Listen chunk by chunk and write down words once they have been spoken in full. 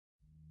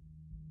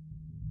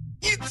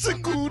It's a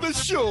good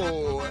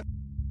show.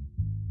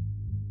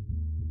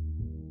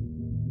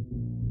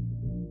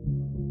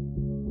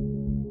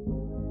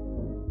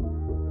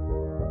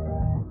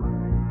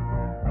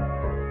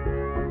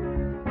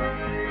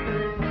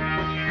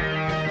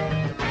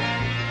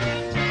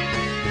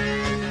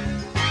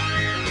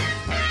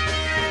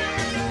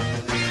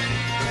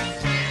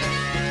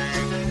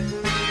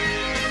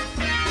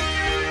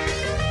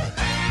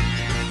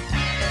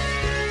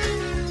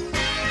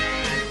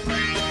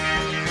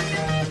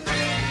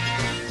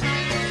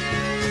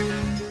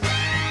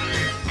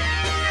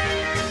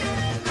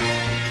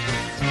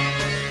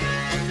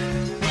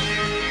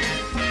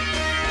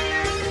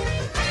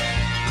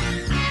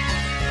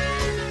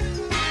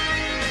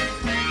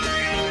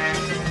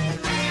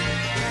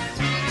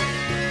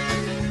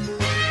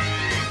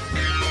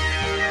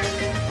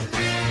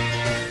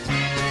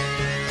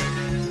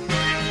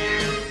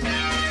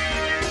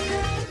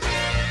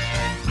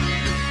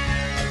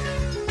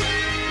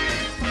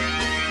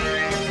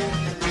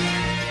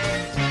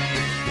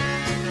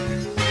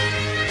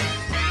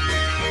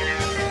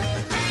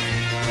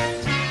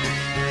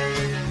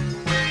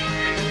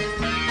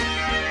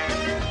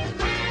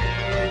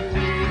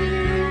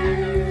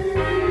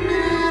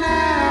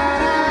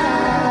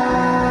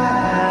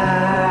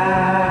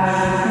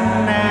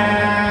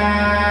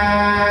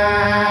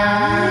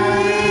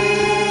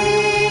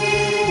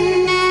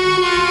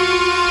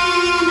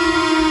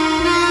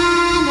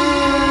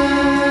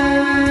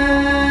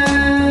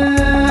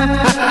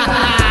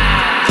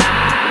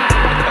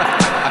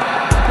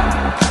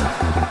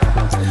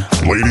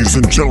 Ladies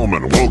and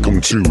gentlemen,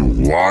 welcome to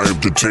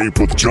Live to Tape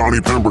with Johnny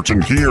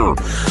Pemberton here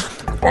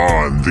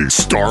on the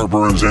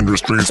Starburns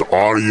Industries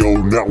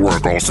Audio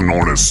Network, also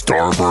known as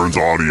Starburns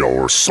Audio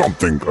or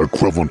something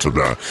equivalent to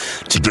that.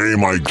 Today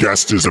my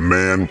guest is a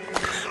man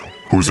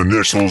whose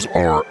initials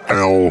are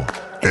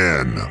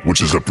LN,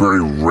 which is a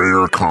very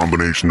rare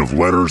combination of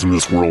letters in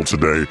this world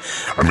today.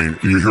 I mean,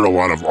 you hear a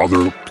lot of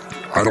other...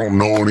 I don't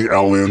know any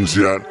LNs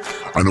yet.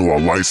 I know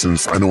an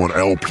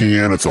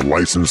LPN, it's a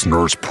licensed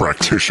nurse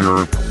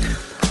practitioner.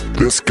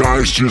 This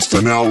guy's just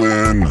an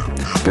LN,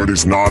 but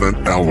he's not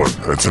an Ellen.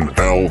 It's an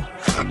L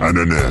and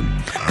an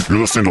N. You're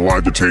listening to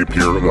Live to Tape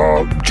here.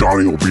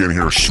 Johnny will be in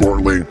here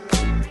shortly.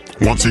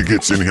 Once he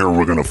gets in here,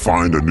 we're going to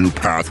find a new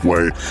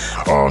pathway,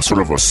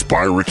 sort of a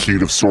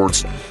spirochete of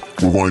sorts.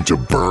 We're going to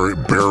bury a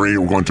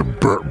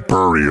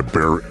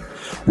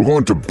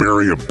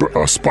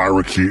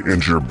spirochete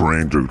into your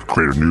brain to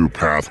create a new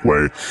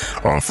pathway.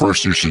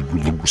 First, you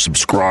should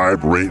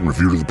subscribe, rate, and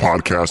review to the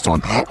podcast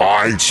on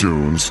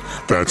iTunes.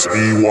 That's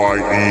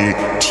EYETYNZS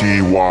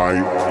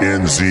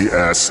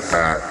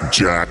at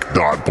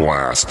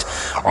jack.blast.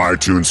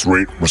 iTunes,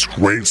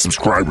 rate,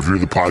 subscribe, review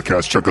the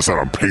podcast. Check us out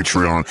on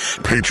Patreon,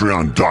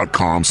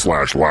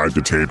 patreon.com/live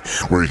to tape,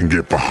 where you can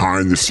get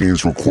behind the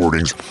scenes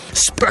recordings,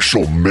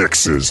 special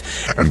mixes,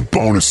 and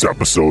bonus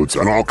episodes,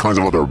 and all kinds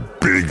of other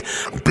big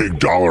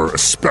dollar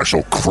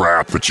special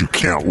crap that you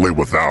can't live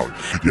without,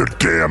 you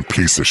damn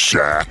piece of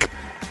shack.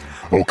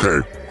 Okay,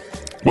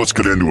 let's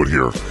get into it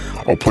here.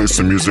 I'll play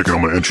some music and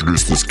I'm going to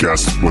introduce this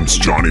guest once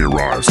Johnny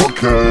arrives.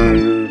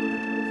 Okay.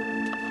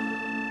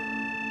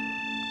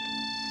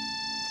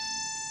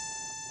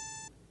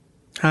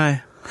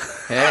 Hi.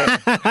 Hey.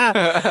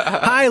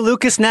 Hi,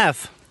 Lucas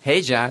Neff.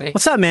 Hey, Johnny.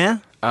 What's up,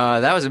 man?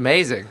 That was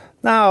amazing.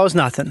 No, it was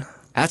nothing.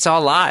 That's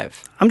all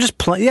live. I'm just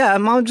playing. Yeah,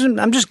 I'm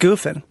just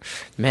goofing.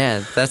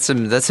 Man, that's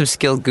some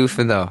skilled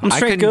goofing though. I'm I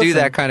straight couldn't do goofing.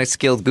 that kind of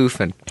skilled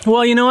goofing.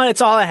 Well, you know what?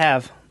 It's all I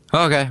have.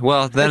 Okay,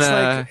 well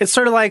then It's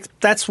sort of like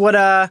that's what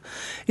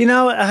you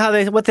know how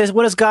what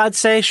does God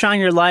say? Shine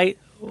your light.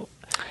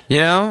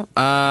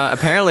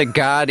 Apparently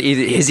God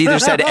has either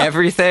said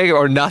everything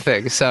or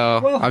nothing.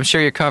 So I'm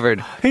sure you're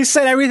covered. He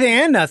said everything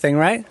and nothing,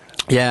 right?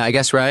 Yeah, I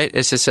guess right.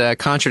 It's just a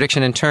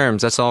contradiction in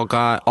terms. That's all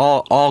God.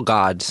 All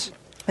gods.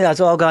 Yeah, that's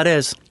all God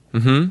is.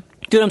 Mm-hmm.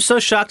 Dude, I'm so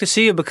shocked to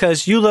see you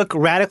because you look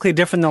radically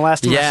different than the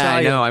last time I saw you. Yeah,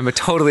 I know. I'm a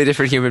totally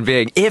different human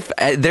being. If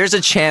there's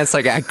a chance,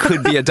 like, I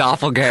could be a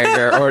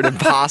doppelganger or an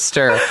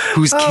imposter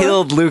who's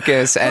killed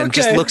Lucas and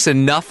just looks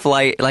enough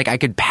like I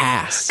could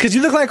pass. Because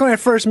you look like when I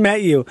first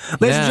met you.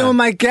 Ladies and gentlemen,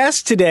 my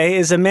guest today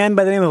is a man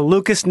by the name of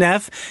Lucas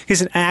Neff.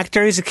 He's an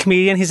actor. He's a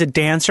comedian. He's a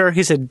dancer.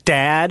 He's a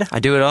dad. I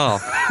do it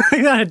all.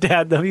 You're not a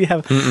dad, though. You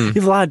have a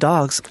lot of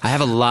dogs. I have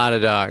a lot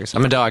of dogs.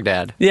 I'm a dog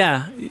dad.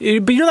 Yeah.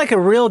 But you're like a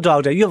real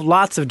dog dad. You have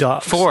lots of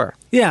dogs. 4.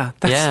 Yeah.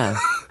 Yeah.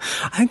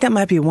 I think that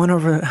might be one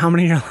over how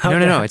many you're allowed.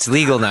 No. It's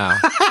legal now.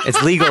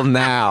 It's legal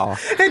now.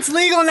 It's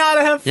legal now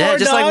to have 4 dogs? Yeah,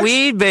 just like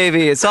weed,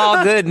 baby. It's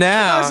all good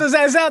now. So is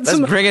that Let's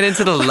bring it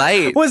into the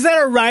light. Was that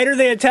a rider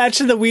they attached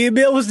to the weed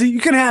bill?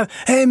 You can have,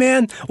 hey,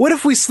 man, what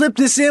if we slip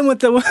this in with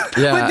the, with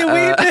the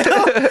weed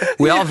bill?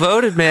 We all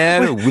voted,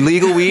 man.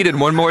 Legal weed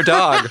and one more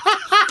dog.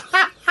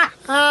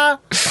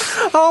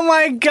 Oh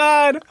my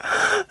god,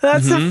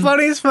 that's the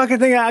funniest fucking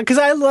thing. Because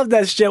I love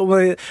that shit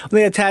when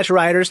they attach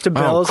riders to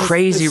bills.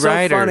 Crazy it's so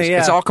riders! funny, yeah.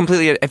 It's all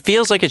completely. It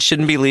feels like it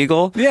shouldn't be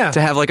legal. Yeah.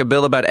 To have like a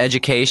bill about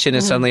education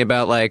is suddenly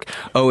about like,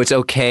 oh, it's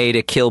okay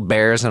to kill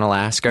bears in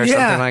Alaska or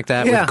something like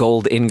that with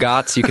gold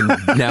ingots. You can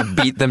now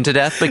beat them to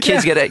death, but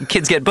kids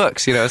get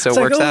books. So it's it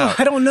works like, out.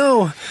 I don't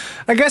know.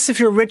 I guess if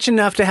you're rich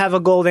enough to have a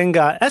gold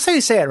ingot, that's how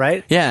you say it,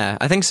 right? Yeah,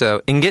 I think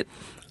so. Ingot.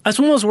 That's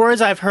one of those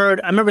words I've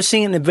heard. I remember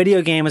seeing it in the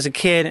video game as a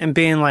kid and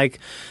being like,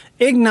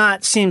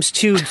 Ignat seems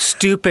too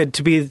stupid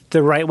to be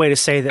the right way to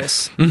say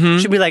this. It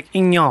should be like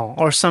Ignon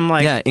or some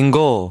like... Yeah,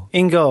 Ingol.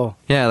 Ingo.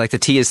 Yeah, like the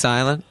T is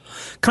silent.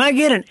 Can I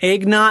get an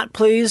Ignat,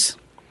 please?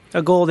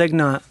 A gold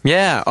Ignat.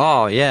 Yeah,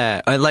 oh,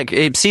 yeah. Like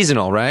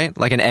seasonal, right?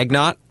 Like an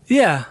eggnot.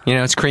 Yeah.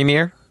 It's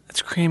creamier.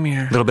 It's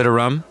creamier. A little bit of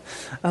rum.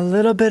 A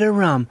little bit of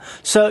rum.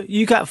 So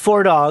you got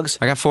 4 dogs.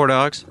 I got 4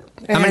 dogs.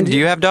 How many do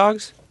you have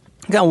dogs?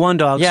 I got 1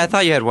 dog. Yeah, I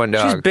thought you had 1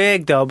 dog. She's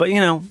big, though, but,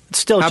 it's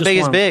still How just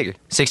big one. is big?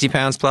 60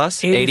 pounds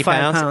plus? 80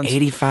 pounds?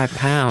 85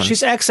 pounds. She's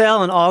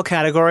XL in all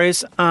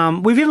categories.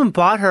 We've even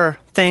bought her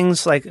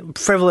things like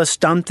frivolous,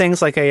 dumb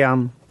things like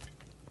a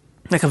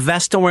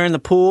vest to wear in the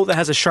pool that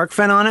has a shark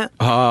fin on it.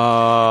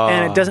 Oh.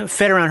 And it doesn't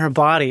fit around her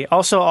body.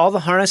 Also, all the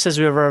harnesses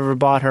we've ever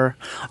bought her,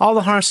 all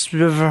the harnesses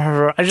we've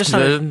ever...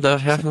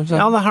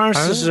 all the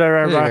harnesses we've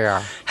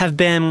ever have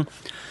been...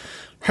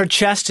 Her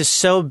chest is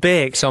so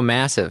big. So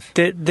massive.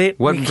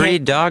 What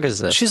breed dog is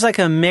this? She's like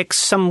a mix,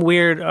 some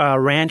weird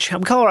ranch. I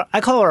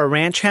call her a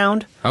ranch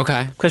hound.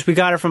 Okay. Because we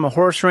got her from a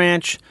horse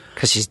ranch.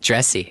 Because she's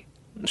dressy.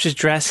 She's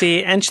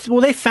dressy. And,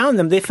 they found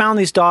them. They found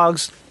these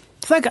dogs.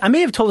 I may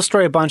have told the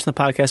story a bunch in the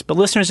podcast, but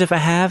listeners, if I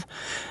have,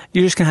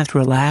 you're just going to have to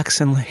relax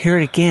and hear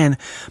it again.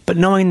 But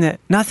knowing that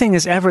nothing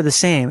is ever the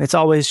same. It's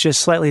always just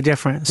slightly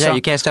different. Yeah,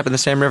 you can't step in the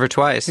same river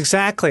twice.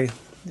 Exactly.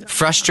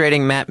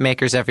 Frustrating map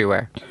makers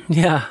everywhere.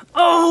 Yeah.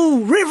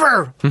 Oh,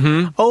 river!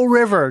 Mm-hmm. Oh,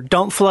 river,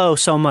 don't flow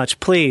so much,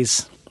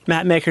 please.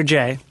 Map maker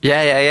J.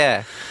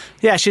 Yeah.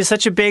 Yeah, she's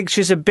a big,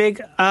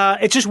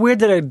 it's just weird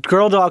that a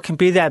girl dog can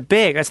be that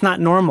big. That's not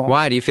normal.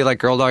 Why? Do you feel like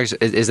girl dogs,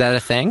 is that a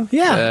thing?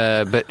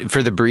 Yeah. But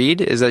for the breed,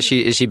 is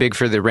she big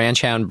for the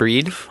ranch hound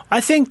breed?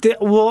 I think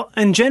that,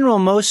 in general,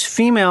 most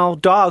female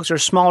dogs are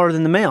smaller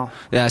than the male.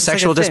 Yeah, it's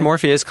sexual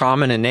dysmorphia is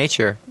common in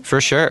nature,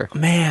 for sure.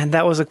 Man,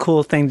 that was a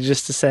cool thing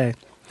just to say.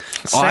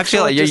 I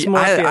feel like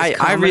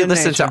I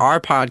re-listened to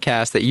our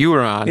podcast that you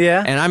were on,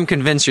 and I'm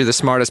convinced you're the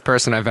smartest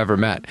person I've ever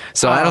met.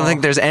 So I don't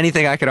think there's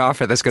anything I could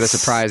offer that's going to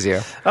surprise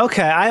you.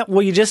 Okay,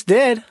 you just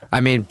did.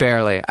 I mean,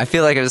 barely. I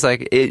feel like it was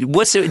like,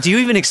 do you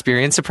even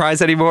experience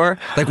surprise anymore?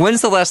 Like,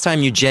 when's the last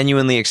time you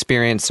genuinely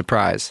experienced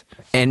surprise?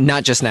 And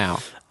not just now.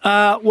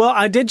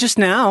 I did just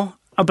now.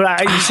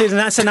 But you say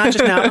not just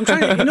now. I'm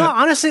trying to,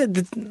 honestly,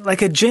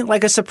 like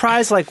a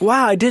surprise, like,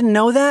 wow, I didn't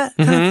know that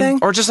kind of thing.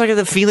 Or just like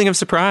the feeling of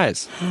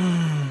surprise.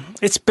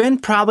 It's been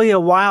probably a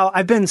while.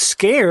 I've been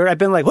scared. I've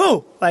been like,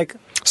 whoa, like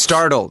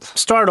startled,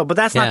 but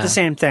that's not the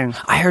same thing.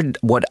 I heard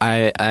what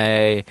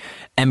I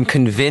am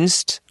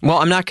convinced. Well,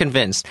 I'm not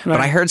convinced, but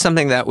I heard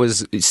something that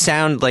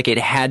sound like it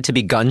had to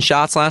be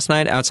gunshots last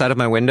night outside of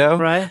my window.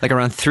 Right. Like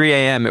around 3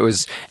 a.m. it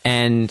was,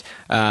 and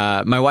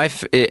my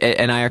wife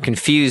and I are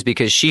confused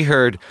because she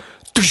heard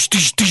dish,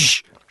 dish,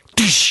 dish,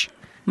 dish.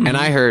 And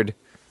I heard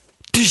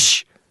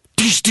dish,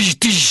 dish, dish,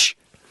 dish.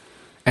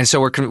 And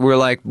so we're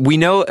like, we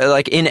know,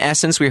 like, in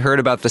essence, we heard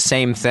about the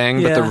same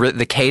thing, but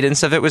the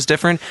cadence of it was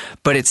different,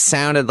 but it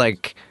sounded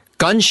like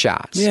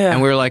gunshots. Yeah.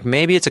 And we were like,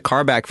 maybe it's a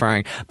car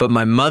backfiring. But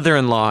my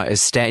mother-in-law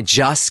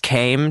just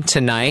came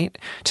tonight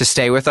to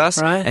stay with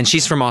us. Right. And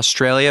she's from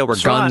Australia where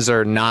guns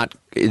are not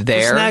there.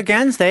 There's no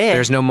guns there.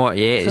 There's no more.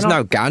 Yeah, there's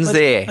no guns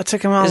there. I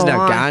took him all There's no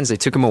along. guns. They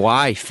took him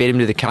away, fed him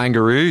to the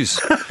kangaroos.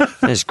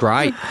 It's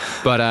great.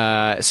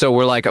 But so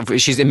we're like,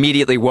 she's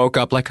immediately woke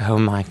up like, oh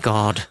my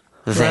God.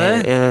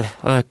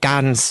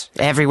 Guns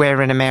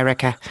everywhere in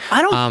America.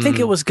 I don't think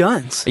it was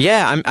guns.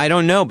 Yeah, I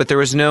don't know, but there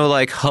was no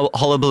like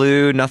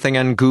hullabaloo, nothing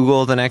on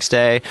Google the next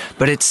day.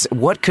 But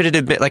what could it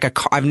have been? Like a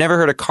car, I've never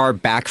heard a car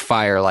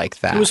backfire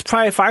like that. It was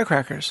probably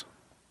firecrackers.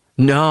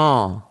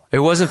 No, it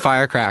wasn't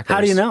firecrackers.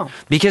 How do you know?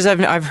 Because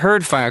I've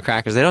heard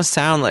firecrackers. They don't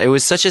sound like it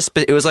was such a.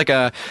 It was like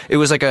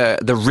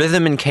the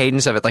rhythm and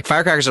cadence of it. Like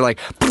firecrackers are like.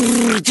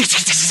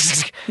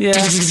 Yeah.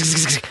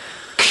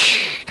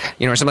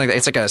 Or something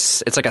like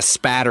that. It's like a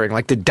spattering,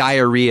 like the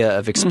diarrhea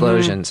of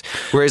explosions.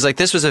 Whereas like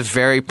this was a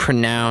very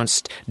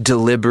pronounced,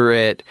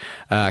 deliberate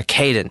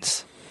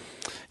cadence.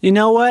 You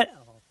know what?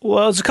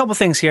 Well, there's a couple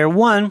things here.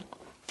 One,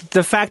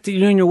 the fact that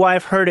you and your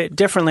wife heard it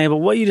differently, but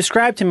what you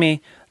described to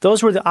me,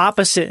 those were the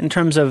opposite in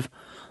terms of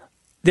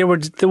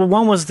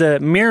one was the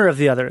mirror of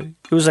the other.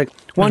 It was like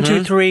 1,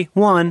 2, 3,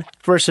 1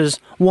 versus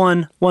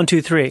 1, 1,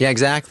 2, 3. Yeah,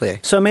 exactly.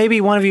 So maybe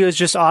one of you is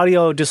just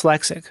audio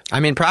dyslexic. I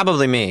mean,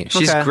 probably me.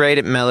 She's great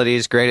at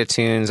melodies, great at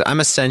tunes.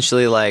 I'm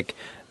essentially like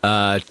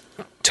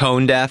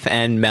tone deaf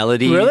and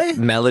melody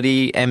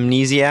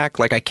amnesiac.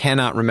 Like I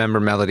cannot remember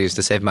melodies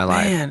to save my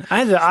life. Man, I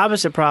have the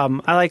opposite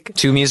problem.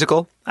 Too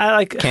musical?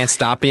 Can't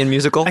stop being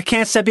musical? I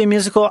can't stop being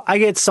musical. I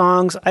get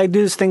songs. I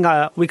do this thing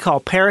we call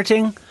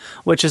parroting,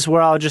 which is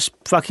where I'll just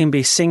fucking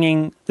be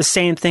singing the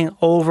same thing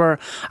over.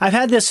 I've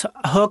had this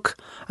hook.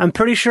 I'm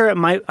pretty sure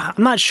I'm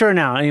not sure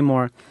now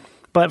anymore,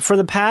 but for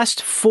the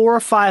past 4 or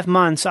 5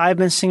 months, I've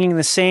been singing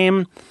the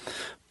same,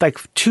 like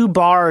 2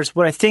 bars,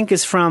 what I think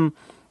is from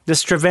the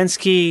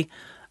Stravinsky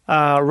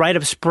Rite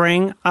of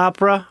Spring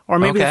opera, or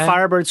maybe the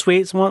Firebird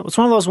Suite. It's one of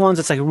those ones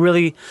that's like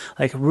really,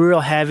 like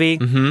real heavy.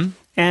 Mm-hmm.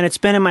 And it's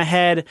been in my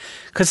head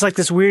because it's like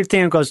this weird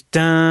thing that goes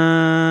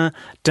dun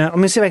dun. Let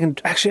me see if I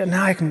can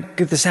now I can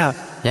get this out.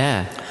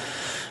 Yeah.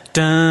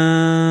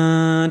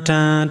 Dun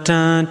dun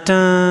dun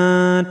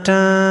dun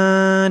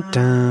dun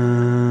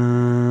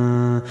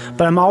dun.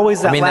 But I'm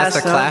always that. That's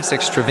the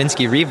classic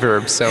Stravinsky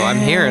reverb, so I'm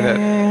hearing it.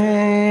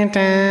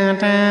 Dun,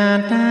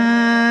 dun,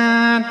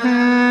 dun,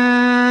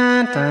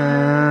 dun,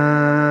 dun.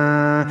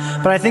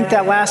 But I think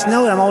that last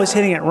note, I'm always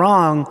hitting it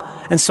wrong.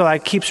 And so I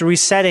keeps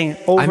resetting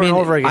over and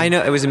over again. I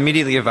know it was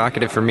immediately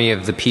evocative for me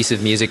of the piece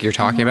of music you're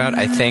talking about.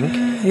 I think.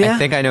 Yeah. I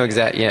think I know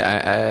exactly.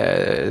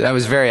 Yeah, that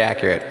was very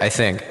accurate. I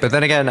think. But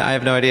then again, I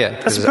have no idea.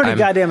 That's a pretty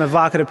goddamn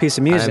evocative piece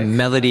of music. I'm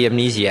melody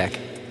amnesiac.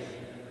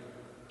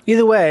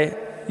 Either way,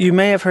 you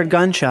may have heard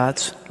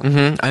gunshots.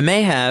 Mm-hmm. I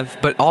may have,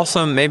 but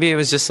also maybe it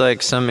was just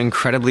like some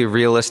incredibly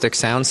realistic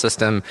sound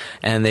system,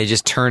 and they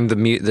just turned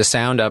the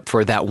sound up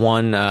for that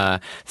one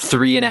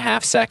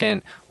 3.5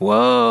 second.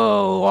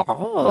 Whoa!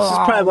 This is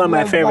probably one of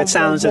my favorite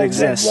sounds that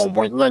exists.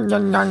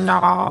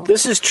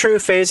 This is true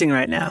phasing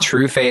right now.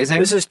 True phasing?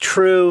 This is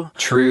true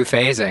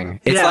phasing.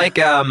 It's like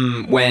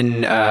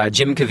when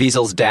Jim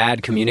Caviezel's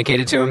dad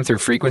communicated to him through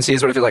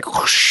frequencies. What if you're like,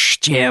 whoosh,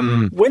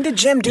 Jim? When did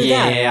Jim do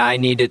that? Yeah, I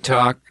need to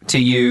talk to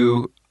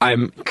you.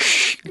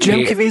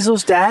 Jim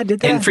Caviezel's dad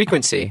did that? In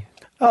Frequency.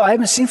 Oh, I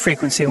haven't seen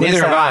Frequency.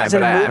 Neither have I,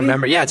 but I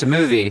remember. Yeah, it's a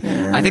movie.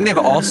 Yeah. I think they've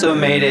also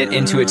made it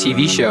into a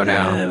TV show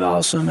now. They've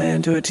also made it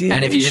into a TV show.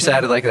 And if you just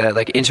added like that,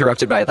 like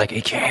interrupted by like,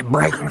 you can't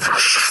break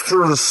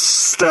through the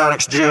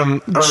statics,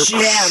 Jim. Jim,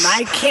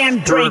 I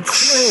can't break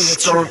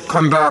through. Don't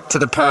come back to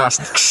the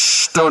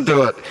past. Don't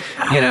do it.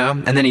 You know?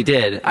 And then he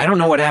did. I don't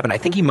know what happened. I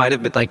think he might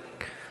have been like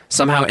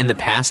somehow in the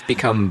past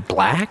become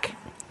black.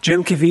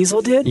 Jim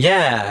Caviezel did?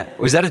 Yeah.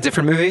 Was that a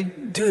different movie?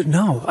 Dude,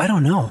 no. I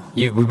don't know.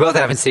 We both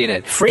haven't seen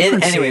it.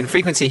 Frequency. In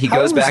Frequency, he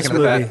goes back into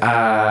the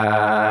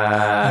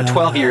past.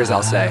 12 years,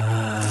 I'll say.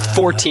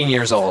 14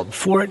 years old.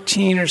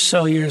 14 or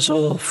so years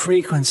old.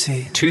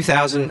 Frequency.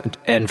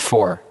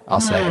 2004, I'll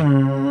say.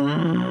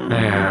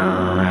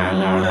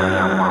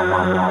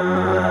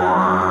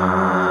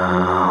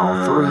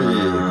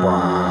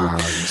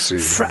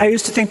 I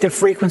used to think that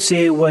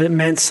frequency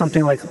meant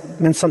something like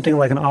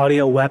an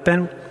audio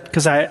weapon.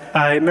 Because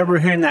I remember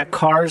hearing that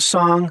Cars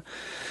song.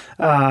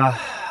 I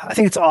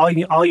think it's all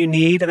you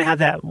need, and they have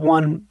that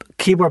one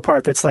keyboard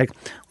part that's like.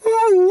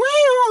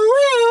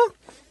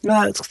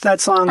 No, it's that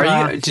song.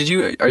 Are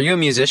you a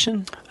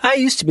musician? I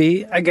used to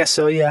be. I guess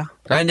so. Yeah.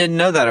 I didn't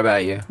know that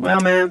about you. Well,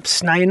 man,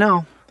 now you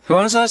know.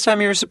 When was the last time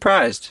you were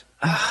surprised?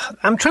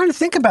 I'm trying to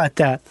think about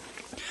that.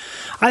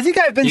 I think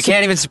I've been. You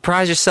can't even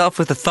surprise yourself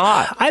with a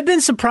thought. I've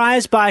been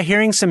surprised by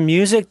hearing some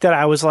music that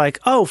I was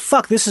like, "Oh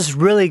fuck, this is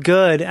really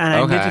good," and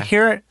I get to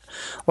hear it.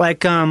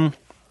 Like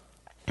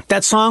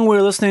that song we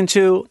were listening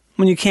to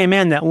when you came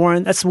in,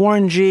 that's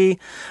Warren G,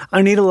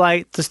 Anita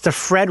Light, the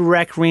Fred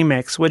Wreck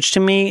remix, which to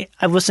me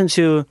I've listened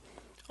to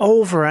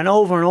over and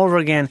over and over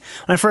again.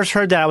 When I first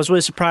heard that, I was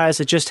really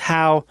surprised at just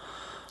how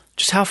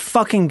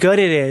fucking good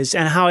it is,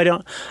 and how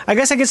I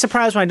guess I get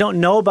surprised when I don't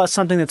know about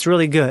something that's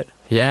really good.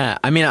 Yeah,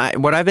 I mean,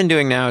 what I've been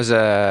doing now is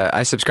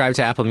I subscribe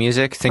to Apple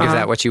Music. Think of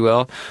that what you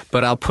will,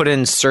 but I'll put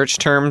in search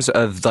terms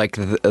of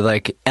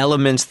like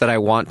elements that I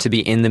want to be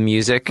in the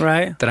music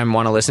that I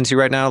want to listen to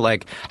right now,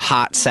 like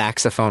hot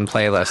saxophone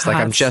playlist. Like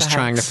I'm just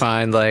trying to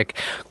find like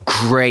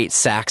great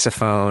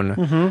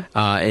saxophone,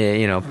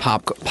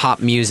 pop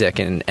music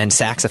and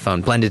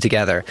saxophone blended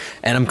together.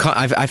 And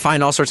I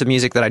find all sorts of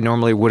music that I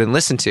normally wouldn't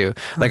listen to.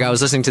 Like I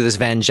was listening to this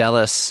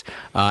Vangelis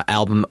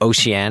album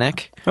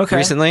Oceanic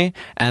recently,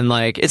 and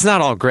like it's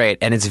not all great,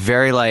 and it's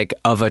very like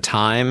of a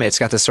time. It's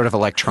got this sort of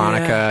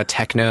electronica,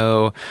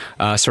 techno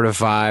sort of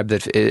vibe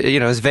that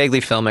is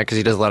vaguely filmic because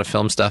he does a lot of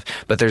film stuff.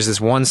 But there's this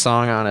one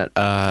song on it,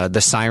 "The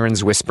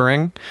Sirens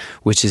Whispering,"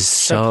 which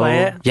is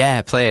play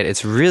it.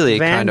 It's really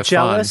kind of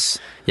fun.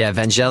 Yeah,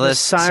 Vangelis,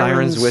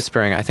 Sirens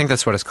Whispering. I think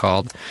that's what it's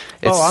called.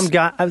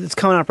 It's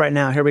coming up right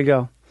now. Here we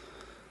go.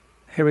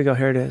 Here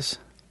it is.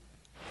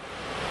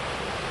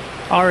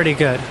 Already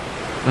good.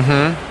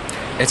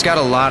 Mm-hmm. It's got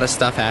a lot of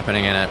stuff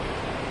happening in it.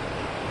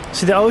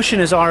 See, the ocean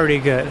is already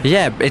good.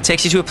 Yeah, it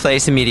takes you to a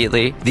place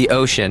immediately, the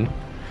ocean,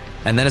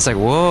 and then it's like,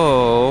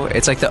 whoa.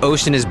 It's like the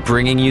ocean is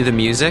bringing you the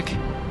music,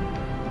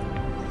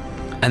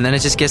 and then it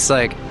just gets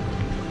like,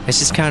 it's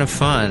just kind of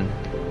fun,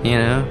 you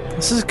know?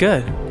 This is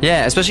good.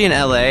 Yeah, especially in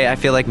LA, I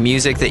feel like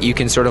music that you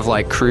can sort of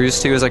like cruise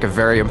to is like a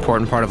very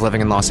important part of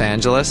living in Los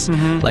Angeles.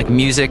 Mm-hmm. Like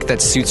music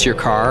that suits your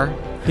car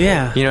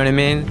Yeah. You know what I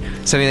mean?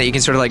 Something that you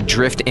can sort of like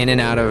drift in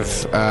and out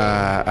of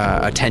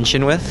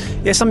attention with.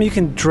 Yeah, something you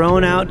can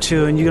drone out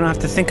to, and you don't have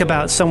to think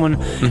about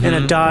someone in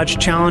a Dodge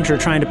Challenger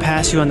trying to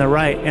pass you on the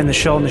right and the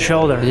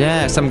shoulder.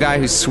 Yeah, some guy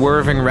who's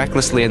swerving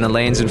recklessly in the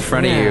lanes in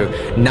front of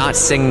you, not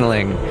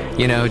signaling,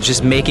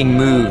 just making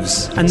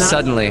moves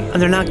suddenly.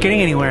 And they're not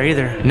getting anywhere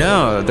either.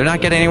 No, they're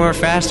not getting anywhere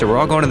faster. We're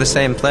all going to the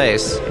same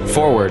place.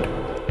 Forward.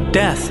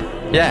 Death.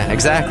 Yeah,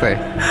 exactly.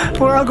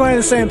 We're all going to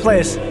the same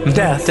place.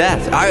 Death.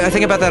 Death. I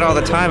think about that all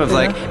the time of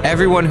like,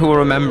 everyone who will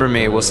remember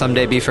me will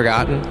someday be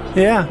forgotten.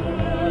 Yeah.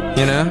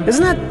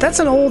 Isn't that's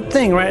an old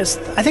thing, right?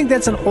 I think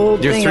that's an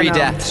old Your thing. Your 3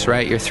 deaths,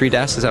 right? Your 3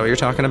 deaths, is that what you're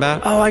talking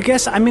about? Oh, I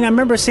guess. I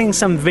remember seeing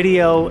some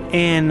video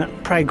in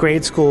probably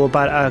grade school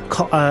about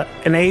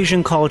an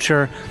Asian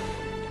culture,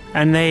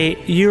 and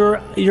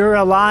you're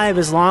alive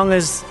as long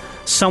as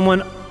someone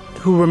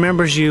who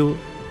remembers you,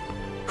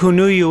 who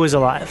knew you, was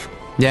alive.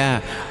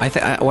 Yeah,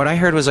 what I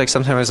heard was like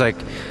sometimes like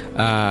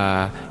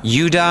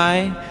you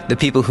die, the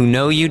people who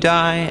know you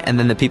die, and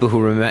then the people who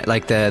remember,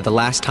 like the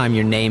last time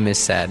your name is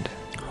said.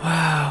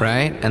 Wow.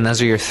 Right, and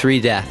those are your 3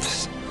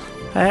 deaths.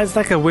 That's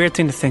like a weird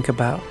thing to think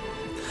about.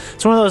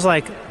 It's one of those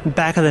like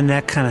back of the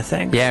neck kind of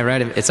things. Yeah,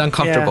 right. It's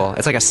uncomfortable. Yeah.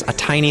 It's like a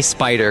tiny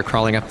spider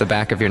crawling up the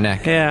back of your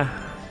neck. Yeah.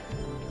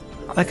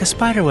 Like a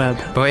spider web.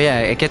 But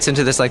yeah, it gets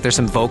into this, like, there's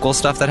some vocal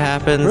stuff that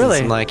happens. Really?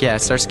 And like, yeah,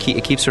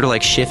 it keeps sort of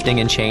like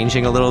shifting and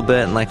changing a little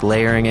bit and like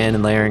layering in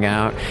and layering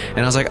out. And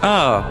I was like,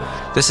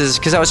 oh, this is,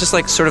 because I was just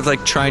like sort of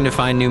like trying to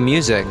find new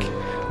music,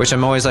 which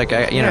I'm always like,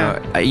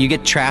 you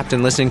get trapped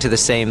in listening to the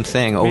same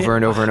thing over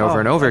and over and over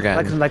and over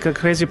again. Like a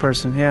crazy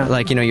person, yeah.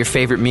 Like, your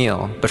favorite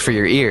meal, but for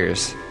your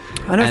ears.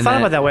 I never thought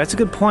about it that way. That's a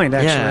good point,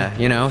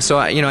 actually. Yeah, so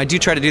I do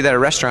try to do that at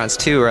restaurants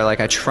too, where like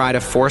I try to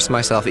force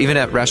myself, even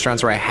at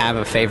restaurants where I have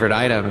a favorite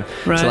item,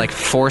 to like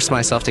force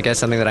myself to get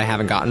something that I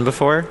haven't gotten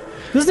before,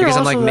 because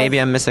I'm like, maybe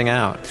I'm missing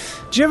out.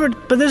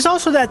 But there's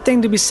also that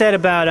thing to be said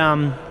about,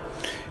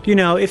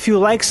 if you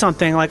like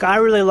something, like I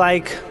really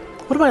like,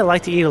 what do I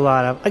like to eat a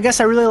lot of? I guess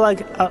I really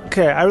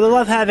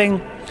love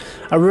having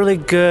a really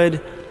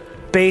good,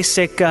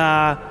 basic,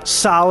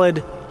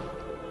 solid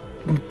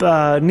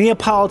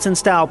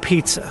Neapolitan-style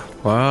pizza.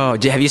 Wow.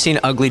 Have you seen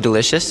Ugly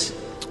Delicious?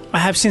 I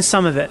have seen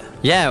some of it.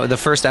 Yeah, the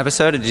first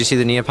episode. Did you see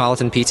the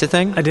Neapolitan pizza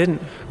thing? I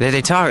didn't. They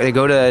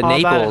go to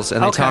Naples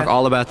and they talk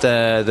all about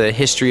the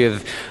history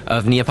of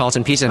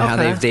Neapolitan pizza and how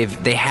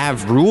they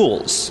have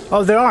rules.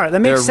 Oh, there are. That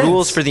makes sense. There are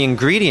rules for the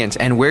ingredients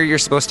and where you're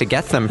supposed to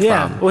get them from.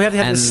 Yeah, we have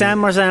to have the San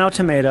Marzano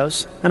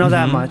tomatoes. I know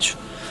that much.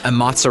 And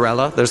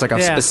mozzarella. There's like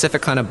a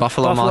specific kind of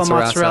buffalo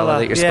mozzarella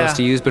that you're supposed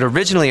to use. But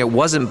originally it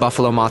wasn't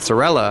buffalo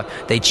mozzarella.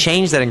 They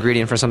changed that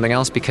ingredient for something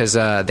else because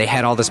they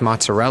had all this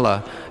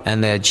mozzarella.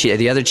 And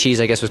the other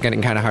cheese, I guess, was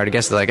getting kind of hard to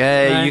guess. They're like,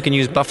 hey, you can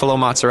use buffalo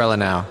mozzarella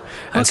now.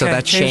 And so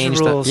that changed.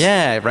 The rules.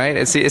 Yeah, right?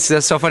 It's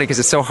so funny because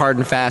it's so hard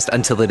and fast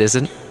until it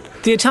isn't.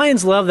 The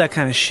Italians love that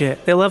kind of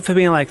shit. They love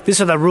being like, these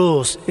are the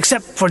rules,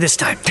 except for this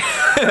time.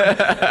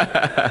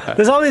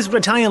 There's all these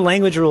Italian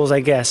language rules,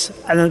 I guess.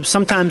 And then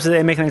sometimes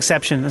they make an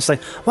exception. It's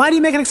like, why do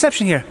you make an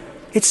exception here?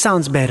 It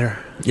sounds better.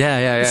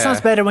 Yeah. It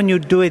sounds better when you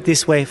do it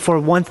this way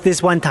for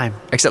this one time.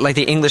 Except like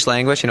the English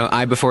language,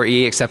 I before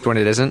E, except when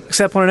it isn't.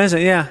 Except when it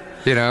isn't, yeah.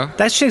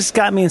 That shit's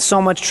got me in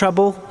so much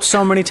trouble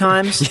so many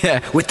times.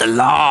 Yeah, with the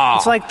law.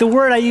 It's like the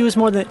word I use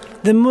more than...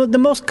 The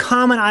most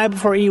common I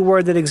before E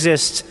word that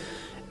exists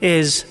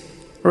is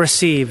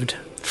received.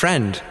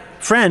 Friend.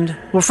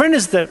 Well,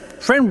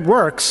 friend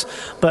works,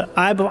 but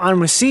on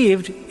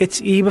received,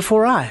 it's E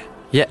before I.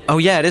 Yeah. Oh,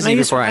 yeah, it is E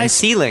before I.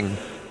 Ceiling.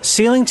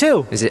 Ceiling,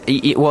 too. Is it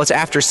E? Well, it's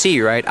after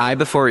C, right? I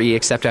before E,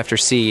 except after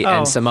C,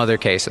 and some other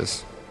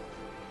cases.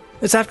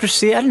 It's after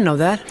C? I didn't know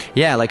that.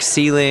 Yeah, like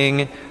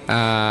ceiling.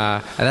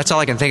 That's all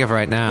I can think of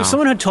right now. If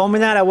someone had told me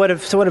that, I would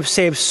have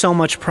saved so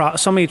many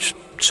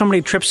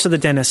trips to the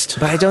dentist.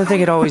 But I don't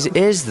think it always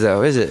is,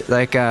 though, is it?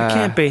 Like, it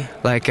can't be.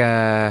 Like,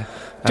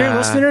 Dear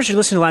listeners, you're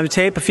listening to Live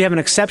Tape. If you have an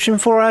exception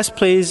for us,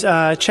 please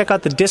check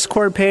out the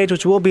Discord page,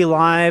 which will be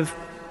live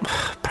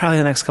probably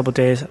the next couple of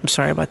days. I'm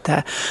sorry about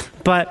that.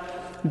 But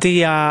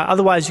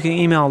otherwise, you can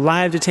email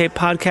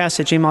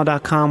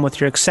live2tapepodcast@gmail.com with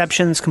your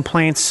exceptions,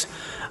 complaints,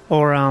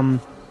 or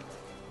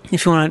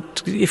if you want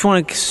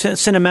to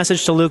send a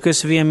message to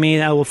Lucas via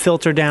me, I will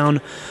filter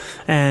down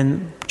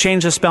and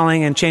change the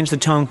spelling and change the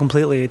tone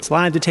completely. It's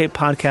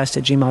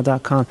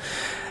live2tapepodcast@gmail.com.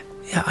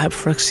 Yeah, I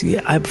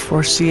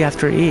prefer C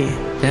after E.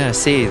 Yeah,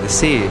 C, the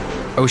C.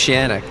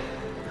 Oceanic.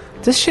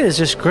 This shit is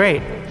just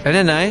great. Isn't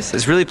it nice?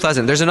 It's really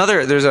pleasant. There's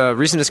a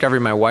recent discovery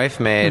my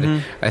wife made,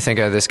 I think,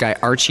 of this guy,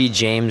 Archie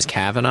James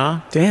Kavanagh.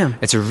 Damn.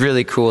 It's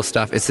really cool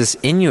stuff. It's this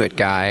Inuit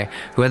guy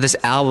who had this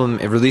album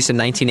released in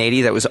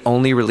 1980 that was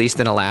only released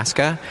in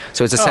Alaska.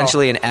 So it's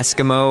essentially an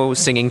Eskimo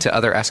singing to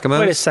other Eskimos.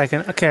 Wait a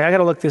second. Okay, I got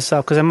to look this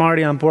up because I'm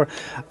already on board.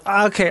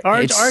 Okay,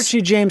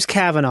 Archie James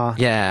Kavanagh.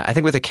 Yeah, I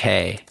think with a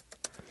K.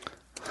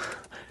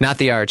 Not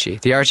the Archie.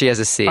 The Archie has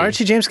a C.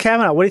 Archie James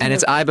Kavanagh. What do you think? And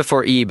it's I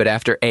before E, but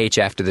after H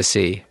after the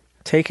C.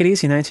 Take It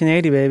Easy,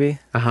 1980, baby.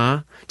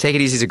 Take It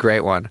Easy is a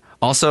great one.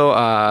 Also,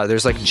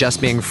 there's like Just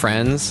Being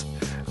Friends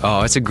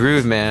Oh, it's a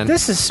groove, man.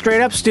 This is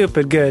straight up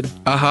stupid good.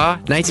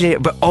 1980,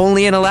 but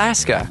only in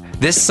Alaska.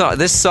 This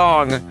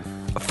song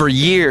for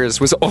years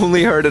was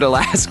only heard in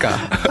Alaska.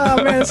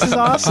 Oh man, this is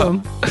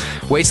awesome.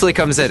 Wait till he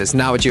comes in. It's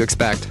not what you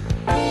expect.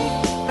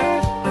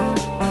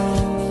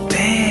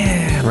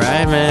 Damn.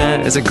 Right,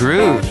 man. It's a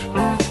groove.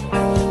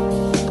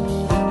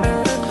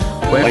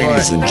 Wait,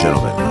 Ladies and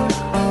gentlemen,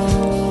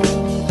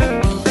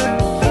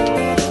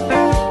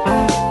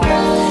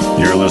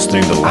 you're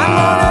listening to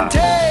Live.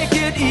 Take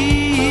it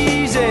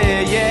easy,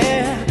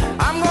 yeah.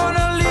 I'm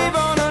gonna leave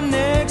on the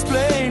next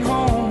plane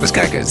home. This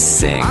guy could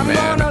sing,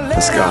 man.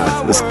 This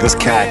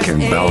cat can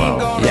bellow.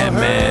 Yeah,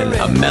 man.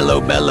 A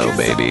mellow bellow,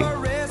 baby.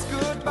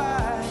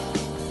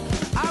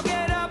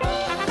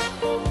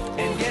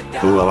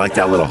 Ooh, I like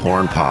that little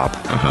horn pop.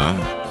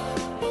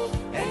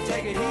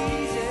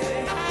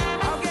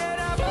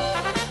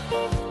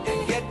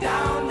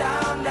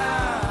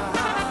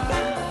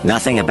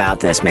 Nothing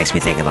about this makes me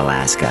think of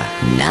Alaska.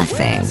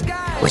 Nothing,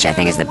 which I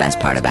think is the best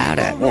part about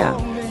it. Yeah.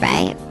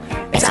 Right?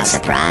 It's a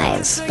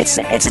surprise. It's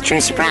a true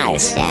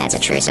surprise. Yeah, it's a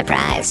true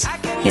surprise.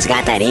 He's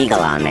got that eagle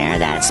on there,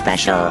 that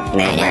special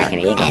American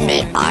eagle. And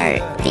the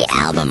art, the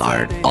album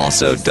art.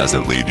 Also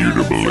doesn't lead you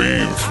to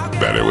believe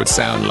that it would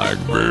sound like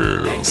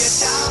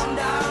this.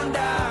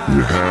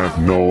 You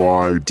have no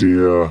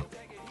idea.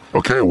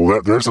 Okay, well,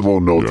 there's a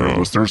little note there,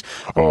 listeners.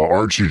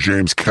 Archie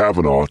James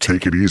Kavanaugh,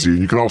 Take It Easy. And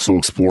you can also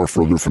explore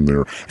further from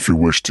there if you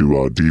wish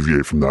to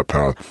deviate from that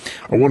path.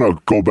 I want to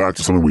go back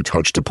to something we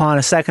touched upon.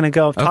 A second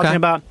ago, you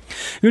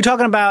were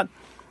talking about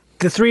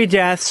the 3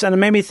 deaths, and it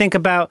made me think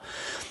about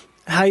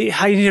how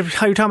you're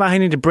talking about how you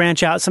need to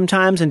branch out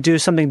sometimes and do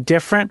something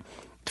different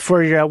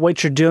for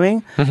what you're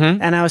doing.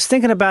 Mm-hmm. And I was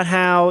thinking about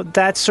how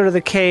that's sort of the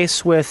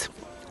case with.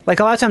 Like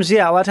a lot of times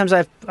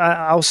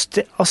I'll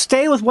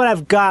stay with what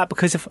I've got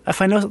because if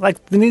I know,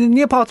 like the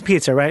Neapolitan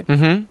pizza, right?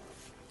 Mm-hmm.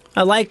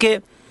 I like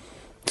it.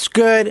 It's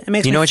good. It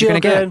makes me feel good. You know what you're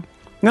going to get.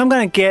 I'm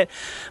going to get.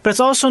 But it's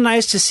also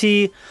nice to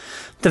see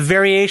the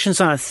variations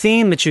on a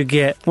theme that you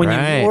get when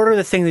you order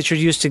the thing that you're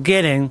used to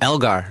getting.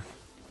 Elgar.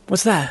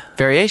 What's that?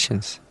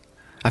 Variations.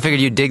 I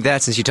figured you'd dig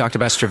that since you talked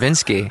about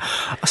Stravinsky.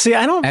 See,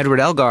 I don't... Edward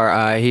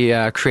Elgar, he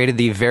created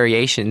the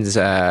Variations,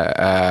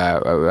 I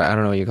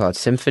don't know what you call it,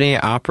 symphony,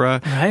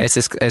 opera. Right.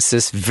 It's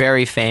this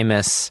very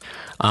famous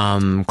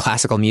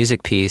classical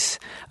music piece.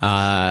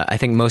 I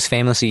think most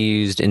famously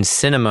used in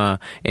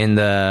cinema in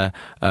the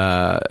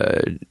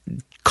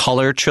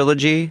Color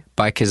Trilogy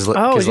by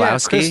Kieslowski. Yeah,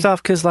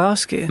 Krzysztof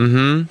Kieslowski.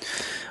 Mm-hmm.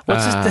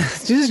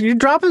 You're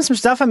dropping some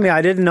stuff on me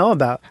I didn't know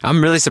about.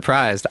 I'm really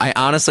surprised. I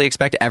honestly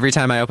expect every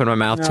time I open my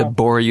mouth to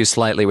bore you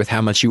slightly with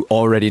how much you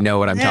already know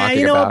what I'm talking about.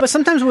 You know what? But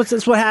sometimes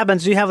that's what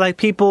happens. You have like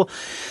people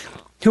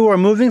who are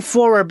moving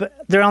forward, but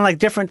they're on like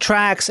different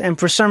tracks, and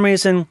for some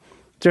reason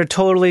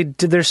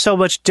they're so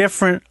much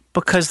different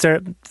because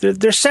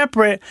they're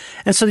separate,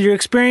 and so you're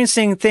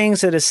experiencing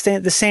things at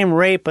the same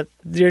rate, but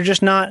you're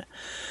just not.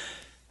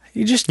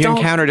 You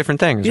encounter different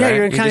things. Yeah, right?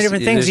 you're encountering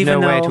different things. There's no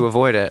way to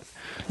avoid it.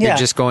 You're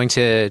just going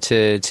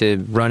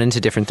to run into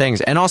different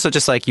things, and also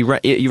just like you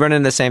run into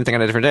the same thing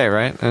on a different day,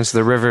 right? And it's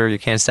the river you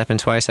can't step in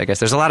twice. I guess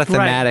there's a lot of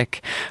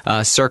thematic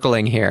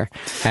circling here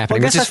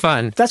happening, which is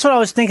fun. That's what I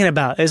was thinking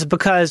about. Is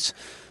because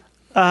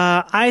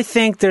I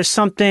think there's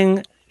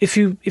something if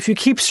you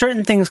keep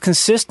certain things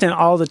consistent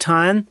all the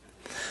time,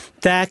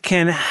 that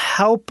can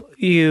help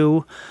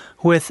you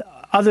with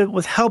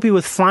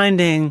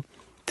finding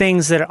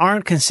things that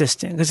aren't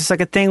consistent. Because it's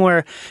like a thing where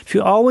if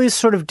you always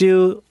sort of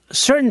do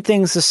certain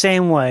things the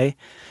same way,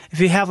 if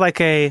you have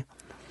like a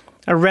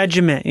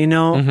regiment,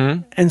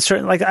 and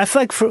certain, like I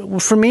feel like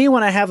for me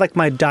when I have like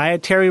my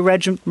dietary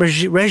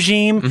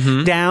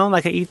regime down,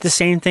 like I eat the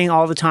same thing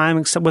all the time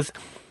except with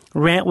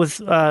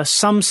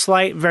some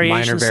slight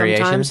variations. Minor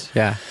variations, sometimes.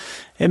 yeah.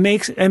 It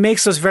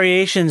makes those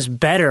variations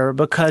better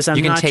because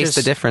you can taste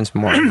the difference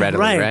more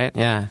readily, right?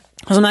 Yeah.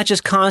 Because I'm not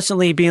just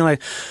constantly being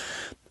like,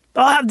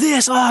 oh, I have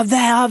this, oh, I have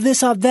that, I have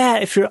this, I have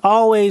that. If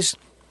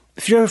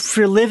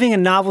you're living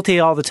in novelty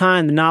all the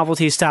time, the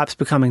novelty stops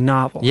becoming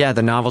novel. Yeah,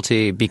 the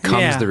novelty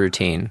becomes the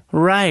routine.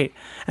 Right.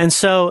 And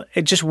so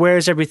it just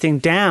wears everything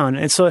down.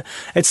 And so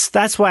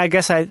that's why I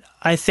guess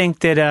I think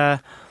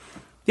that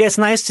it's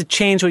nice to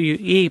change what you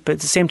eat, but at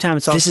the same time,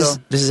 it's also...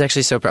 This is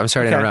actually so... I'm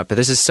sorry to interrupt, but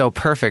this is so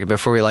perfect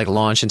before we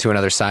launch into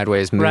another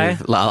sideways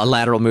move, a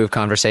lateral move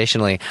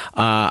conversationally.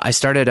 I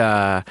saw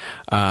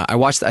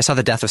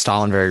The Death of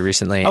Stalin very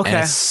recently. Okay. And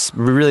it's a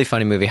really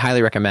funny movie.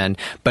 Highly recommend.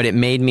 But it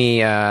made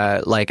me,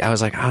 I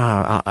was like,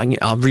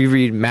 I'll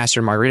reread Master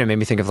and Margarita. It made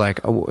me think of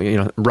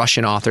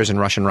Russian authors and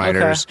Russian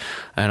writers.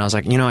 Okay. And I was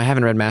like, I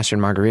haven't read Master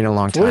and Margarita in a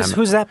long time.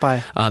 Who's that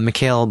by?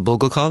 Mikhail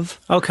Bulgakov.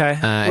 Okay.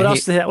 What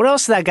else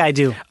did that guy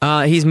do?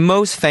 He's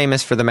most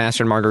famous for The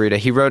Master and Margarita.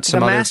 He wrote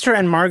some other... The Master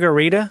and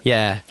Margarita?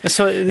 Yeah.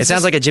 So it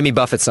sounds like a Jimmy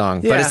Buffett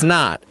song, but it's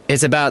not.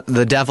 It's about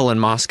the devil in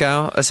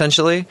Moscow,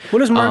 essentially. What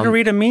does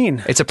Margarita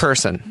mean? It's a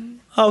person.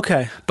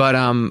 Okay. But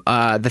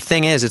the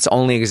thing is, it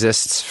only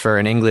exists for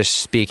an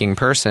English-speaking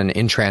person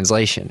in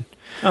translation.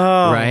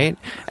 right?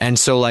 And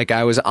so like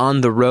I was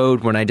on the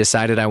road when I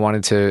decided I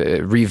wanted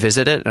to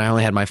revisit it, and I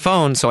only had my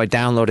phone, so I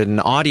downloaded an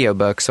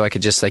audiobook so I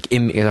could just like,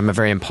 I'm a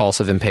very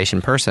impulsive,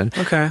 impatient person,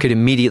 Okay. could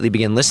immediately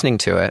begin listening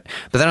to it.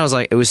 But then I was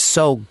like, it was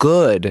so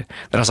good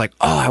that I was like,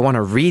 oh, I want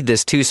to read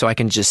this too, so I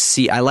can just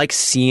see. I like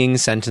seeing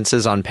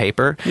sentences on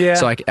paper, Yeah.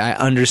 so I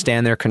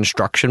understand their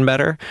construction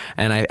better,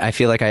 and I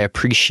feel like I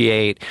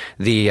appreciate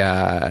the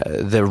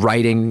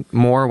writing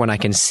more when I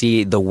can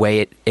see the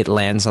way it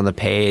lands on the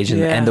page, and,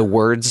 Yeah. and the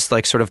words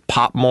like sort of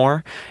pop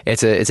more.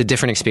 It's a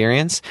different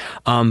experience.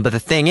 But the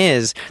thing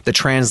is, the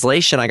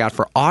translation I got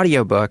for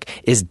audiobook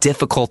is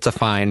difficult to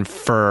find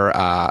for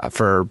a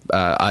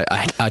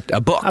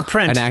book, A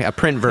print. a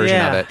print version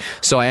Yeah. of it.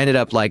 So I ended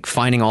up like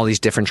finding all these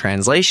different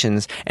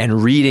translations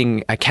and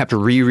reading. I kept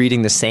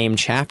rereading the same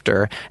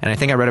chapter, and I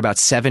think I read about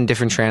 7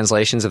 different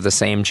translations of the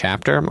same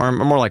chapter, or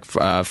more like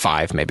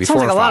 5, maybe. Sounds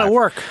 4 like or a lot 5. of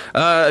work.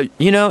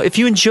 If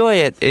you enjoy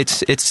it,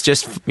 it's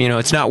just,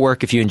 it's not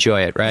work if you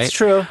enjoy it, right? It's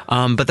true.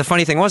 But the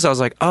funny thing was, I was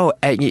like,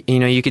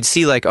 you could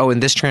see like, in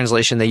this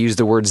translation they use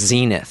the word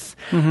zenith,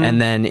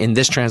 and then in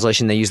this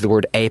translation they use the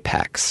word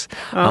apex.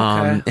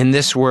 Okay. In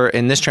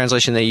this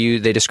translation they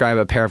describe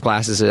a pair of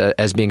glasses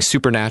as being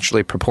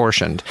supernaturally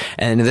proportioned,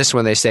 and in this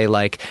one they say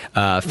like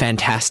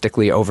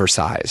fantastically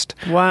oversized,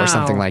 Wow. or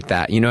something like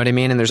that. You know what I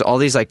mean? And there's all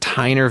these like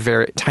tiny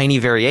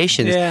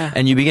variations, Yeah.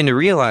 and you begin to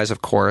realize,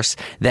 of course,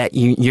 that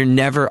you're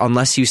never,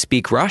 unless you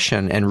speak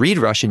Russian and read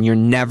Russian, you're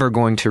never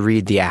going to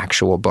read the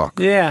actual book.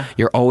 Yeah.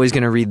 You're always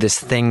going to read this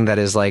thing that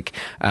is like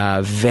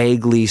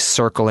vaguely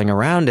circling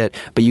around it,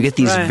 but you get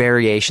these Right.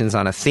 variations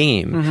on a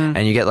theme,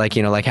 and you get like,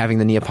 like having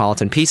the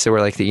Neapolitan pizza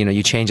where like,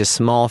 you change a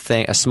small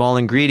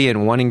ingredient,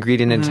 one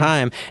ingredient at a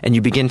time, and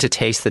you begin to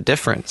taste the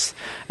difference.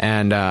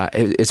 And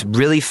it's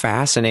really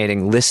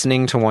fascinating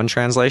listening to one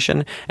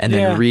translation and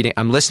then Yeah. reading.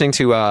 I'm listening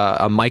to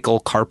a Michael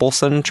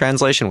Carpelson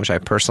translation, which I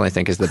personally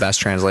think is the best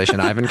translation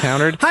I've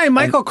encountered. Hi,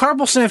 Michael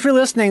Carpelson. If you're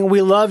listening,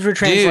 we love your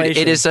translation. Dude,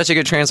 it is such a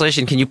good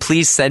translation. Can you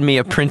please send me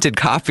a printed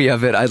copy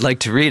of it? I'd like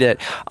to read it.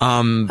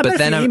 I But bet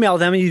then if you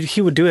emailed him,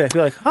 he would do it. He'd be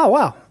like, "Oh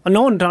wow,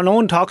 no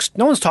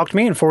one's talked to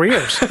me in 4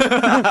 years. This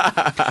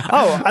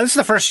is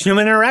the first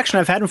human interaction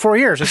I've had in 4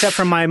 years, except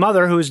from my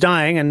mother who's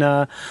dying,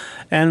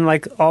 and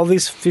like all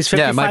these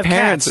 55 my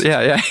parents.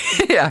 cats.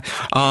 Yeah.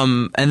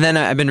 And then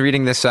I've been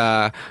reading this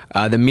the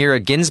Mira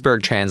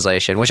Ginsburg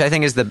translation, which I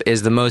think is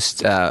the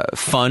most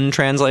fun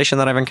translation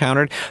that I've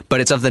encountered. But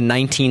it's of the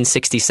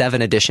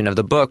 1967 edition of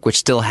the book, which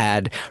still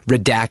had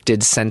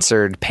redacted,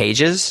 censored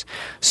pages.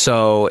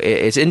 So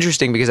it's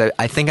interesting because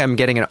I think I'm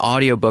getting an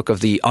audiobook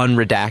of the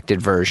unredacted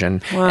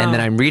version, Wow. and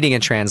then I'm reading a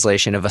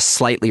translation of a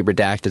slightly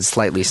redacted,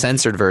 slightly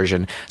censored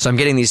version. So I'm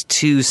getting these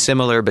two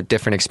similar but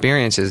different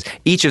experiences,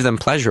 each of them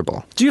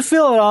pleasurable. Do you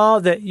feel at all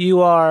that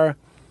you are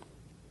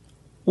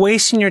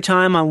wasting your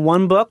time on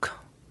one book?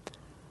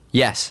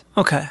 Yes.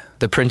 Okay.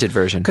 The printed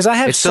version. 'Cause I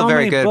have it's still so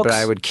very many good, books. but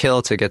I would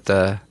kill to get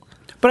the.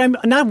 But I'm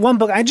not one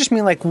book. I just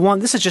mean like one.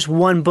 This is just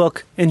one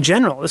book in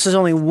general. This is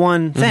only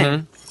one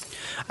thing.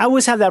 I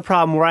always have that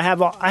problem where I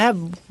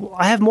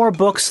have more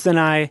books than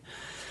I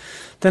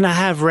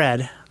have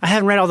read. I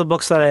haven't read all the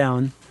books that I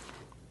own,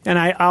 and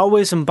I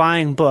always am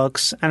buying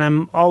books, and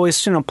I'm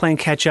always playing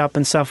catch up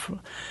and stuff.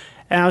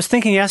 And I was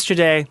thinking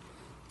yesterday,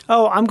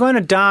 I'm going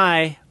to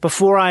die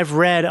before I've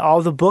read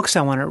all the books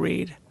I want to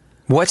read.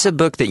 What's a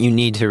book that you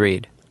need to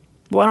read?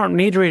 Well, I don't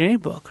need to read any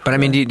book. But I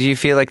mean, do you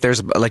feel like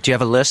there's like, do you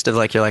have a list of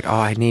like, you're like,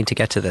 I need to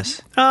get to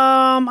this?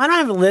 I don't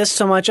have a list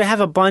so much. I have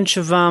a bunch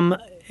of them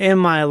in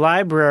my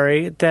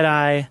library that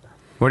I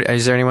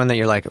Is there anyone that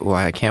you're like,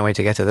 I can't wait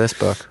to get to this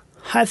book?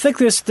 I think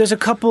there's a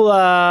couple.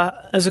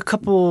 There's a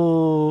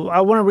couple.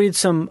 I want to read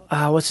some.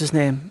 What's his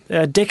name?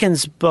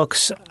 Dickens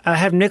books.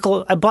 I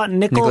bought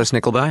Nicholas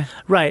Nickleby?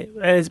 Right,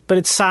 but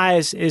its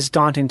size is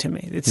daunting to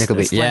me.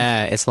 Nickleby. It's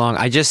Yeah, it's long.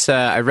 I just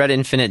I read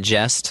Infinite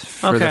Jest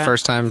for the Okay.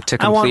 first time to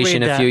I won't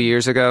completion read a few that.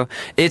 years ago.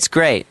 It's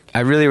great. I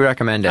really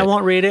recommend it. I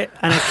won't read it,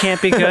 and it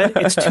can't be good.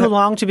 It's too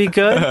long to be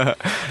good.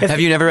 Have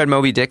you never read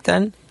Moby Dick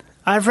then?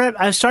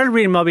 I started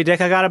reading Moby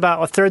Dick. I got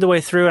about a third of the way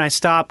through, and I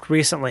stopped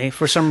recently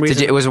for some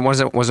reason. Was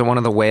it one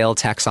of the whale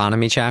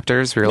taxonomy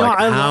chapters where you're No, like,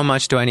 I how lo-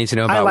 much do I need to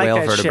know I about like whale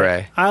that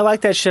vertebrae? shit. I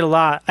like that shit a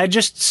lot. I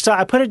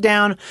put it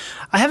down.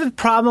 I have a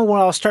problem where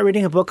I'll start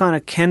reading a book on a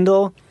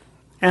Kindle,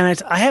 and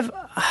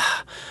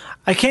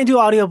I can't do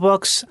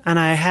audiobooks, and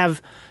I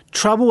have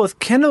trouble with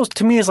Kindles.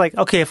 To me, it's like,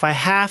 okay, if I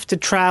have to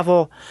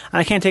travel and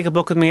I can't take a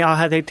book with me, I'll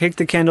have to take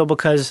the Kindle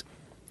because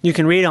you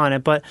can read on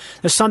it. But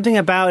there's something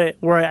about it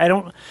where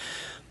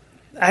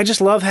I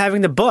just love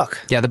having the book.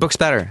 Yeah, the book's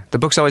better. The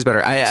book's always better.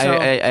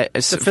 The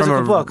From physical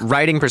a book.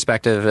 writing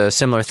perspective, a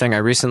similar thing. I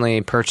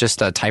recently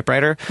purchased a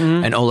typewriter,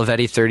 an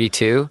Olivetti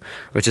 32,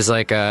 which is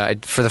like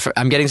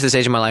I'm getting to the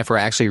stage in my life where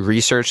I actually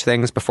research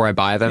things before I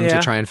buy them Yeah.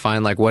 to try and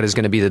find like what is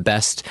going to be the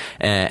best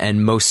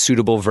and most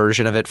suitable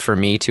version of it for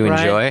me to Right.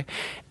 enjoy.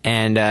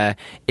 And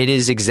it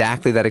is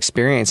exactly that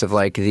experience of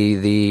like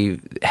the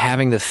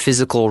having the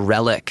physical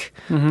relic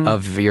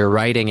of your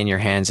writing in your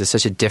hands is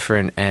such a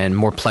different and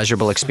more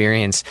pleasurable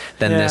experience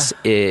than this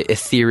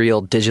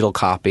ethereal digital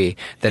copy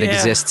that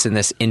exists in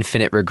this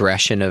infinite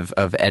regression of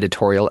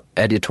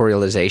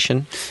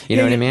editorialization. You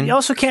know what I mean? You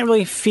also can't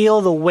really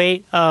feel the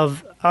weight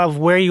of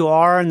where you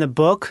are in the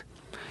book.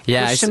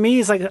 Yeah, Which to me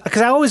is like,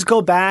 because I always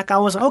go back. I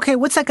was okay.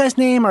 What's that guy's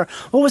name, or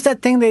what was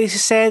that thing that he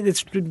said?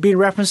 It's being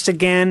referenced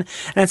again,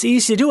 and it's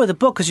easy to do with a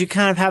book because you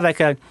kind of have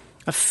like a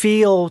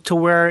feel to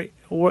where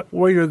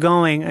you're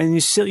going, and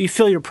you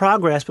feel your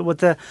progress. But with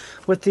the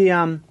look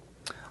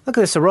at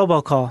this, a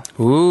robocall.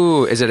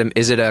 Ooh, is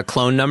it a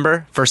clone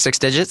number? First 6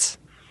 digits?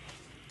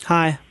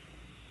 Hi.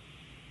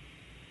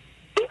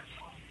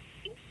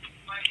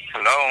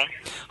 Hello.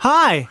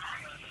 Hi.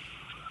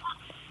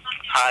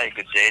 Hi,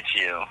 good day to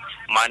you.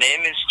 My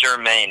name is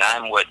Jermaine.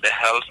 I'm with the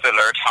Health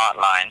Alert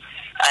Hotline.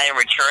 I am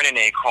returning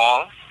a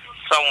call.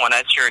 Someone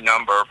at your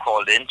number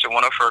called into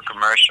one of her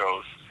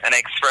commercials and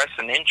expressed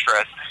an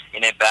interest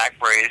in a back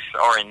brace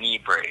or a knee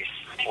brace.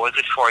 Was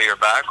it for your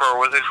back or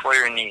was it for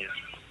your knees?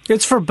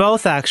 It's for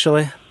both,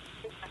 actually.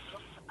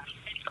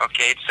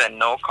 Okay, it's at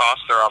no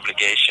cost or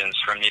obligations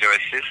for me to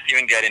assist you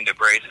in getting the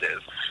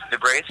braces. The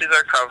braces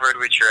are covered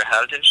with your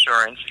health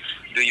insurance.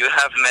 Do you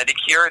have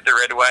Medicare, the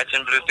red, white,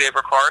 and blue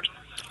paper card?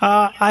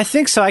 I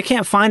think so. I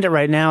can't find it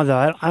right now,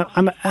 though.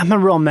 I'm a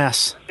real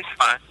mess. It's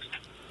fine.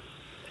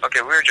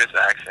 Okay, we were just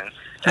asking.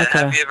 And Okay.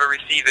 have you ever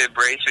received a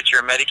brace with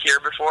your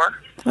Medicare before?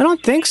 I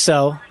don't think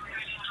so.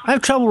 I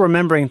have trouble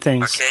remembering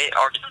things. Okay.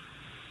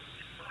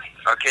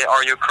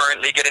 Are you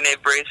currently getting a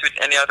brace with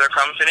any other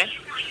company?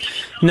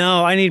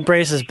 No, I need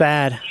braces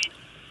bad.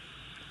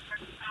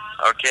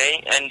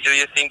 Okay. And do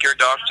you think your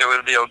doctor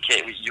will be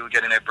okay with you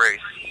getting a brace?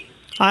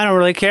 I don't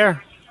really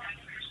care.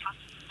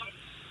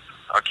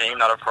 Okay,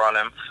 not a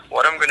problem.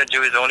 What I'm going to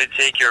do is only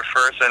take your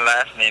first and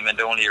last name and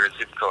only your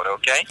zip code,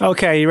 okay?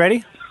 Okay, you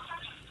ready?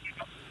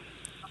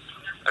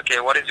 Okay,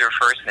 what is your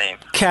first name?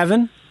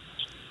 Kevin.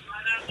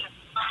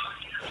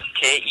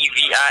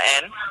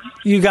 Kevin.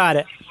 You got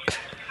it.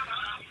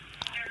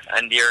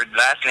 And your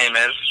last name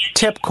is?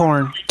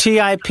 Tipcorn.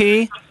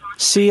 Tipcorn.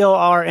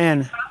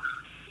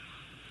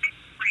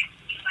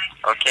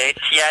 Okay,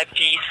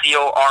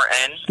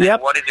 Tipcorn. Yep.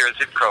 And what is your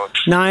zip code?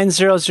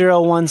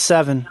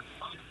 90017.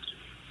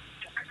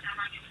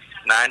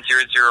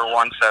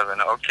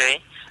 90017,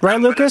 okay? Right,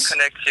 I'm Lucas?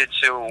 gonna connect you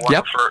to one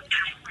Yep. of her...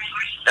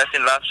 That's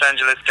in Los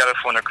Angeles,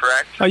 California,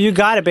 correct? Oh, you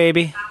got it,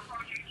 baby.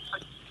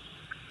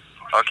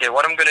 Okay,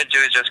 what I'm going to do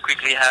is just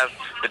quickly have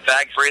the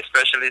back brace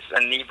specialist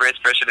and knee brace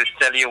specialist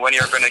tell you when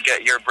you're going to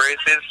get your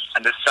braces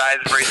and the size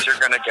brace you're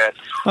going to get.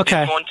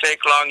 Okay. It won't take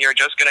long. You're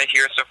just going to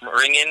hear some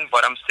ringing,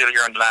 but I'm still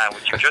here on line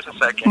with you. Just a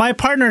second. My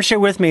partner's here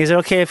with me. Is it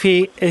okay if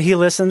he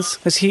listens?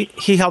 Because he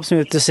helps me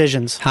with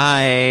decisions.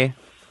 Hi,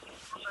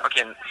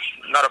 Okay,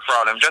 not a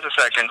problem. Just a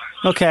second.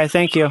 Okay,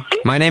 thank you.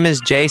 my name is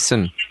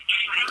Jason.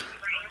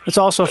 It's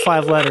also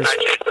 5 letters. Hi,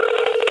 Jason.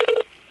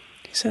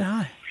 He said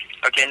hi.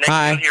 Okay, next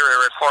Hi. you'll hear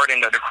a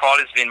recording that the call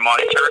is being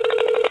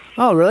monitored.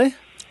 Oh, really?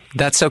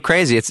 That's so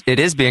crazy. It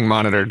is being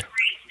monitored.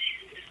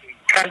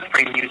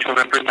 Transferring you to a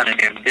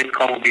representative. This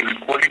call will be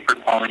recorded for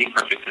quality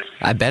purposes.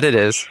 I bet it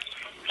is.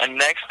 And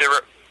next the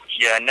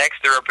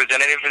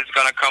representative is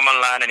going to come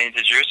online and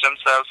introduce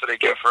themselves so they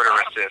can further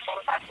assist.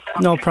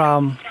 No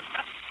problem.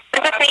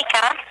 This is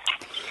Mika.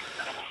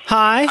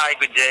 Hi. Hi,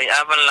 good day.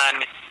 I'm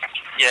online.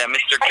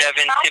 Mr.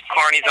 Kevin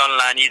Tipcorn is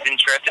online. He's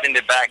interested in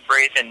the back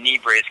brace and knee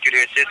brace. Could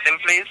you assist him,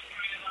 please?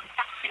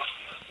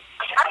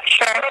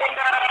 Sure.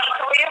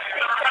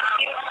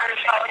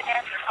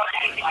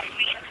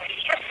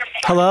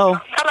 Hello.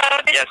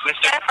 Hello, this Yes, is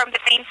Mr. Mika from the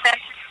Pain Center.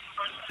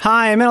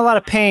 Hi, I'm in a lot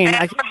of pain.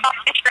 And for health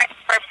insurance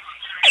purposes,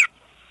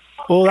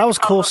 Oh, that was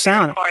cool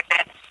sound. recorded.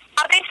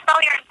 How do you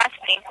spell your last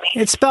name,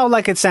 please? It's spelled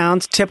like it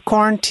sounds.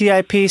 Tipcorn.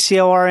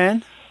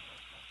 Tipcorn.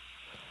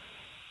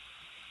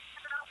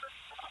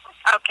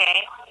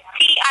 Okay.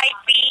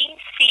 Tipcorn.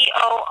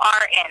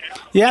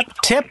 Yep.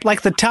 Tip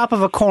like the top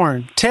of a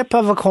corn. Tip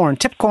of a corn.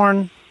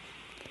 Tipcorn.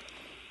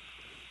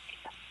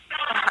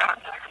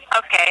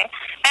 Okay.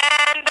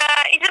 And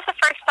is this the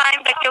first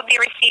time that you'll be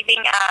receiving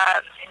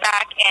a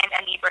back and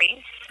a knee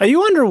brace? Are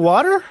you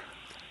underwater?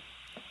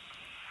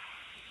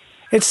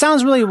 It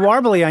sounds really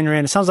warbly on your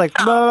end. It sounds like.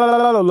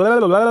 Our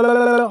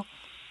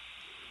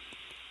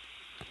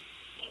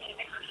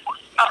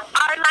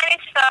line is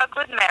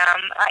good, ma'am.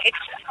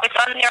 It's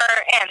on your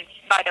end,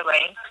 by the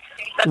way.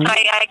 That's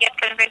why I get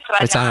convinced.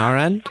 It's on our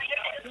end.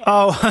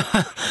 Oh.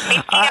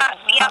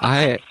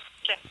 I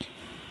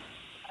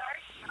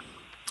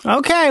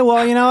Okay.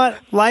 Well, you know what?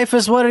 Life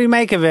is what do you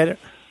make of it?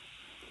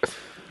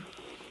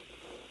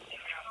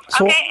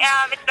 So,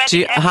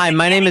 Okay, hi,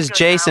 my name is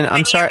Jason.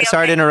 I'm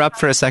sorry to interrupt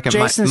for a second.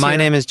 Jason's My here.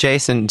 name is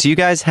Jason. Do you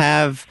guys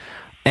have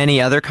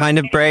any other kind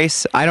of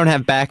brace? I don't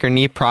have back or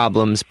knee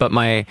problems, but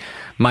my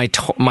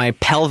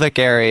pelvic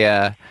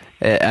area,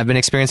 I've been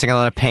experiencing a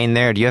lot of pain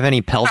there. Do you have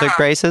any pelvic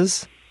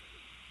braces?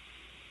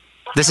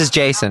 This is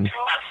Jason.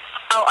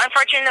 Oh,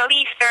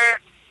 unfortunately, sir.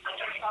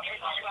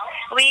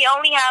 We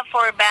only have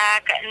for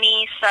back,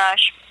 knees,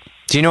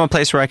 Do you know a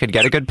place where I could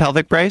get a good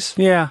pelvic brace?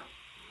 Yeah.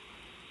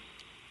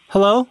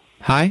 Hello?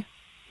 Hi?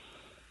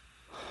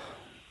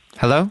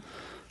 Hello?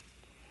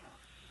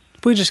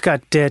 We just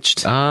got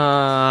ditched.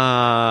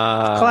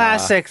 Ah.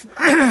 Classic.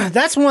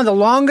 That's one of the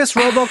longest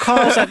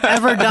robocalls I've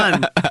ever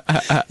done.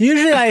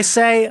 Usually I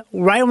say,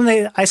 right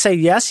when I say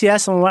yes,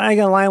 and when I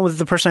get in line with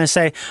the person, I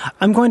say,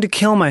 I'm going to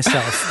kill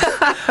myself.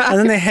 And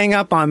then they hang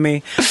up on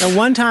me. And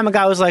one time a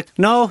guy was like,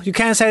 no, you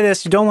can't say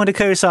this. You don't want to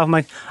kill yourself. I'm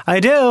like, I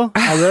do.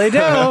 I really do.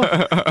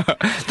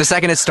 The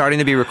second it's starting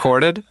to be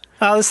recorded?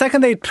 The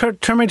second they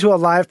turn me to a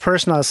live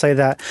person, I'll say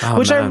that. Oh,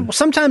 Which man.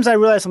 sometimes I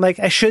realize, I'm like,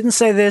 I shouldn't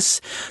say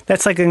this.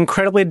 That's like an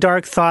incredibly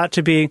dark thought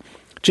to be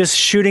just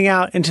shooting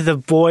out into the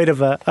void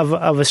of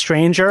a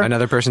stranger.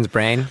 Another person's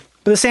brain?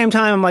 But at the same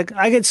time, I'm like,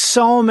 I get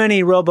so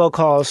many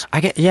robocalls.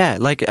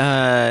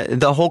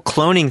 The whole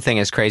cloning thing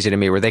is crazy to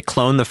me, where they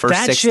clone the first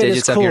That 6 shit is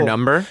digits of your cool.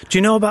 number. Do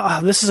you know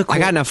about? This is a cool. I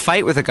got in a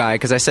fight with a guy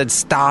because I said,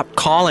 stop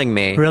calling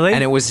me. Really?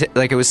 And it was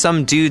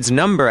some dude's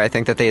number, I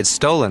think, that they had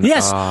stolen.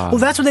 Yes. Oh. Well,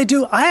 that's what they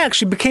do. I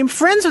actually became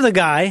friends with a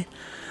guy.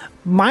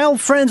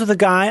 Mild friends with a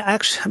guy.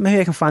 Actually, maybe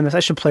I can find this.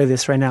 I should play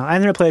this right now. I've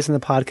never played this in the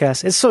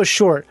podcast. It's so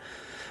short.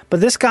 But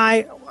this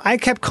guy, I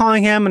kept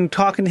calling him and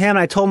talking to him, and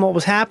I told him what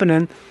was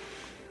happening.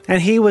 And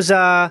he was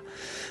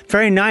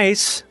very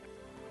nice.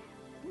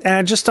 And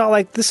I just thought,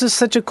 like, this is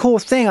such a cool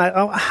thing.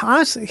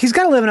 Honestly, he's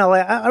got to live in LA.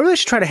 I really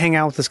should try to hang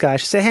out with this guy. I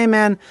should say, hey,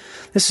 man,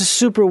 this is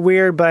super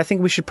weird, but I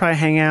think we should probably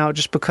hang out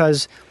just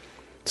because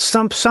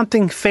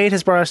something fate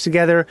has brought us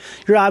together.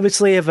 You're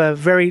obviously of a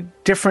very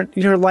different,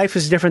 your life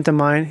is different than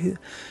mine.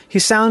 He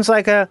sounds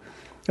like a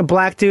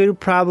black dude,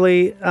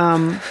 probably.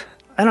 I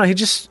don't know, he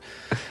just,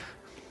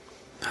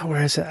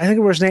 where is it? I think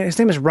it was his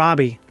name is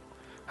Robbie.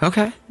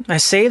 Okay. I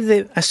still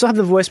have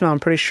the voicemail, I'm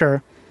pretty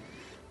sure.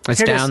 It's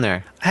Here it down is.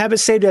 there. I have it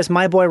saved as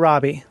My Boy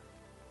Robbie.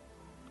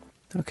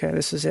 Okay,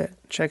 this is it.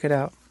 Check it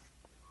out.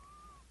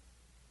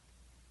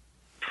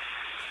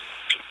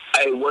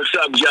 Hey, what's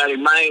up, Johnny,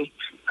 man?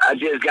 I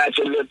just got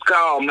your little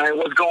call, man.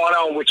 What's going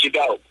on with you,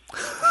 though?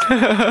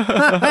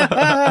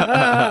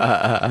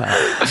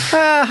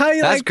 How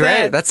you That's like great.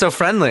 that? That's so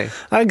friendly.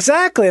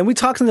 Exactly. And we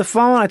talked on the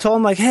phone. I told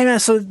him, like, hey, man,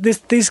 so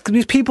these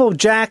people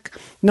jack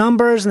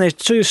numbers and they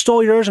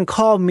stole yours and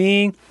called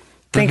me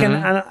thinking,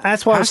 and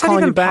that's why I was How's that calling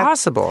even you back.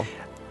 possible?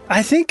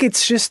 I think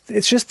it's just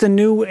the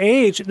new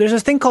age. There's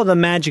this thing called the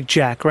Magic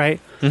Jack, right?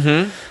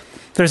 Mm-hmm.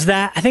 There's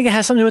that. I think it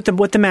has something to do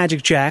with the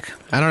Magic Jack.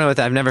 I don't know what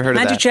that. I've never heard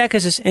of that. Magic Jack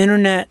is this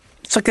internet.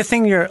 It's like a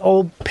thing your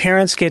old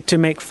parents get to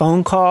make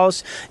phone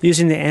calls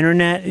using the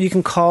internet. You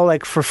can call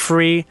like for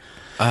free.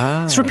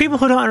 It's for people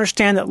who don't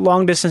understand that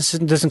long distance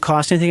doesn't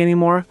cost anything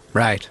anymore.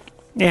 Right.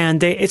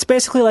 And it's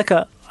basically like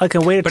a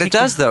way to. But it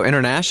does, though,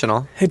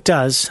 international. It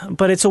does,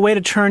 but it's a way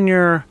to turn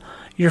your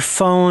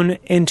phone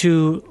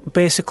into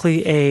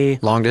basically a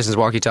long distance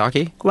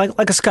walkie-talkie, like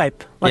a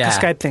Skype, a Yeah.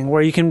 Skype thing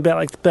where you can be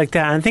like that.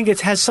 And I think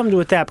it has something to do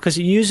with that because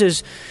it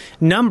uses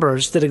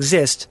numbers that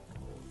exist,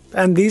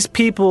 and these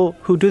people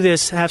who do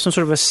this have some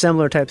sort of a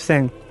similar type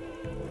thing.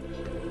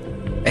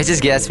 It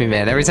just gets me,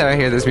 man. Every time I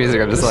hear this music,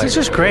 I'm just It's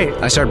just great.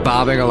 I start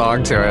bobbing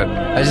along to it.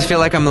 I just feel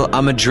like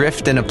I'm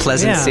adrift in a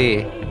pleasant Yeah.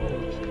 sea.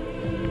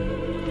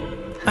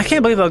 I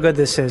can't believe how good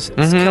this is.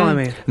 It's killing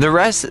me. The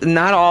rest,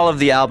 not all of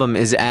the album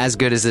is as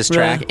good as this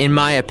track, Really? in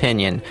my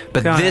opinion.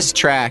 But Got this it.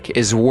 track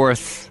is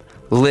worth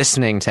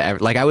listening to.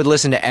 Like, I would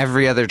listen to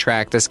every other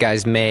track this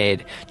guy's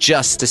made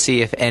just to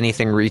see if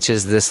anything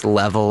reaches this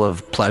level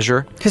of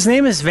pleasure. His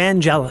name is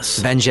Vangelis.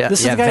 This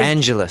is the guy-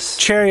 Vangelis.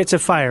 Chariots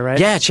of Fire, right?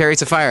 Yeah,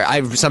 Chariots of Fire.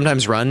 I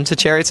sometimes run to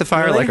Chariots of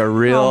Fire Really? like a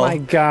real, Oh my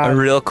God. a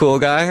real cool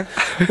guy.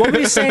 What were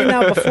you saying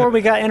now before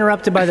we got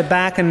interrupted by the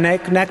back and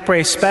neck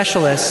brace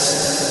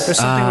specialists? There's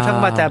something we're talking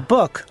about that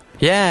book.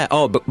 Yeah.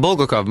 Oh,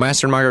 Bulgakov,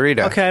 Master and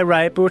Margarita. Okay,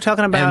 right. But we're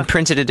talking about And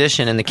printed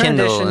edition and the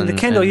Kindle. edition, the and-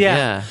 Kindle, and-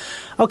 yeah.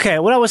 Okay,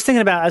 what I was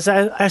thinking about is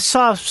I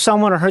saw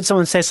someone or heard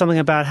someone say something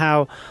about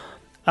how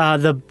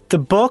the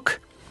book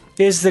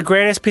is the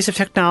greatest piece of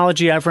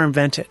technology ever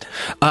invented.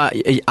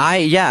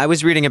 I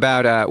was reading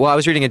about. I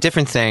was reading a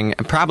different thing,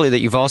 probably that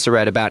you've also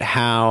read about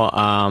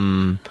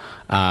how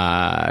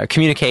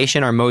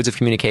communication, our modes of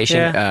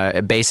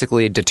communication,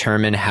 basically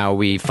determine how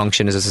we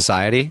function as a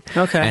society.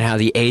 Okay. And how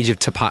the age of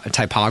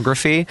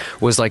typography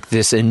was like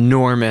this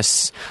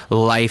enormous,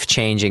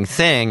 life-changing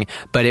thing,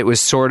 but it was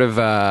sort of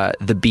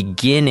the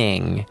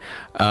beginning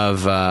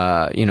of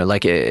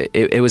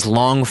it was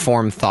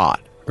long-form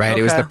thought. Right,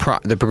 It was Okay.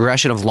 the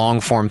progression of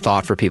long-form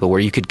thought for people,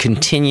 where you could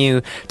continue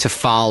to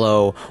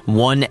follow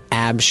one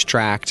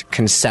abstract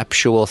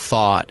conceptual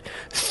thought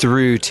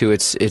through to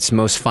its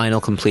most final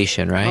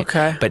completion. Right.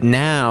 Okay. But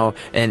now,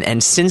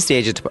 and since the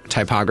age of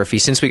typography,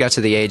 since we got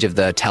to the age of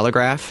the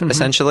telegraph,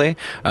 essentially,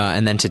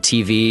 and then to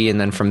TV, and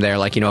then from there,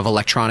 of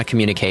electronic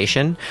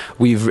communication,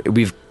 we've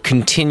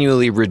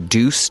continually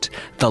reduced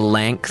the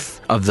length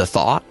of the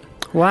thought.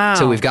 Wow.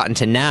 So we've gotten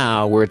to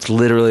now where it's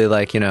literally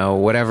like,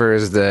 whatever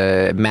is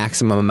the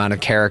maximum amount of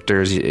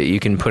characters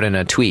you can put in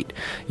a tweet.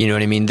 You know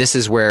what I mean? This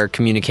is where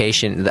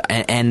communication,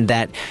 and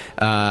that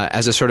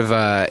as a sort of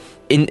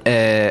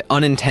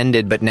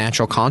unintended but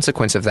natural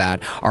consequence of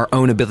that, our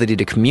own ability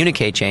to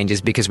communicate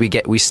changes because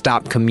we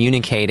stop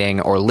communicating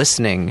or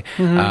listening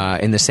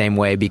in the same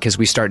way because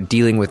we start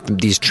dealing with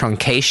these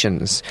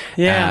truncations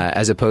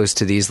as opposed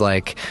to these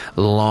like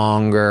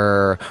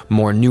longer,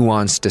 more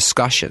nuanced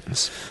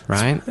discussions,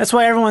 right? That's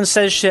why everyone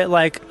says shit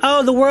like,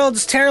 "Oh, the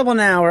world's terrible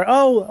now," or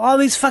 "Oh, all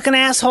these fucking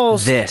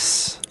assholes."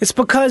 It's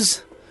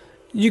because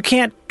you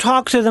can't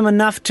talk to them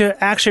enough to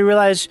actually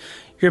realize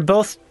you're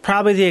both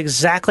probably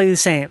exactly the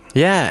same.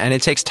 Yeah, and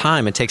it takes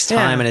time. It takes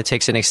time, and it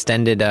takes an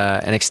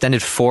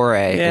extended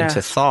foray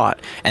into thought.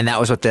 And that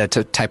was what the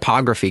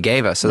typography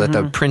gave us, so that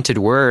the printed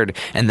word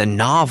and the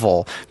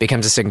novel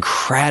becomes this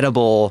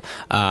incredible,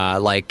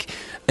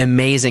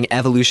 amazing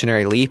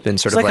evolutionary leap in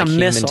sort of like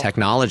human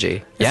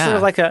technology. It's sort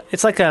of like an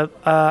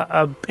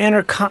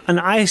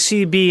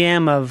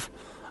ICBM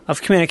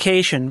of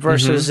communication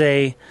versus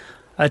a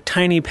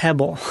tiny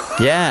pebble.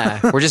 Yeah,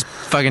 we're just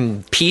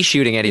fucking pea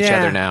shooting at each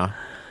other now.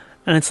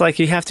 And it's like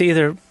what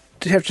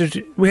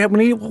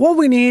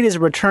we need is a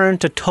return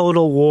to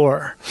total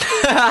war.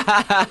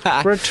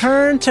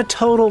 Return to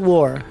total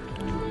war.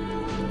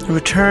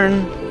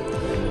 Return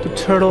to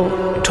turtle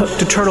war.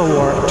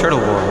 Turtle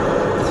war.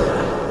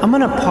 I'm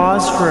going to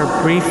pause for a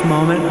brief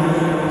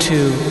moment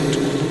to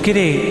get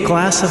a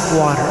glass of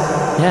water.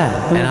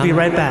 Yeah. And we'll be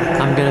right back.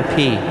 I'm going to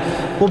pee.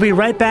 We'll be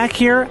right back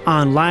here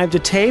on Live to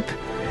Tape.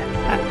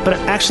 But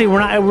actually, we're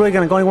not really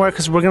going to go anywhere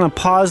because we're going to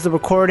pause the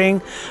recording.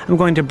 I'm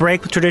going to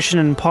break with tradition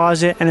and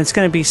pause it. And it's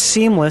going to be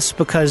seamless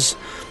because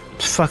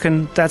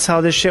fucking that's how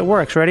this shit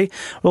works. Ready?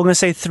 We're going to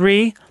say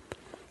 3.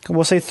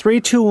 We'll say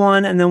 3, 2,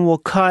 1, and then we'll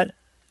cut.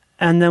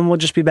 And then we'll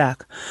just be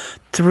back.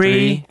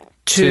 3,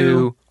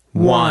 2,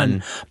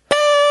 1.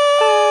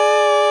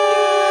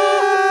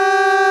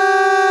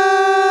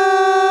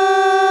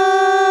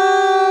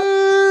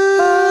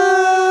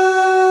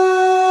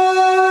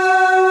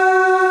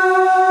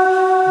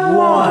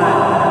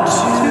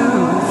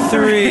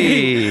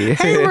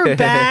 Hey, we're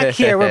back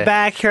here. We're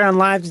back here on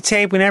Live to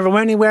Tape. We never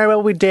went anywhere, but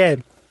we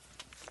did.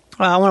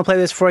 I want to play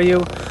this for you,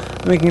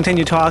 and we can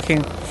continue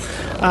talking.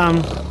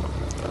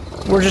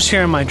 We're just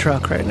here in my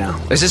truck right now.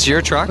 Is this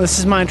your truck? This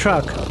is my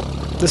truck.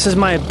 This is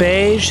my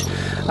beige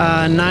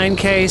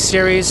 9K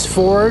Series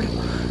Ford.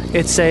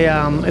 It's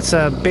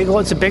a big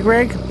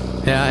rig.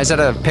 Yeah, is that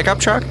a pickup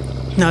truck?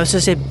 No, this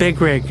is a big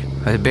rig.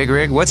 A big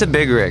rig? What's a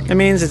big rig? It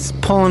means it's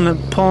pulling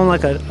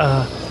like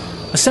a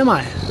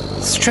semi.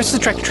 It's just the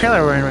tractor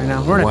trailer we're in right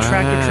now. We're in a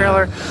tractor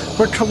trailer.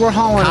 We're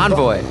hauling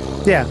convoy.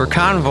 Yeah, we're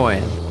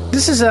convoying.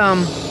 This is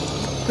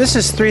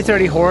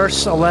 330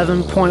 horse,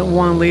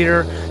 11.1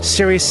 liter,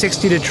 Series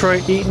 60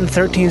 Detroit Eaton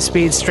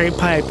 13-speed straight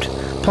piped,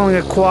 pulling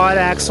a quad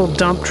axle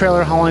dump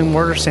trailer hauling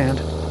mortar sand.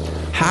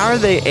 How are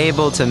they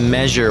able to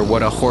measure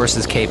what a horse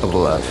is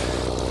capable of?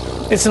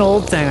 It's an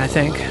old thing, I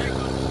think.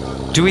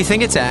 Do we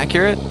think it's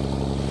accurate?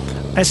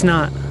 It's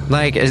not.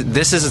 Like,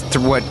 this is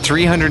what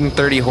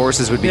 330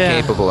 horses would be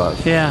capable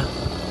of. Yeah.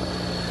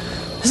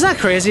 Isn't that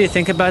crazy to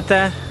think about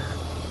that?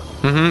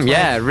 Mm-hmm.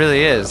 Yeah, it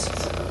really is.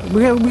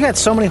 We got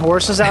so many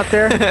horses out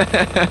there.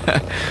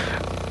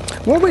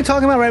 What were we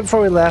talking about right before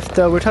we left,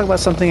 though? We were talking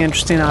about something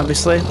interesting,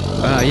 obviously.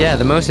 Yeah,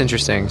 the most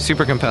interesting.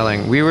 Super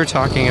compelling. We were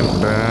talking about...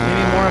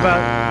 Maybe more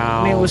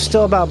about... it was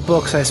still about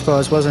books, I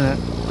suppose, wasn't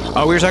it?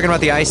 Oh, we were talking about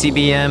the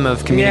ICBM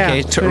of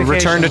communication.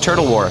 Return to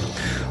Turtle War.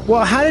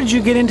 Well, how did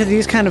you get into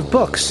these kind of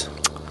books?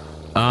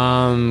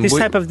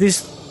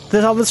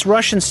 There's all this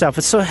Russian stuff.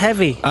 It's so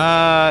heavy.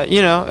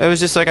 It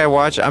was just like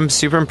I'm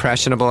super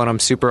impressionable, and I'm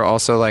super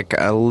also like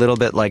a little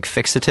bit like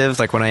fixative.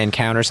 Like when I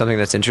encounter something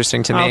that's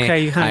interesting to me,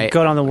 okay, you kind of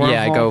go down the wormhole.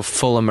 Yeah, I go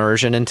full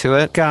immersion into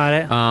it. Got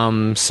it.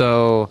 I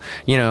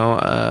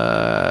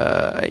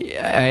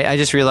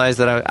just realized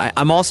that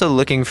I'm also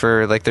looking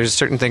for like there's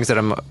certain things that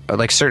I'm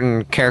like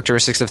certain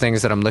characteristics of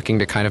things that I'm looking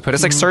to kind of put.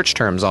 It's like search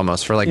terms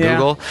almost for like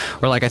Google,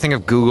 where like I think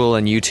of Google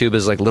and YouTube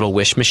as like little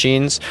wish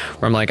machines,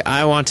 where I'm like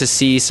I want to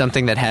see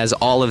something that has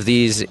all of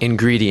these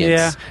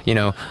ingredients,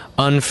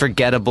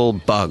 unforgettable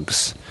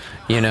bugs,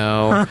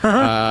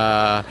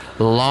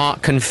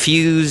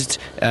 confused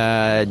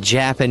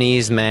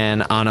Japanese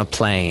man on a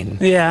plane.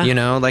 Yeah.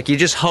 Like you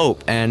just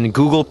hope, and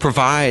Google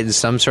provides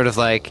some sort of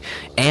like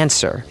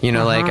answer.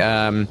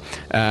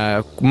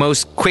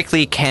 Most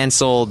quickly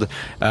canceled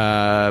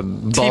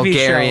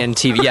Bulgarian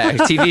TV. Yeah,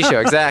 TV show.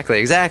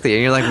 Exactly.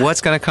 And you're like, what's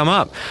going to come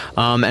up?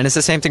 And it's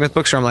the same thing with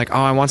books where I'm like,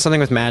 I want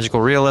something with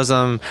magical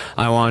realism.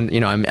 I want,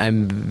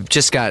 I'm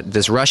just got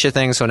this Russia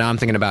thing, so now I'm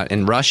thinking about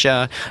in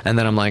Russia, and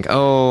then I'm like,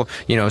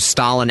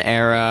 Stalin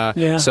era,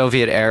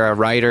 Soviet era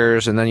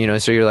writers, and then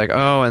so you're like,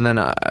 and then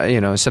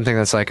something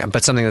that's like,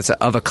 but something that's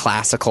of a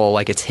classical,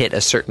 like it's hit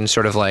a certain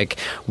sort of like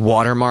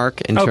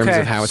watermark in terms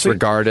of how it's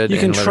regarded you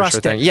can in trust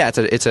literature. it. Yeah,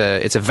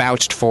 it's a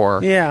vouched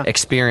for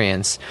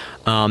experience,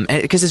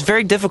 because it's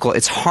very difficult.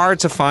 It's hard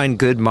to find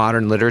good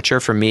modern literature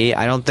for me.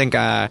 I don't think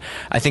I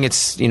think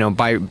it's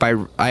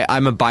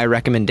I'm a by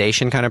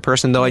recommendation kind of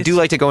person, though. I do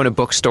like to go into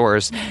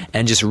bookstores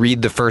and just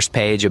read the first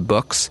page of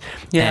books,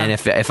 and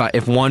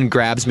if one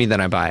grabs me,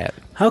 then I buy it.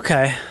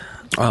 Okay.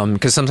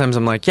 Because sometimes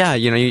I'm like, yeah,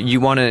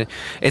 you want to.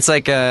 It's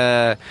like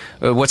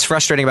what's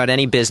frustrating about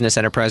any business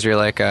enterprise, where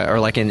you're like, or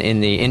like in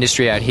the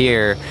industry out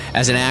here,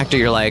 as an actor,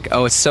 you're like,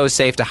 oh, it's so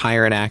safe to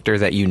hire an actor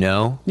that you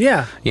know.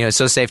 Yeah. It's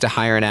so safe to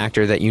hire an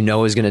actor that you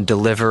know is going to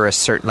deliver a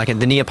certain, like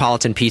the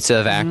Neapolitan pizza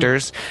of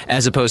actors,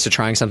 as opposed to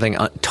trying something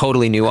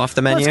totally new off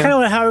the menu. Well, it's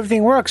kind of how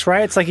everything works,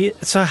 right? It's like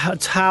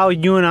it's how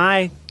you and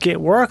I get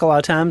work a lot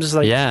of times. It's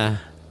like, yeah.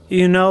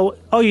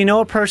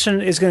 A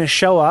person is going to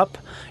show up.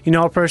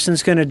 A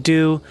person's going to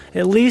do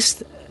at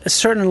least a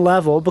certain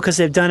level because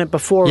they've done it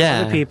before with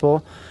other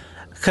people.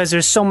 Because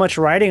there's so much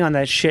writing on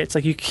that shit. It's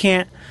like you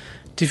can't.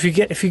 If you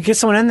get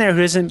someone in there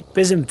who isn't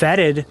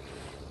vetted,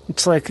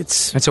 it's like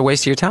it's a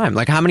waste of your time.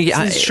 Like how many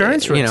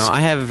insurance risk.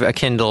 I have a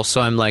Kindle, so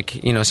I'm like,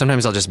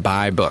 sometimes I'll just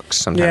buy books.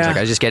 Sometimes like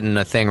I just get in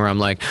a thing where I'm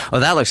like, oh,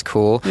 that looks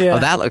cool. Yeah. Oh,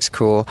 that looks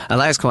cool. Oh,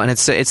 that looks cool. And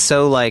it's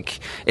so like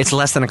it's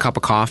less than a cup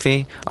of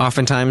coffee.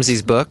 Oftentimes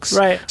these books,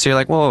 right? So you're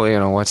like,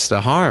 well, what's the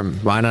harm?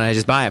 Why don't I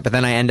just buy it? But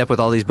then I end up with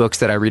all these books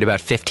that I read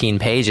about 15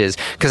 pages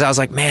because I was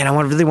like, man,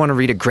 I really want to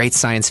read a great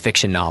science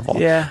fiction novel.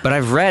 Yeah. But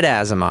I've read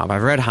Asimov.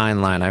 I've read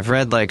Heinlein. I've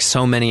read like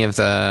so many of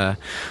the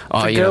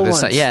all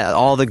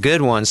the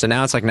good ones. So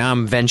now it's like now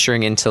I'm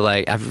venturing into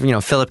like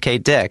Philip K.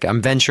 Dick.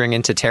 I'm venturing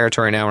into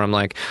territory now where I'm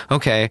like,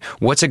 okay,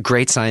 what's a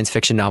great science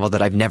fiction novel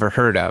that I've never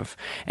heard of?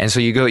 And so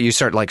you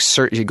start like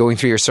you're going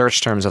through your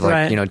search terms of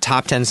like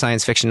top 10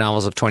 science fiction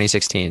novels of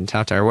 2016,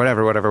 top 10 or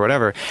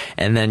whatever,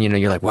 and then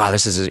you're like, wow,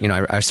 this is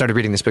I started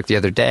reading this book the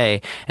other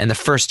day, and the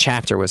first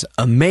chapter was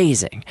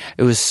amazing.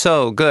 It was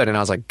so good, and I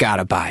was like,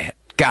 gotta buy it.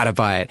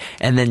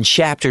 And then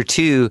chapter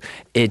 2,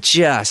 it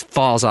just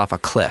falls off a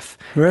cliff.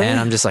 Really? And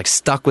I'm just like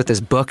stuck with this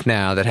book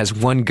now that has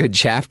one good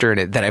chapter in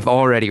it that I've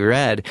already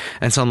read.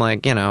 And so I'm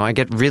like, I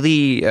get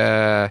really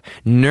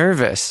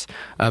nervous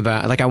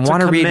about, like, I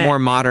want to read more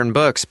modern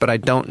books, but I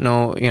don't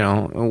know,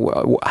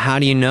 how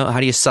do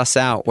you suss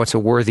out what's a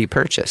worthy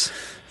purchase?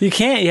 You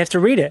can't. You have to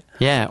read it.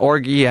 Yeah, or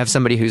you have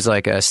somebody who's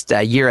like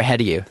a year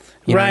ahead of you.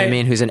 You know what I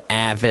mean? Who's an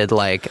avid,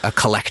 like, a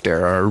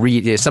collector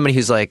or somebody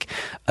who's like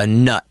a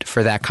nut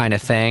for that kind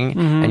of thing.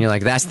 Mm-hmm. And you're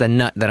like, that's the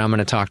nut that I'm going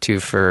to talk to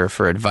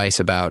for advice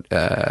about.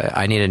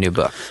 I need a new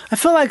book. I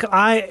feel like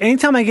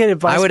anytime I get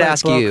advice, I would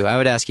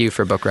ask you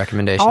for book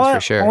recommendations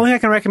for sure. Only I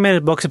can recommend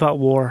is books about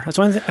war. That's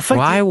one thing. I feel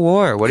like why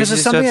war? What is you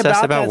so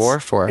obsessed about war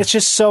for? It's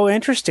just so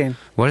interesting.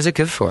 What is it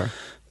good for?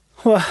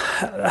 Well,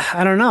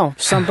 I don't know.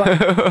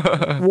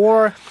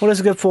 War, what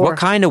is it good for? What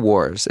kind of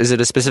wars? Is it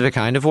a specific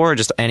kind of war or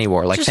just any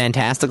war? Like just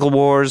fantastical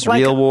wars, like,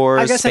 real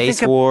wars, space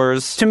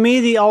wars? To me,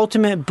 the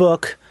ultimate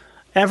book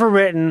ever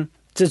written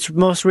that's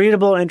most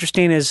readable and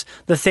interesting is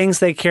The Things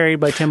They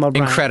Carried by Tim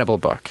O'Brien. Incredible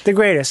book. The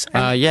greatest.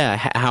 How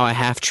a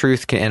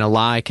half-truth and a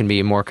lie can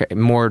be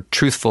more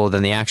truthful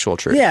than the actual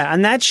truth. Yeah,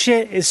 and that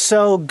shit is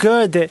so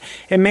good that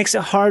it makes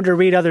it hard to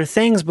read other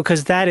things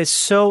because that is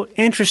so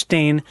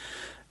interesting.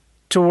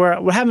 To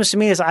where what happens to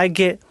me is I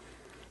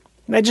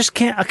just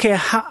can't. Okay,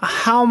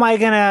 how am I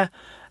gonna?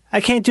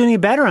 I can't do any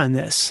better on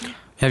this.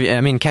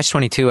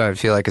 Catch-22, I would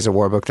feel like is a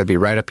war book that'd be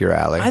right up your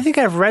alley. I think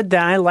I've read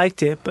that. I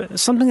liked it, but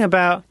something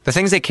about The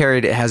Things They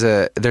Carried. It has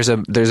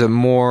there's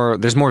more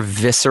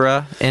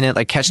viscera in it.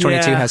 Like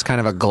Catch-22 has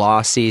kind of a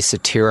glossy,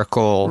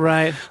 satirical,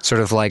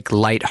 sort of like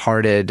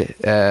lighthearted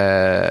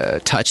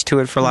touch to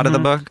it for a lot of the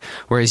book.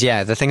 Whereas,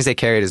 The Things They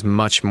Carried is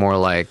much more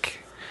like.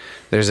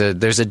 There's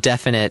a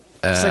definite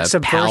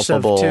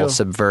palpable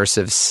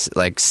subversive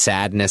like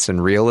sadness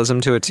and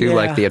realism to it too.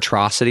 Like the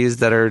atrocities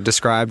that are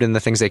described in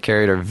The Things They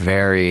Carried are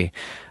very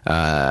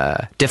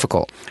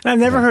difficult. And I've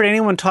never heard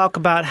anyone talk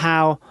about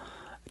how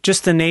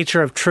just the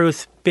nature of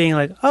truth being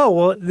like, oh,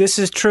 well, this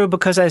is true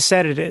because I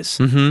said it is.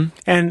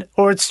 Mm-hmm.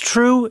 Or it's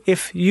true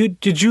if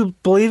did you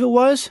believe it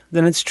was,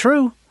 then it's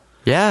true.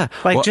 Yeah.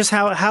 Like just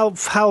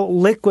how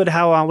liquid,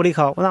 what do you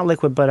call it? Well, not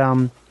liquid, but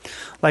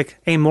like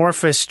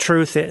amorphous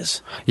truth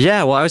is.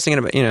 Yeah, well, I was thinking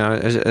about,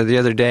 the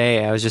other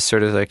day, I was just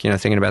sort of like,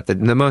 thinking about the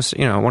most,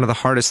 one of the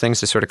hardest things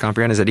to sort of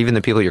comprehend is that even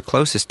the people you're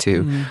closest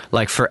to,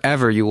 like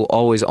forever, you will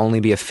always only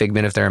be a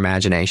figment of their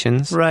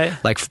imaginations. Right.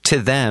 Like to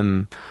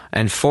them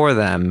and for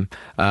them,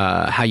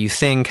 how you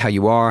think, how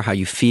you are, how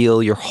you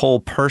feel, your whole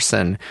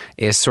person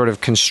is sort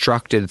of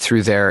constructed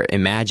through their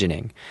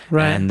imagining.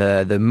 Right. And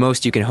the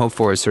most you can hope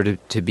for is sort of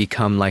to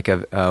become like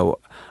a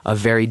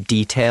very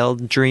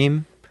detailed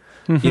dream.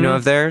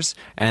 Of theirs,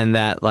 and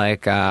that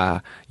like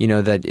that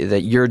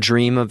your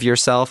dream of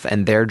yourself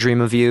and their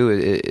dream of you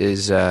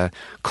is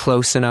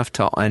close enough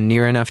to and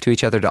near enough to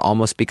each other to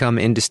almost become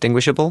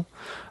indistinguishable.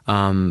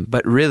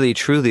 But really,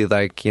 truly,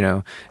 like,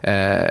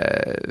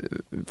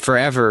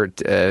 forever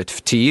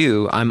to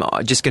you, I'm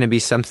just going to be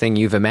something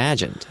you've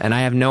imagined. And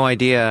I have no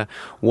idea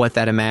what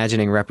that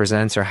imagining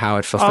represents or how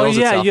it fulfills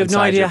itself you have no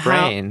inside idea your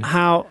brain.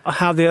 How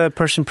the other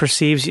person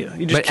perceives you.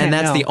 You just can't and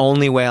that's know. the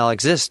only way I'll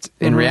exist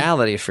in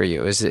reality for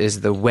you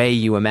is the way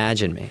you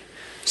imagine me.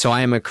 So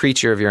I am a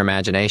creature of your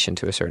imagination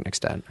to a certain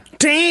extent.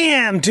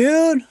 Damn,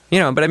 dude.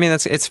 But I mean,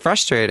 it's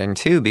frustrating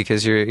too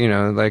because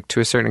you're, like to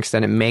a certain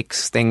extent, it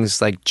makes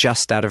things like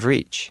just out of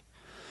reach.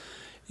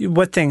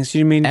 What things?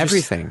 You mean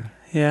everything?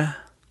 Yeah.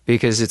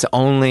 because it's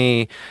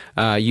only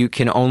you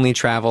can only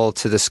travel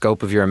to the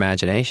scope of your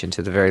imagination,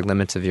 to the very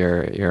limits of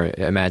your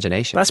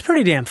imagination. That's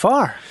pretty damn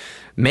far.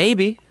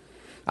 Maybe.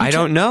 I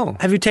don't know.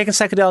 Have you taken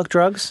psychedelic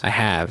drugs? I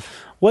have.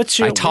 What's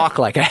your? I talk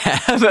like I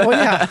have. Well,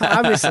 yeah,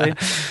 obviously.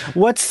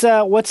 What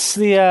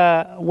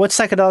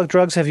psychedelic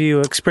drugs have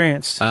you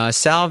experienced?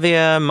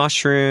 Salvia,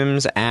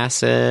 mushrooms,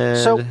 acid.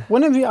 So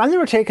when have you? I've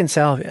never taken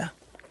salvia.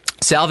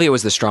 Salvia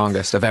was the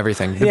strongest of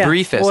everything. The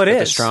briefest, well, but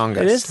the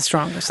strongest. It is the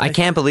strongest. I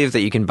can't believe that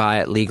you can buy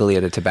it legally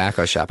at a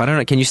tobacco shop. I don't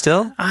know. Can you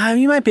still?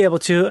 You might be able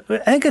to. I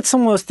think it's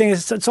some of those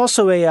things. It's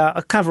also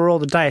a kind of a roll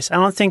of the dice. I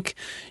don't think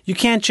you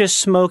can't just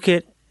smoke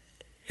it.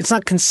 It's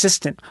not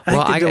consistent. I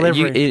think the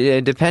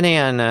delivery. Depending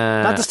on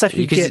not the stuff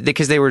you get,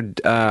 because they were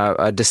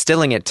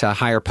distilling it to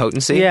higher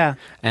potency. Yeah,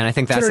 and I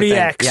think that's 30X. the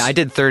thing. Yeah, I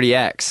did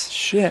 30X.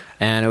 Shit.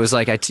 And it was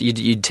like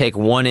you'd take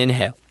one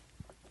inhale,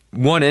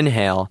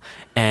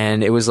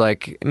 and it was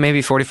like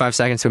maybe 45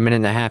 seconds to a minute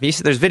and a half.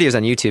 There's videos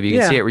on YouTube. You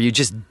can see it where you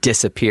just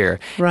disappear.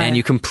 Right. And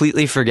you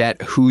completely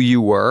forget who you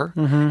were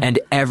and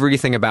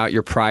everything about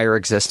your prior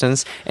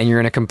existence. And you're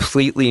in a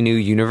completely new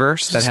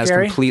universe that has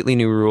completely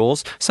new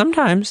rules.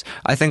 Sometimes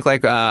I think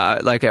like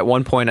at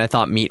one point I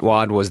thought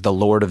Meatwad was the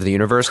Lord of the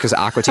universe because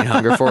Aqua Teen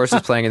Hunger Force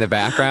was playing in the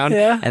background.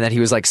 Yeah. And that he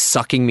was like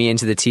sucking me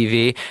into the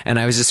TV. And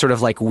I was just sort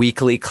of like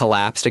weakly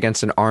collapsed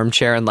against an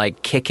armchair and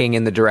like kicking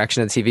in the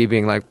direction of the TV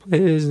being like,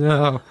 please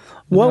no.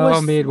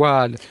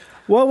 Meatwad.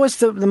 What was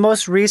the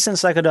most recent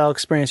psychedelic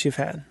experience you've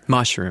had?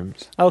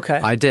 Mushrooms. Okay.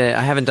 I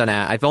haven't done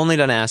I've only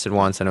done acid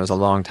once, and it was a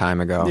long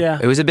time ago. Yeah.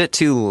 It was a bit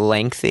too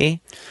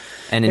lengthy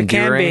and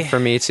enduring for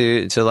me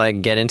to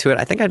like get into it.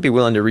 I think I'd be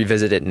willing to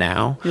revisit it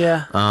now.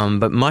 Yeah.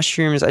 But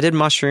mushrooms, I did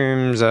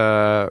mushrooms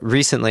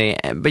recently,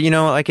 but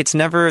like it's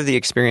never the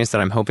experience that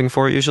I'm hoping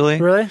for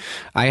usually. Really?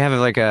 I have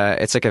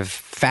it's like a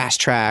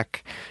fast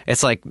track.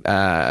 It's like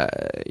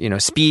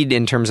speed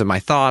in terms of my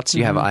thoughts.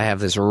 I have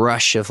this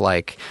rush of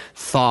like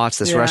thoughts,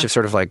 this rush of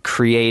sort of like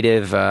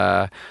creative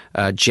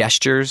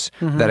gestures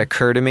that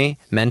occur to me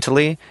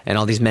mentally, and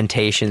all these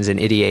mentations and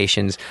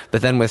ideations.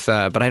 But then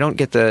but I don't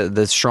get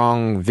the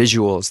strong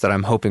visuals that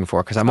I'm hoping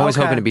for, because I'm always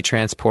hoping to be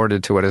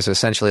transported to what is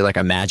essentially like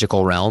a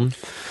magical realm.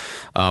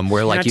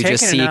 Where like you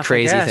just see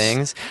crazy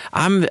things.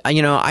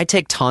 I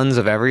take tons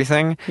of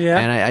everything,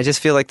 and I just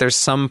feel like there's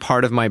some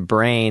part of my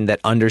brain that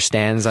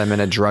understands I'm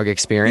in a drug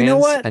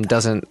experience and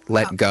doesn't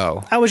let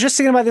go. I was just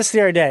thinking about this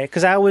the other day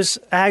because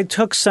I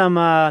took some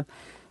what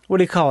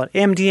do you call it,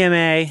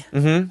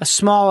 MDMA, a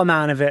small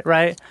amount of it,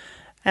 right?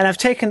 And I've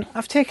taken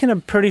a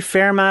pretty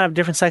fair amount of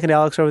different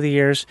psychedelics over the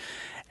years,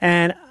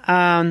 and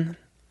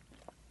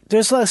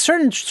there's like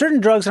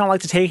certain drugs I don't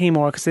like to take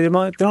anymore because they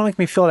don't make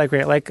me feel that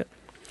great, like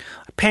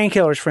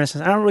painkillers, for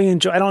instance. I don't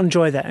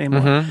enjoy that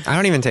anymore. I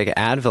don't even take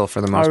Advil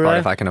for the most part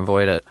if I can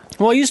avoid it.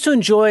 Well, I used to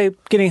enjoy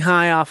getting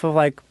high off of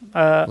like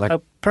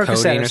a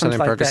Percocet or something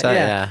like that.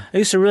 Yeah. I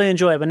used to really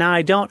enjoy it, but now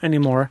I don't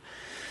anymore.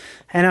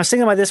 And I was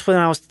thinking about this when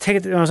I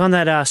was on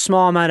that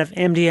small amount of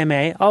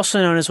MDMA,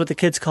 also known as what the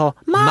kids call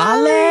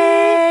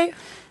Molly.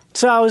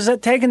 So I was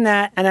taking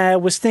that, and I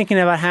was thinking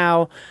about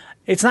how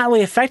it's not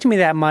really affecting me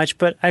that much,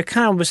 but I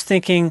kind of was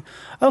thinking,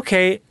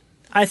 okay,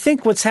 I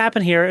think what's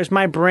happened here is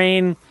my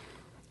brain,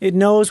 it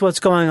knows what's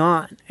going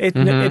on. It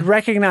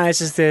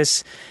recognizes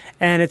this,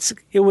 and it's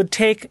going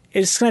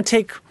to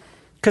take,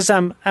 because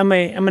I'm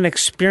an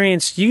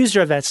experienced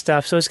user of that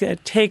stuff, so it's going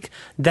to take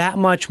that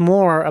much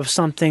more of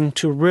something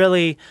to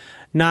really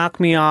knock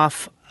me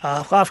off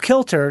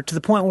kilter to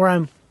the point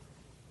where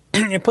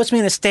it puts me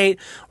in a state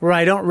where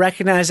I don't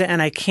recognize it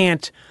and I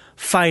can't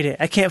fight it.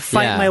 I can't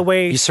fight my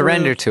way. You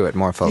surrender to it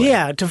more fully.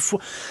 Yeah, because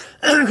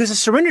to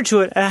surrender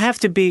to it,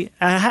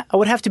 I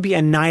would have to be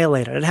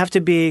annihilated. I'd have to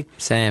be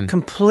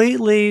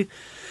completely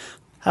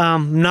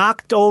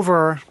knocked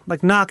over,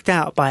 like knocked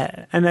out by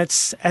it. And I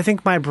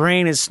think my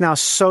brain is now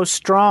so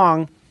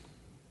strong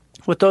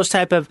with those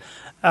type of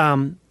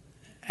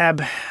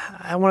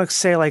I want to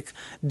say like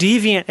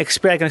deviant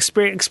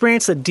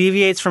experience that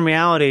deviates from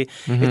reality.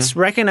 It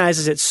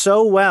recognizes it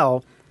so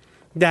well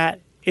that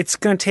it's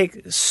going to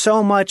take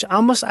so much,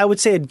 almost I would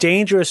say a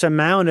dangerous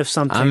amount of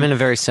something. I'm in a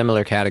very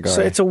similar category.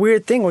 So it's a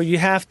weird thing where you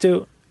have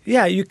to,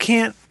 you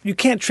can't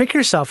trick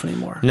yourself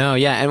anymore. No,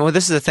 yeah, and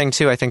this is the thing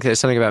too. I think there's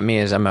something about me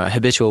is I'm a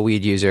habitual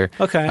weed user.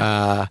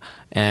 Okay.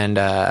 And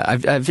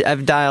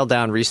I've dialed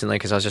down recently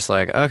because I was just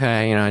like,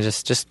 okay,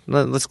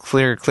 let's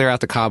clear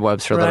out the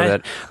cobwebs for a little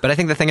bit. But I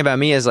think the thing about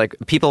me is like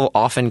people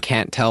often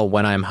can't tell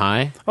when I'm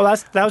high. Well,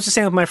 that was the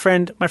same with my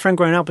friend. My friend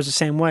growing up was the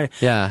same way.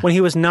 Yeah. When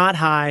he was not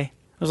high,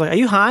 I was like, "Are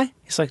you high?"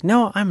 He's like,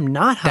 "No, I'm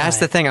not high." That's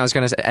the thing I was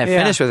going to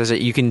finish with is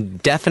that you can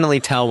definitely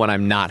tell when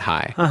I'm not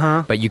high,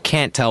 but you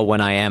can't tell when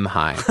I am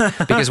high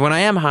because when I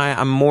am high,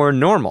 I'm more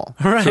normal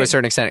to a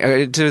certain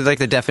extent. To like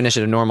the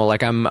definition of normal,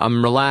 like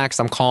I'm relaxed,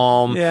 I'm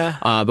calm. Yeah.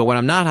 But when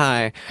I'm not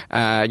high,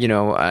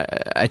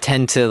 I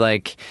tend to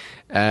like.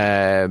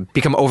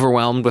 Become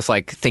overwhelmed with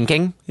like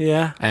thinking.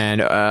 Yeah.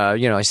 And,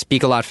 I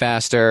speak a lot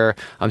faster.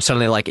 I'm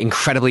suddenly like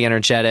incredibly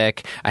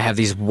energetic. I have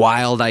these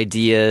wild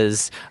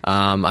ideas.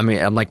 I'm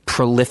like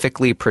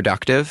prolifically productive.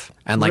 productive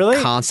and like Really?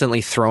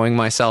 constantly throwing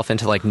myself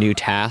into like new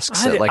tasks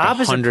I had at the like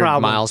opposite 100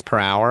 problem. miles per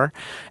hour.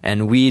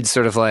 And weed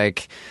sort of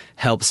like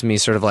helps me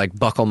sort of like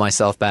buckle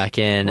myself back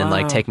in and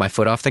like Wow. take my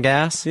foot off the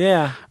gas.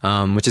 Yeah.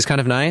 Which is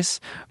kind of nice,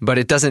 but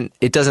it doesn't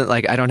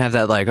like, I don't have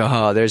that like,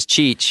 oh, there's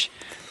Cheech,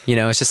 you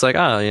know, it's just like,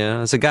 oh,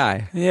 yeah, it's a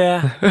guy.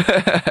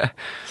 Yeah.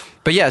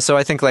 But yeah, so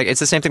I think like it's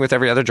the same thing with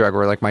every other drug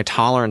where like my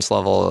tolerance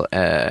level,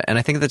 and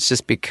I think that's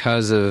just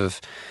because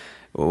of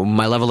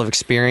my level of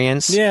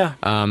experience. Yeah.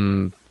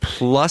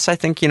 Plus, I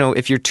think, you know,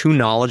 if you're too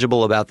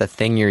knowledgeable about the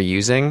thing you're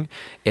using,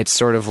 it's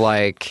sort of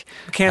like...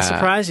 It can't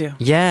surprise you.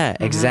 Yeah,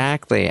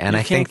 exactly. And You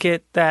I can't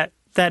think... get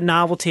that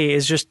novelty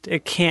is just,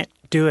 it can't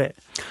do it.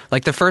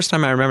 Like the first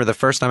time I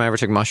ever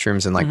took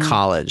mushrooms in like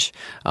college,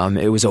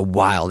 it was a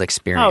wild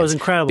experience. Oh, it was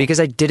incredible. Because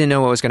I didn't know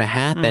what was going to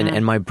happen,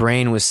 and my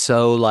brain was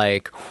so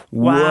like,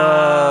 whoa.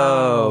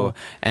 Wow.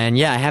 And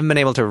yeah, I haven't been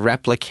able to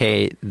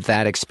replicate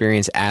that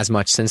experience as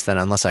much since then,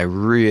 unless I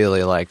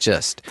really like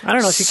just I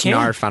don't know if you can.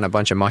 snarf on a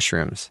bunch of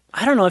mushrooms.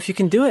 I don't know if you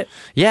can do it.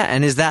 Yeah,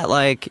 and is that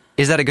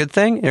a good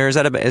thing, or is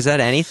that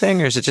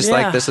anything, or is it just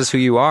Yeah. like this is who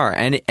you are?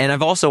 And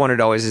I've also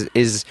wondered always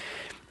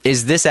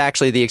is this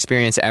actually the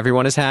experience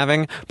everyone is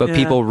having, but Yeah.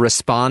 people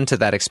respond to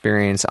that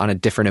experience on a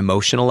different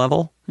emotional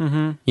level?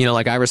 Mm-hmm. You know,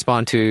 like I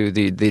respond to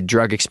the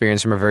drug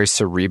experience from a very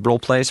cerebral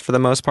place for the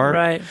most part.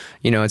 Right.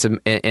 You know, it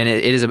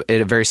is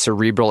a very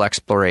cerebral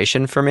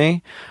exploration for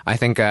me. I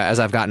think as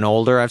I've gotten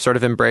older, I've sort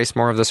of embraced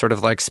more of the sort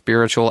of like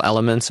spiritual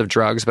elements of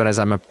drugs, but as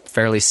I'm a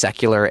fairly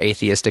secular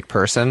atheistic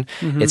person,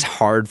 it's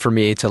hard for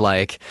me to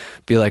like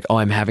be like, oh,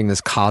 I'm having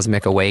this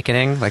cosmic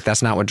awakening. Like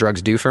that's not what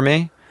drugs do for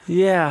me.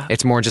 Yeah.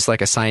 It's more just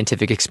like a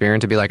scientific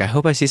experiment to be like, I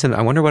hope I see something.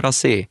 I wonder what I'll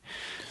see,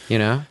 you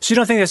know? So you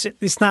don't think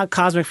it's not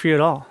cosmic for you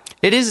at all?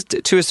 It is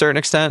to a certain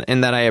extent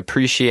in that I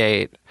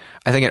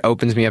think it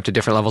opens me up to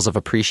different levels of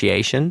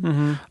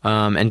appreciation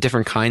and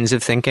different kinds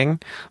of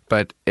thinking.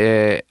 But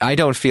I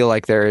don't feel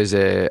like there is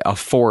a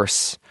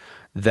force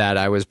that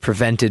I was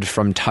prevented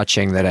from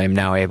touching that I'm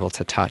now able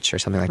to touch or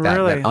something like that.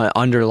 Really? That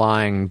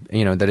underlying,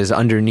 you know, that is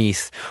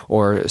underneath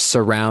or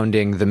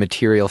surrounding the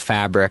material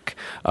fabric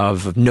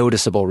of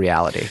noticeable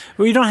reality.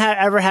 Well, you don't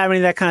ever have any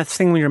of that kind of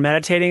thing when you're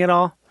meditating at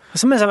all?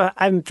 Sometimes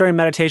I'm during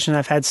meditation,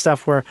 I've had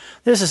stuff where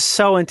this is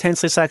so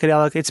intensely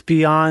psychedelic, it's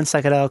beyond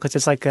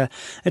psychedelic.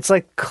 It's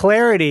like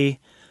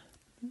clarity,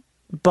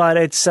 but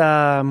it's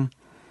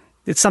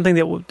something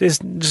that is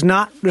just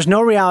not. There's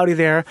no reality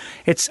there.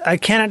 I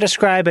cannot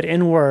describe it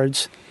in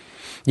words.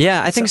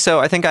 Yeah, I think so.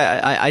 I think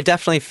I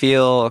definitely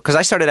feel, because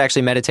I started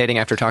actually meditating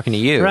after talking to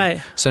you.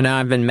 Right. So now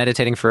I've been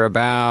meditating for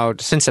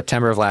since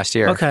September of last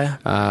year. Okay.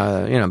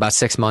 About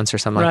 6 months or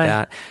something Right.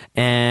 like that.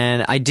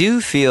 And I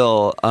do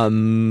feel a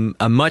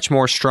much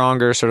more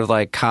stronger sort of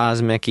like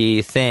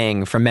cosmic-y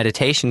thing from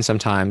meditation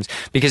sometimes,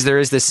 because there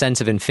is this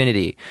sense of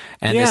infinity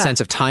and this Yeah.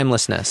 sense of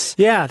timelessness.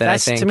 Yeah, that I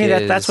that's think to me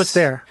that's what's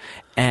there.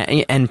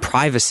 And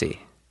privacy.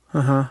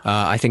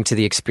 I think to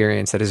the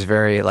experience that is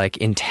very like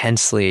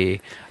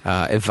intensely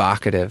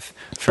evocative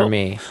for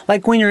me.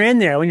 Like when you're in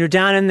there, when you're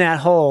down in that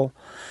hole,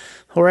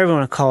 or whatever you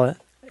want to call it,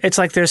 it's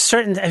like there's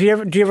certain. Do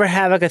you ever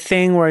have like a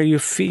thing where you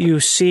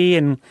see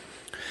and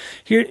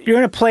you're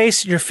in a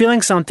place, you're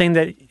feeling something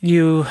that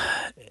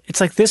it's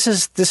like this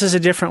is a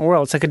different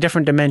world. It's like a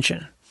different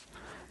dimension.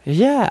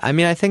 Yeah, I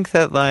mean, I think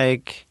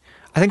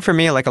for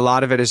me, like a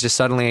lot of it is just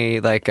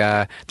suddenly like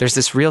there's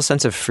this real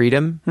sense of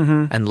freedom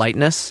and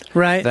lightness,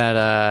 Right.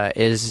 That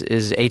is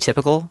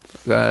atypical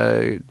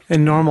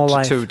In normal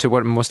life. to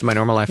what most of my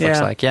normal life looks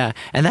Yeah. like. Yeah,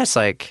 and that's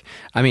like,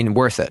 I mean,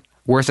 worth it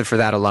for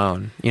that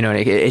alone. You know,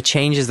 it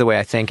changes the way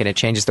I think and it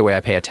changes the way I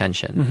pay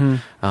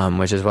attention,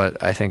 which is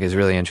what I think is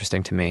really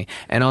interesting to me.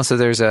 And also,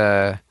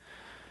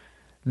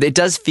 it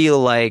does feel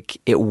like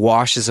it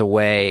washes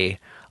away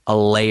a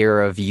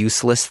layer of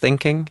useless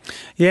thinking.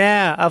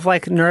 Yeah, of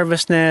like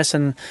nervousness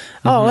and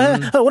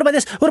what about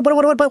this? What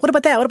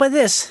about that? What about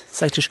this?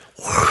 It's like just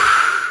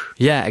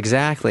Yeah,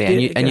 exactly.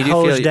 And you do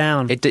hosed feel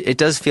down. It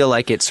does feel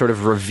like it sort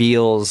of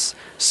reveals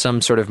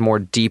some sort of more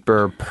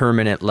deeper,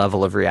 permanent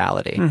level of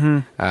reality.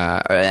 And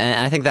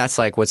I think that's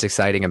like what's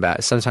exciting about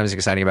it. Sometimes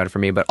exciting about it for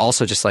me, but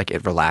also just like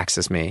it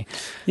relaxes me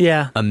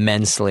yeah.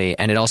 immensely,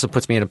 and it also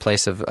puts me in a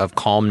place of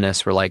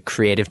calmness where like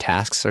creative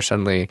tasks are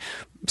suddenly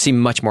seem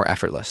much more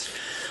effortless.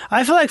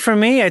 I feel like for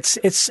me,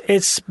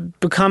 it's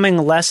becoming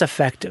less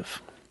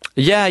effective.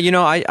 Yeah, you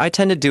know, I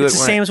tend to do It's it.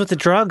 the same as with the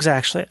drugs.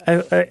 Actually,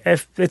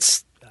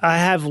 I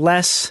have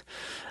less.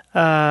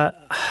 I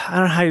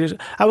don't know how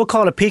I would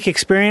call it a peak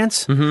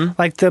experience.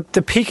 Like the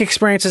peak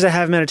experiences I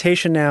have in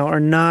meditation now are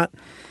not.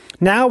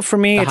 Now for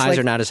me, the it's highs like,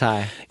 are not as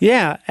high.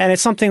 Yeah, and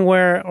it's something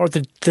where, or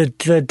the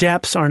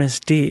depths aren't as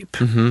deep.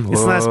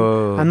 It's less,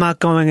 I'm not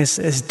going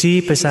as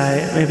deep as I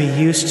maybe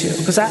used to.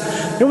 Because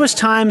there was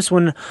times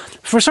when,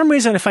 for some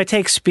reason, if I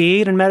take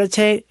speed and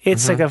meditate,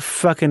 it's like a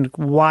fucking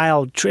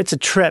wild. It's a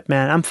trip,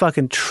 man. I'm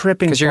fucking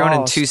tripping. Because you're going in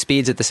balls. 2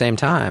 speeds at the same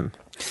time.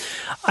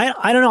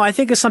 I don't know. I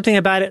think there's something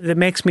about it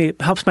that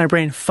helps my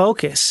brain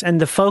focus,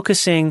 and the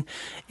focusing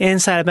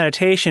inside of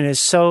meditation is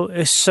so.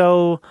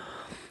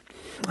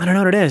 I don't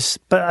know what it is,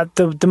 but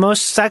the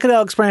most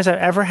psychedelic experience I've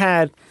ever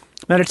had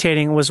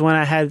meditating was when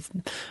I had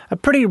a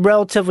pretty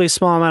relatively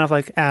small amount of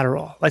like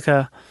Adderall,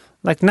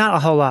 like not a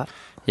whole lot.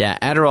 Yeah,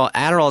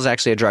 Adderall is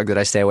actually a drug that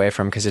I stay away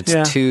from because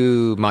it's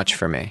too much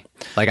for me.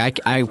 Like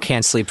I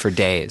can't sleep for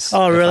days.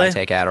 Oh, really? If I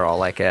take Adderall.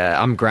 Like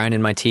I'm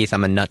grinding my teeth.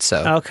 I'm a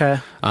nutso. Okay.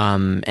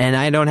 And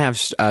I don't have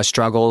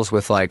struggles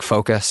with like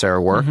focus or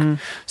work.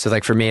 So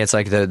like for me, it's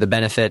like the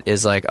benefit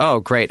is like, oh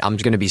great, I'm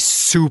going to be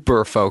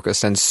super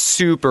focused and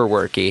super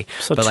worky,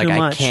 So but like too I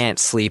much. can't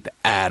sleep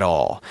at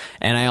all.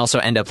 And I also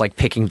end up like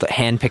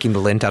hand picking the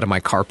lint out of my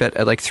carpet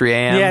at like 3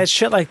 a.m. Yeah, it's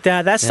shit like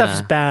that. That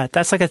stuff's bad.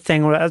 That's like a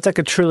thing where that's like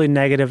a truly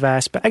negative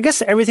aspect. I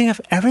guess everything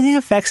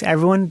affects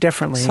everyone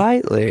differently.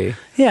 Slightly.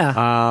 Yeah.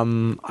 I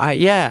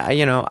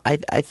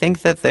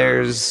think that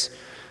there's.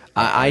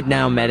 I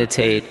now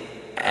meditate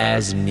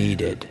as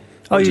needed.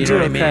 Oh, you know do?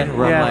 what I Okay. mean?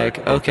 Where Yeah. I'm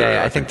like,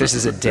 okay, I think this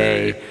is a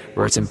day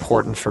where it's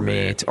important for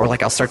me, or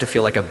like I'll start to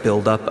feel like a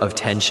buildup of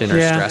tension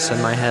or stress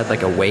in my head,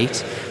 like a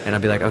weight, and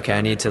I'll be like, okay,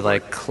 I need to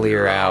like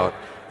clear out,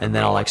 and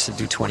then I'll like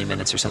do 20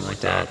 minutes or something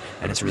like that,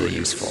 and it's really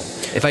useful.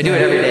 If I do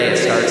it every day, it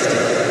starts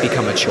to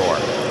become a chore.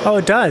 Oh,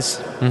 it does.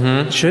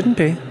 Mm-hmm. It shouldn't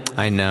be.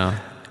 I know.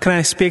 Can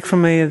I speak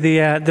from from a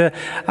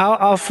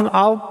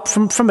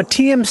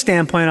TM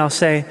standpoint? I'll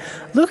say,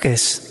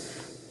 Lucas,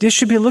 you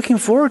should be looking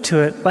forward to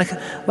it,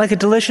 like a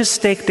delicious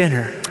steak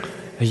dinner.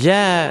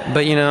 Yeah,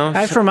 but I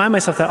have to remind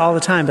myself that all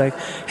the time. Like,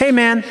 hey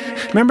man,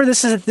 remember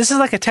this is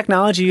like a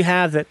technology you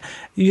have that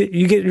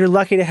you're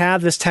lucky to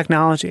have this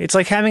technology. It's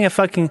like having a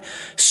fucking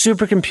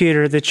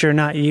supercomputer that you're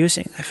not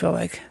using. I feel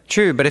like.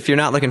 True, but if you're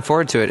not looking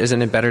forward to it,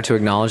 isn't it better to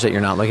acknowledge that you're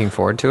not looking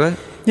forward to it?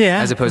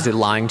 Yeah. As opposed to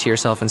lying to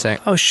yourself and saying,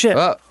 "Oh shit,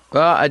 oh,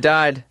 I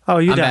died. Oh,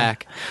 you I'm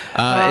died.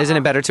 back." Isn't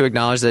it better to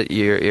acknowledge that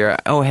you're?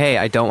 Oh, hey,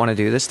 I don't want to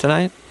do this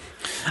tonight.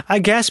 I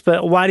guess,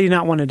 but why do you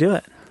not want to do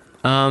it?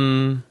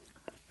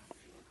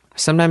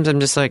 Sometimes I'm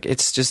just like,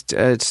 it's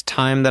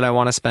time that I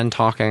want to spend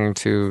talking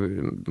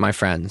to my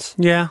friends.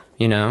 Yeah.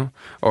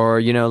 Or,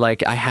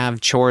 like I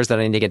have chores that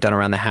I need to get done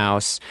around the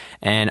house.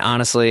 And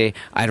honestly,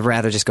 I'd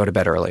rather just go to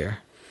bed earlier.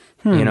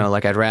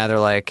 Like I'd rather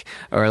you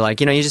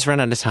just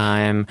run out of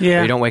time. Yeah.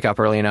 Or you don't wake up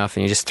early enough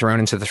and you're just thrown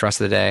into the thrust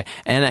of the day.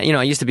 And,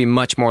 I used to be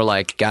much more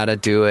like, gotta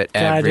do it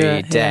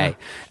every day. Yeah.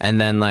 And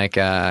then I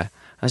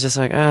was just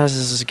like, this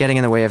is getting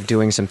in the way of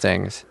doing some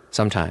things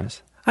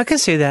sometimes. I can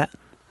see that.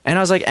 And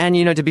I was like,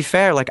 to be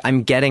fair, like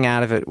I'm getting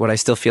out of it what I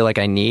still feel like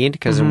I need,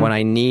 because when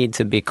I need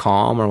to be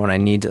calm or when I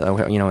need to,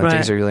 when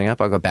things are reeling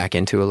up, I'll go back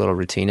into a little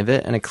routine of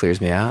it and it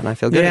clears me out and I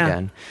feel good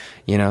again.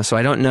 So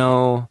I don't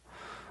know.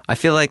 I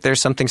feel like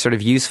there's something sort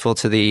of useful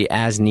to the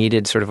as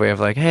needed sort of way of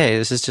like, hey,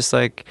 this is just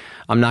like,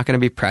 I'm not going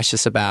to be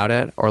precious about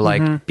it or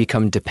like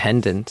become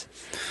dependent,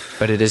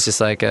 but it is just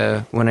like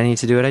when I need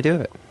to do it, I do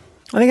it.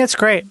 I think that's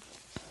great.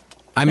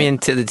 I mean,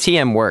 the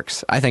TM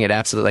works. I think it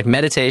absolutely, like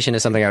meditation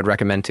is something I would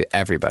recommend to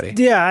everybody.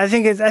 Yeah, I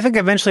think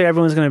eventually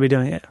everyone's going to be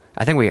doing it.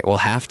 I think we will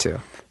have to.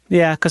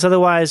 Yeah, because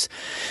otherwise,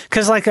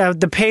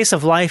 the pace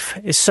of life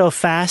is so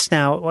fast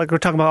now. Like we're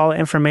talking about all the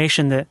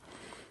information that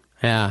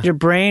your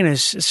brain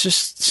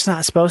it's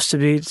not supposed to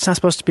be. It's not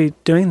supposed to be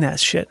doing that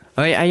shit.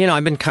 Oh yeah,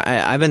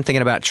 I've been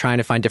thinking about trying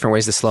to find different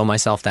ways to slow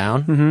myself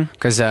down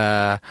because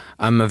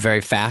I'm a very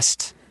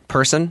fast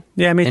person.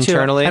 Yeah, me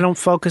internally. too. I don't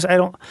focus. I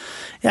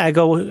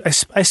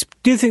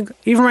do think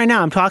even right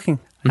now I'm talking.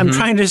 I'm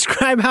trying to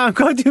describe how I'm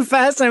going too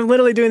fast, and I'm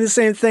literally doing the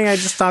same thing I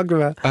just talked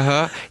about.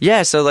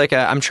 Yeah, so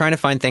I'm trying to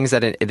find things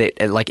that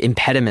like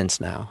impediments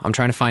now. I'm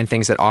trying to find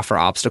things that offer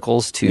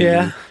obstacles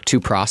to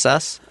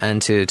process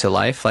and to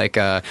life. Like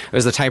it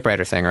was the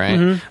typewriter thing,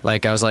 right?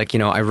 Like I was like,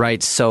 I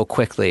write so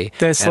quickly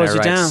that slows and I you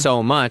write down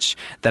so much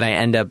that I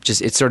end up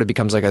it sort of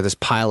becomes like this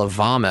pile of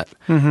vomit,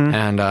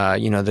 and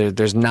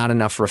there's not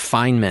enough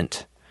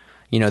refinement.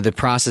 The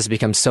process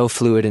becomes so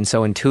fluid and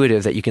so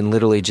intuitive that you can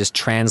literally just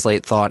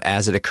translate thought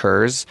as it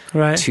occurs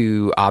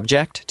to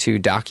object, to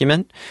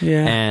document.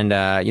 Yeah. And,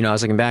 I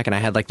was looking back and I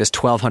had like this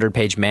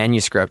 1,200-page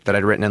manuscript that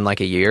I'd written in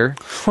like a year.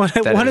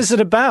 What is it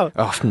about?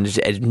 Oh,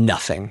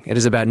 nothing. It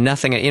is about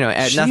nothing,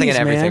 nothing and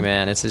everything,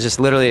 man. It's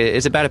just literally,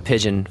 it's about a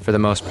pigeon for the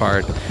most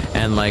part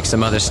and like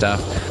some other stuff.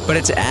 But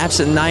it's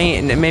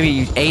absolutely,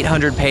 maybe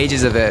 800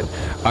 pages of it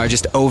are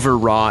just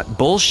overwrought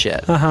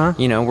bullshit.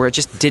 Where it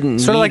just didn't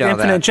sort need of like all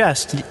Infinite that.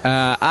 Jest.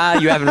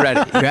 You haven't read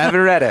it. You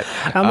haven't read it.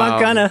 I'm not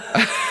gonna.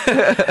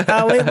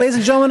 Ladies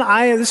and gentlemen,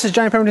 this is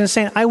Johnny Pemberton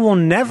saying I will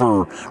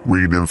never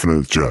read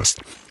Infinite Jest.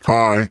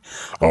 Hi.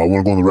 I want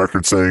to go on the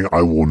record saying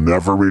I will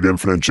never read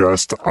Infinite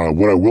Jest.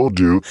 What I will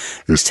do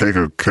is take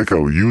a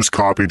used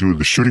copy to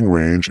the shooting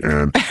range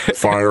and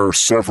fire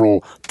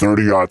several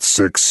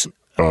 30-06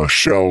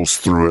 shells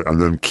through it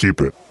and then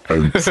keep it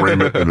and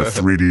frame it in a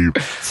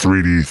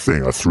 3D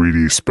thing, a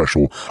 3D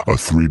special, a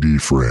 3D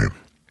frame.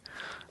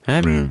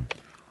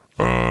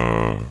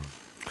 I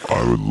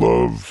would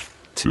love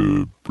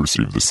to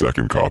receive the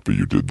second copy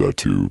you did that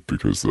too,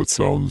 because that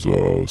sounds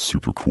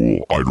super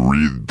cool. I'd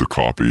read the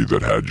copy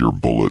that had your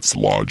bullets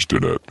lodged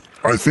in it.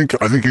 I think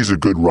he's a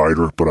good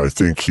writer, but I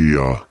think he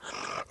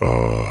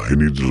he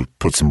needed to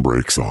put some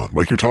brakes on.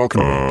 Like you're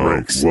talking about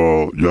brakes.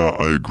 Well, yeah,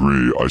 I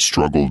agree. I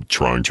struggled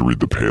trying to read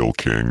The Pale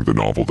King, the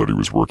novel that he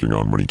was working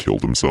on when he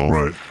killed himself.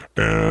 Right.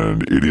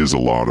 And it is a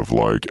lot of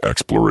like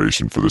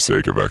exploration for the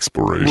sake of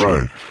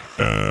exploration.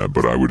 Right.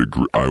 But I would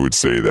agree. I would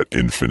say that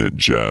Infinite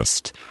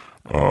Jest,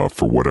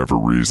 for whatever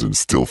reason,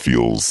 still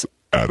feels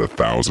at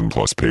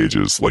 1,000+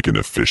 pages like an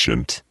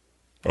efficient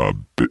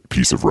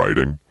piece of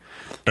writing,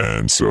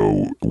 and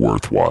so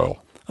worthwhile.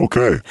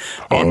 Okay.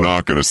 I'm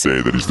not going to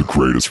say that he's the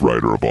greatest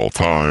writer of all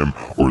time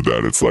or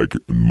that it's like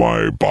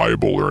my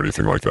Bible or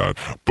anything like that.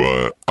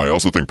 But I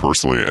also think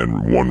personally,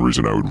 and one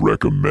reason I would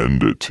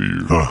recommend it to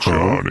you,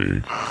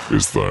 Johnny,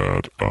 is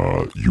that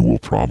you will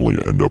probably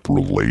end up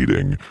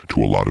relating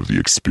to a lot of the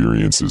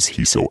experiences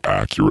he so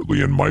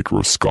accurately and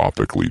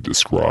microscopically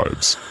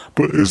describes.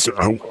 But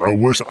I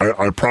wish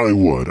I probably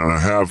would, and I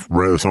have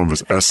read some of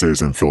his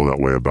essays and feel that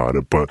way about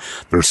it. But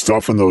there's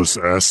stuff in those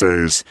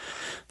essays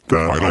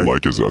that I don't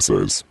like his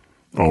essays.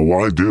 Oh,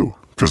 well, I do,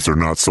 because they're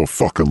not so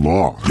fucking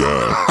long.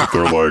 Yeah,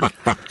 they're like,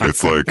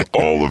 it's like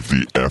all of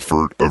the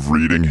effort of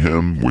reading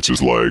him, which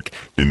is like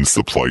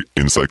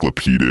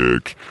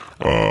encyclopedic,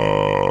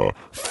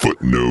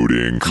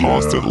 footnoting,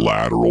 constant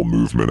lateral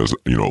movement, as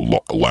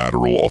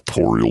lateral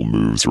autorial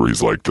moves, where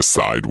he's like, the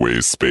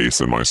sideways space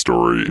in my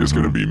story is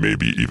going to be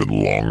maybe even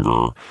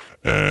longer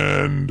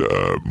and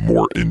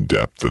more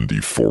in-depth than the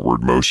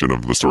forward motion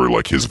of the story.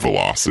 Like his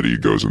velocity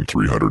goes in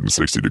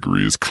 360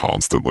 degrees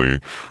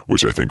constantly,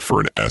 which I think for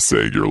an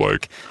essay, you're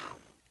like,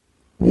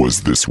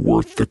 was this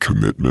worth the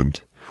commitment?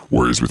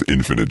 Whereas with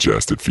Infinite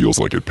Jest, it feels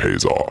like it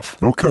pays off.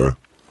 Okay.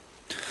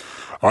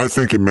 I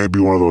think it may be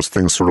one of those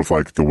things sort of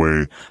like the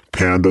way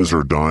pandas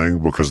are dying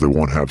because they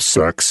won't have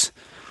sex.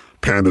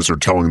 Pandas are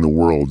telling the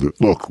world that,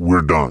 look,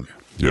 we're done.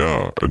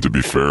 Yeah, and to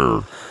be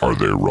fair, are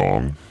they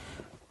wrong?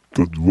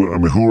 I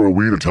mean, who are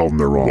we to tell them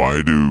they're wrong?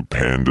 Why do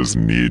pandas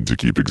need to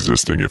keep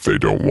existing if they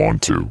don't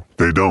want to?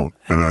 They don't.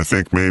 And I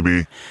think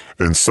maybe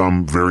in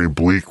some very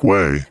bleak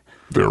way,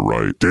 they're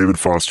right. David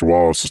Foster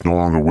Wallace is no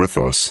longer with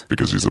us.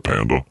 Because he's a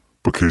panda?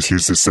 Because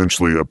he's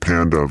essentially a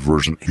panda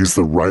version. He's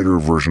the writer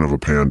version of a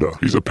panda.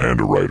 He's a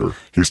panda writer.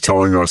 He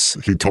told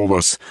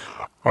us,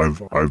 I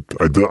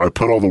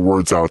put all the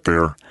words out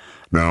there.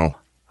 Now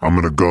I'm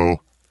going to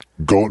go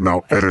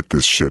now edit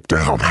this shit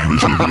down.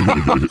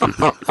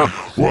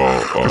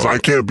 Well, because I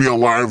can't be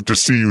alive to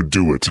see you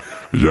do it.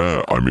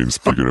 Yeah, I mean,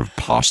 speaking of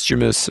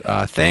posthumous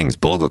things,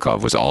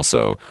 Bulgakov was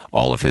also,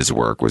 all of his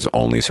work was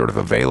only sort of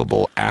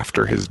available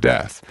after his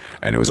death,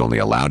 and it was only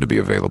allowed to be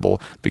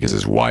available because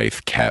his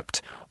wife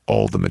kept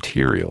all the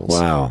materials.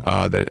 Wow.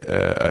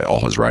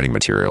 All his writing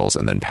materials,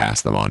 and then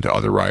passed them on to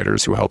other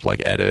writers who helped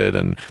like edit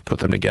and put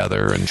them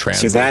together and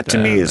translate. See, that to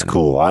me is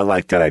cool. I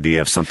like that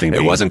idea of something.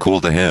 It wasn't cool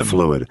to him.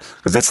 Fluid,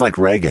 because that's like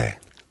reggae.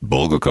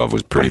 Bulgakov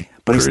was pretty.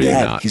 But he's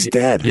dead. Not, he's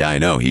dead. Yeah, I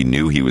know. He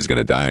knew he was going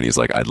to die, and he's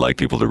like, I'd like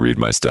people to read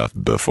my stuff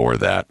before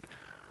that,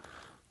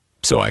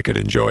 so I could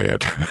enjoy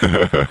it.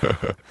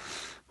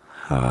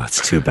 Oh,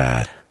 it's too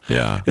bad.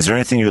 Yeah. Is there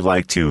anything you'd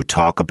like to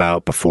talk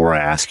about before I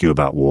ask you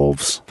about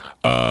wolves?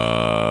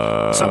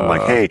 Something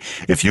like, hey,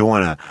 if you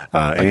want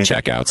to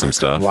check out some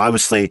stuff. Well,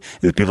 obviously,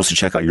 people should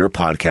check out your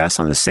podcast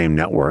on the same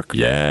network.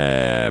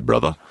 Yeah,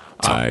 brother.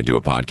 I do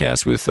a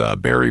podcast with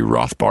Barry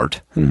Rothbart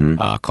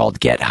Called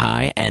Get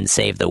High and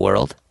Save the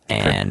World.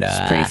 And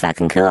It's pretty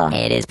fucking cool.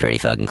 it is pretty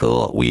fucking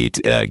cool. We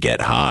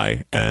get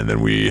high, and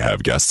then we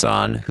have guests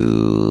on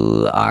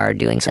Who are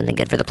doing something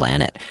good for the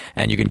planet.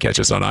 and you can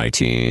catch us on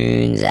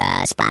iTunes,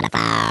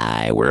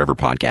 Spotify, wherever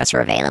podcasts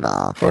are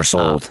available. Or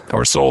sold.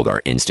 Or sold.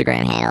 Our Instagram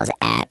Instagram handles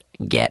at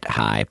Get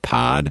High.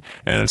 pod,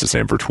 and it's the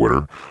same for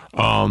Twitter.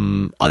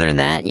 Other than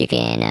that, you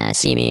can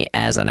see me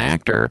as an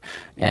actor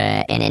in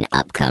an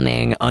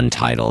upcoming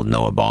Untitled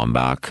Noah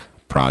Baumbach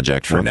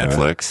project for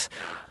Netflix.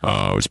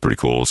 It was pretty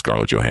cool.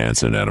 Scarlett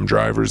Johansson, Adam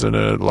Driver's in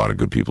it. A lot of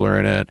good people are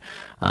in it.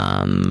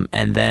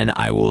 And then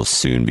I will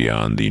soon be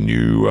on the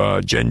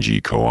new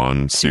Genji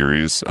Koan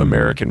series,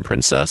 American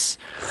Princess,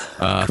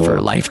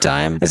 for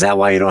Lifetime. Is that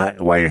why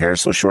why your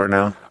hair's so short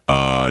now?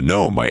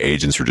 No, my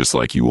agents were just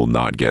like, you will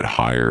not get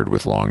hired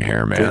with long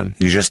hair, man.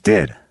 You just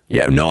did.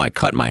 Yeah, no, I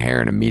cut my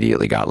hair and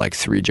immediately got like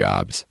 3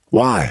 jobs.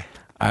 Why?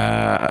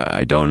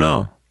 I don't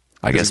know.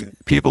 I guess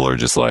people are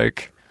just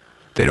like,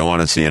 they don't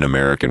want to see an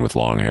American with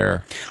long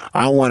hair.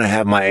 I want to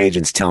have my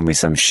agents tell me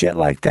some shit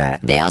like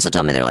that. They also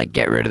told me they're like,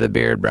 get rid of the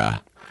beard, bruh.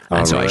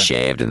 And so I really?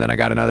 shaved, and then I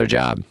got another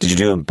job. Did you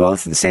do them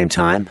both at the same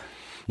time?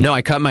 No,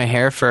 I cut my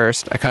hair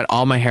first. I cut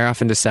all my hair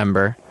off in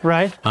December.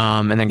 Right.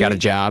 And then got a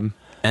job.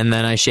 And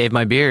then I shaved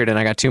my beard, and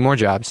I got 2 more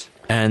jobs.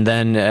 And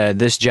then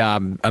this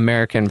job,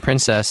 American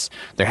Princess,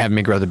 they're having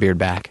me grow the beard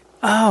back.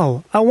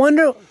 Oh, I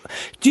wonder.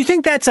 Do you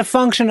think that's a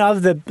function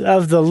of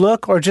the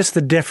look or just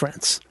the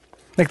difference?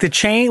 Like the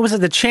change? Was it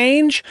the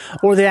change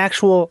or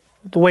the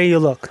way you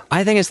look?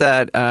 I think it's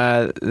that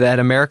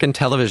American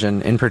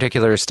television, in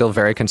particular, is still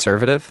very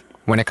conservative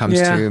when it comes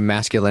to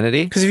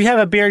masculinity. Because if you have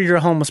a beard, you're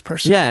a homeless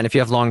person. Yeah, and if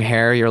you have long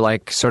hair, you're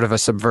like sort of a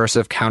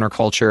subversive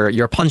counterculture.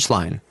 You're a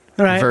punchline.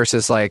 Right.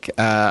 versus like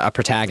a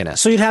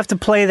protagonist. So you'd have to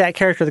play that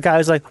character, the guy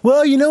who's like,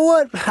 well, you know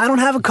what? I don't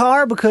have a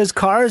car because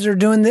cars are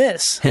doing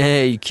this.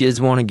 Hey, you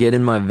kids want to get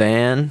in my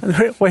van?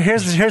 Well,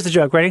 here's the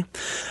joke. Ready?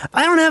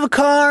 I don't have a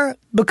car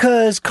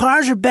because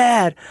cars are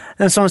bad.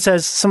 And someone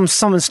says, someone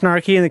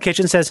snarky in the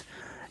kitchen says,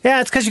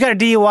 yeah, it's because you got a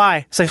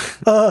DUI. It's like,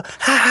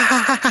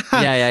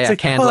 Yeah. It's like,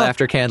 canned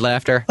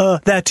laughter.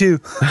 That too.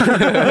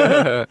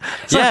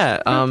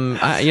 Yeah.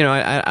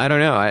 I don't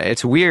know.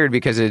 It's weird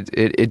because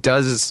it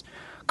does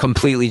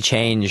completely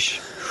change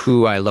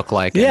who I look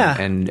like.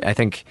 And I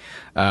think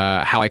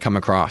how I come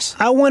across.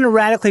 I want to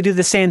radically do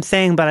the same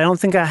thing, but I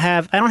don't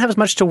have as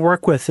much to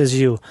work with as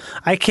you.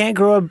 I can't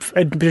grow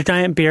a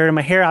giant beard, and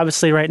my hair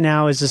obviously right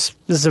now is this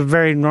is a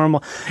very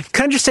normal.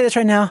 Can I just say this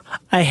right now?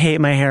 I hate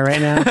my hair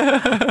right now.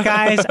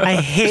 Guys, I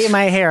hate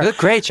my hair. You look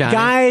great, Johnny.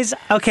 Guys,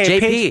 okay.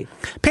 JP.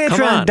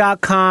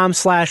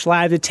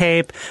 Patreon.com/live to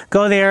tape.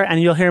 Go there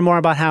and you'll hear more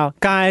about how,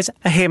 guys,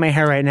 I hate my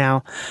hair right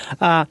now.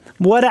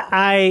 What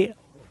I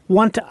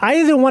want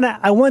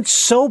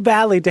so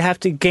badly to have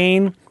to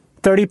gain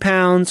 30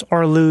 pounds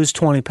or lose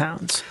 20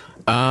 pounds.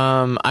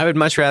 I would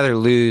much rather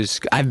lose.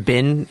 I've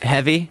been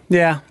heavy.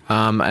 Yeah.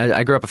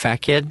 I grew up a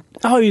fat kid.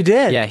 Oh, you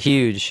did? Yeah,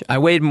 huge. I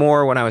weighed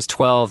more when I was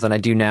 12 than I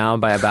do now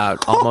by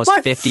about almost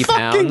 50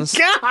 pounds.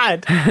 Oh, my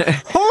God.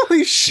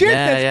 Holy shit.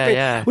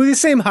 Yeah. Were you the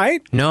same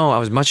height? No, I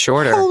was much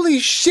shorter. Holy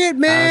shit,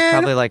 man. I was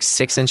probably like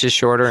 6 inches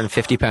shorter and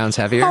 50 pounds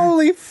heavier.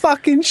 Holy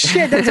fucking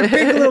shit. That's a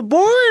big little boy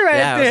right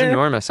yeah, there. I was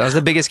enormous. I was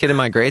the biggest kid in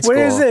my grade school.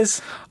 Where is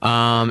this?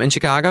 In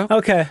Chicago.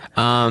 Okay.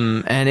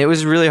 And it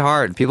was really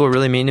hard. People were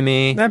really mean to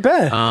me. I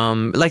bet.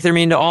 Like they're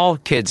mean to all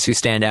kids who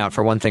stand out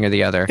for one thing or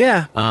the other.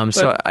 Yeah.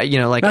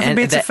 Nothing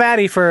beats a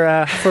fatty for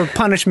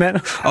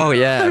punishment. Oh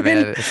yeah,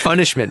 man.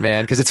 Punishment,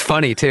 man, because it's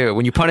funny too.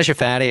 When you punish a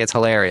fatty, it's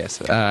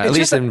hilarious. At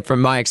least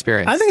from my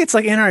experience. I think it's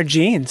like in our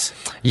genes.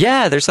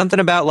 Yeah, there's something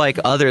about like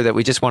other that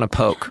we just want to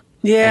poke.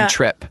 Yeah. And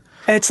trip.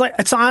 I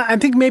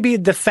think maybe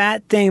the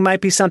fat thing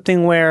might be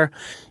something where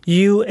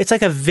it's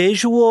like a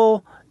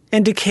visual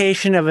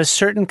indication of a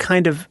certain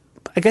kind of,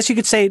 I guess you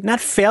could say,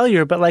 not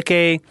failure, but like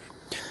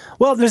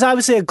there's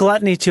obviously a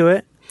gluttony to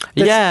it.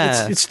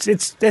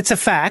 It's a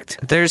fact.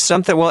 There's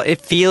something. Well,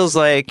 it feels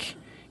like.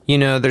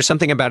 There's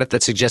something about it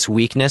that suggests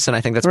weakness, and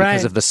I think that's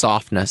because of the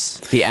softness,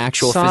 the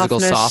actual physical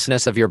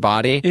softness of your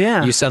body.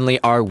 Yeah. You suddenly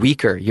are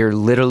weaker. You're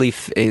literally,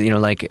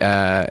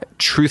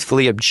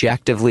 truthfully,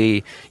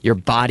 objectively, your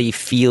body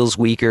feels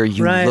weaker.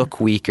 You look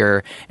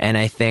weaker, and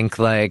I think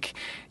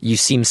you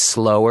seem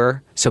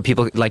slower. So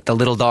people like the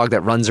little dog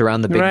that runs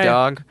around the big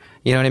dog.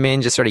 You know what I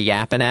mean? Just sort of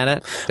yapping at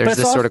it. There's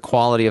this sort of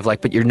quality of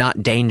but you're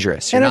not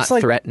dangerous. You're not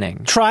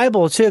threatening.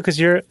 Tribal too, because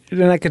you're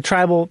in like a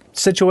tribal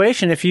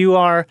situation. If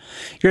you're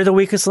the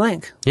weakest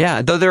link.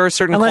 Yeah, though there were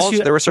certain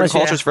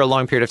cultures for a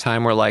long period of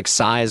time where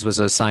size was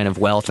a sign of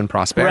wealth and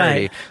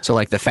prosperity. Right.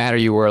 So the fatter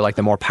you were,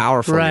 the more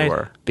powerful you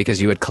were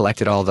because you had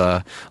collected all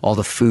the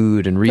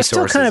food and resources.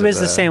 It still kind of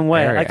is the same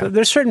way. Area.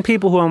 There's certain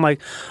people who I'm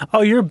like,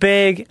 oh, you're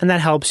big, and that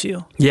helps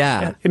you.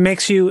 Yeah, it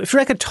makes you. If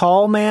you're like a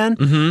tall man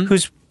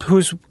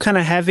who's kind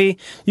of heavy,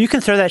 you can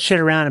throw that shit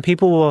around and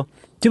people will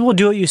do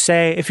what you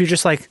say if you're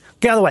just like,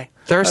 get out of the way.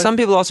 There are some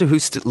people also who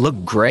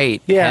look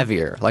great,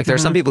 heavier. There are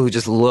some people who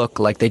just look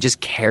like they just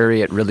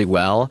carry it really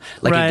well.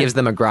 It gives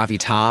them a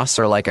gravitas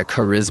or a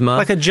charisma.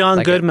 Like a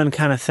John Goodman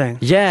kind of thing.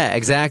 Yeah,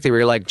 exactly.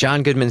 Where you're like,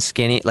 John Goodman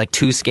skinny,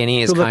 too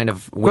skinny is kind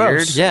of weird.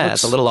 Gross. Yeah,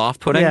 it's a little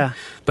off-putting. Yeah.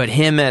 But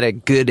him at a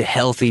good,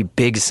 healthy,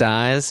 big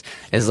size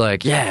is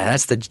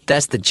that's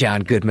the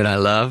John Goodman I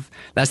love.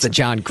 That's the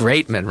John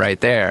Greatman right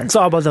there. It's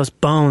all about those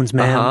bones,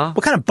 man. Uh-huh.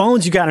 What kind of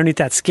bones you got underneath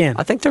that skin?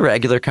 I think the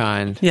regular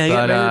kind. Yeah, you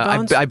got regular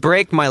bones? I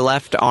break my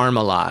left arm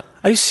a lot.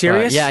 Are you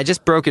serious? Yeah, I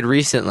just broke it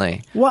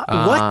recently. What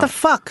the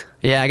fuck?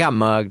 Yeah, I got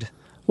mugged.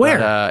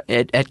 Where?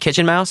 At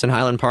Kitchen Mouse in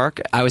Highland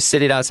Park. I was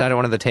sitting outside at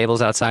one of the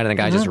tables outside, and the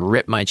guy just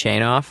ripped my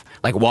chain off.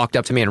 Walked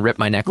up to me and ripped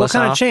my necklace off.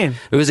 What kind of chain?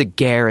 It was a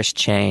garish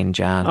chain,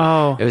 John.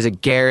 Oh. It was a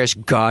garish,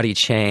 gaudy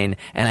chain,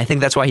 and I think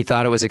that's why he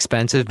thought it was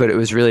expensive, but it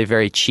was really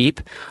very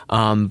cheap.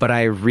 But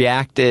I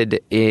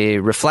reacted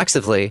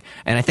reflexively,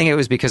 and I think it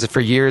was because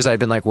for years I'd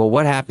been like, well,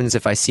 what happens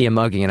if I see a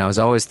mugging? And I was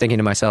always thinking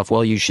to myself,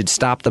 well, you should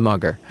stop the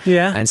mugger.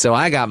 Yeah. And so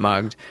I got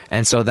mugged,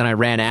 and so then I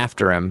ran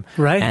after him.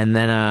 Right. And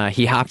then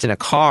he hopped in a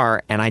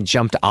car, and I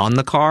jumped on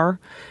the car.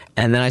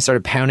 And then I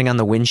started pounding on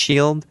the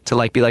windshield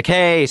to be like,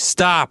 hey,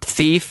 stop,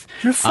 thief.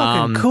 You're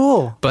fucking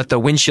cool. But the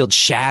windshield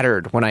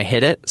shattered when I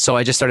hit it, so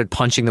I just started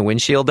punching the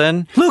windshield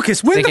in.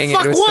 Lucas, when the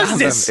fuck was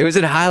this? It was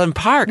in Highland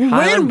Park.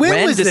 When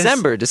was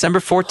December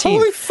 14th.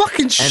 Holy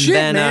fucking shit, and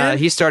then man.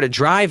 He started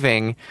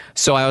driving,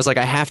 so I was like,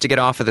 I have to get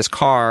off of this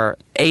car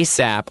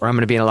ASAP or I'm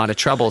going to be in a lot of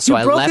trouble. So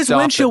I broke left his off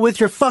windshield with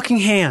your fucking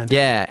hand.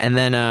 Yeah, and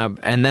then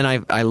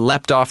I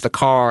leapt off the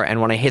car, and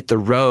when I hit the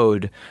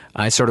road,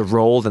 I sort of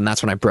rolled, and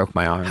that's when I broke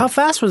my arm. How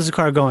fast was the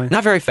car going?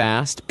 Not very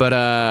fast, but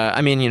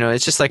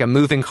it's just like a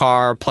moving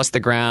car plus the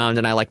ground,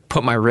 and I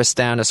put my wrist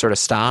down to sort of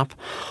stop,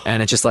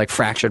 and it just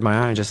fractured my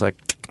arm, just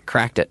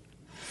cracked it.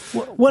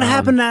 What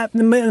happened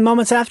in the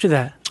moments after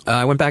that?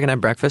 I went back and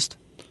had breakfast.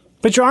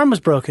 But your arm was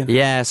broken.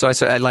 Yeah, so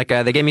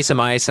they gave me some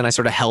ice and I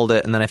sort of held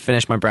it and then I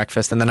finished my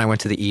breakfast and then I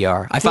went to the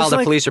ER. I filed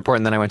a police report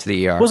and then I went to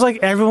the ER. Was like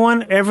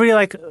every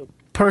like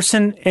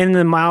person in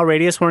the mile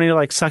radius wanting to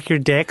like suck your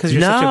dick because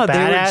you're such a badass?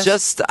 They were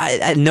just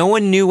no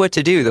one knew what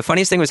to do. The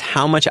funniest thing was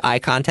how much eye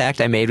contact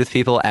I made with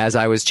people as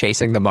I was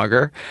chasing the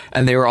mugger,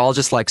 and they were all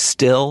just like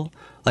still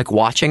like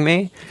watching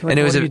me. Like, and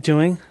it was what are you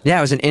doing? Yeah,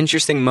 it was an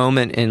interesting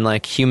moment in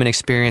like human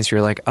experience.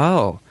 You're like,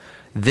 oh,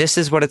 this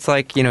is what it's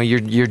like. You know,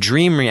 your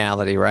dream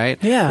reality,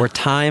 right? Yeah. Where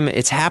time,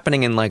 it's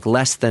happening in like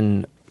less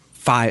than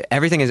 5.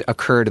 Everything has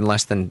occurred in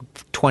less than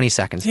 20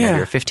 seconds, maybe,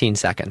 or 15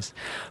 seconds.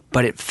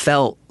 But it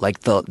felt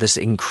like this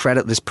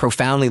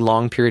profoundly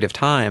long period of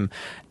time,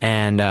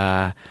 and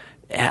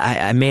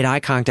I made eye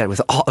contact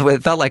with all.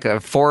 It felt like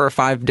 4 or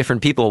 5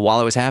 different people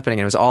while it was happening.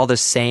 And it was all the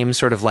same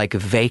sort of like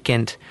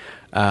vacant,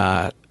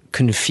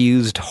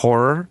 confused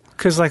horror.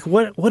 Because like,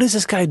 what is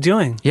this guy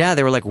doing? Yeah,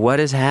 they were like, "What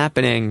is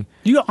happening?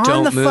 You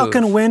on the move."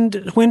 fucking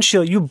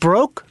windshield. You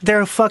broke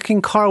their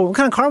fucking car. What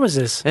kind of car was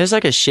this? It was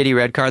like a shitty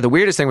red car. The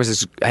weirdest thing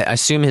was, I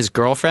assume his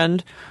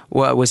girlfriend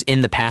was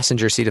in the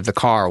passenger seat of the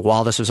car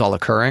while this was all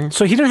occurring.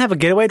 So he didn't have a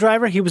getaway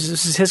driver? This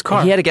is his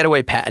car. He had a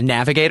getaway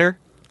navigator.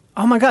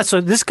 Oh my God.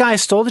 So this guy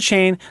stole the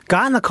chain,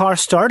 got in the car,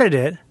 started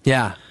it.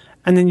 Yeah.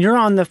 And then you're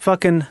on the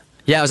fucking...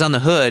 Yeah, I was on the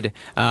hood,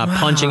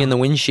 punching in the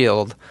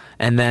windshield.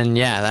 And then,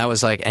 yeah, that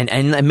was like... And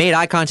I made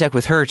eye contact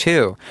with her,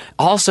 too.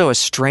 Also, a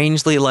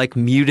strangely, like,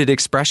 muted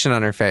expression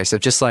on her face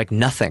of just, like,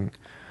 nothing.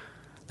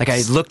 Like,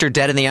 I looked her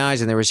dead in the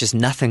eyes and there was just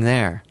nothing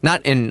there.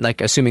 Not in,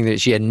 like, assuming that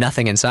she had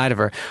nothing inside of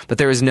her, but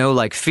there was no,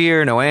 like,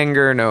 fear, no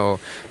anger, no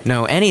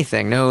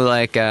anything. No,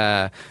 like,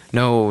 no,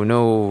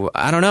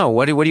 I don't know.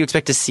 What do you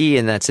expect to see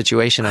in that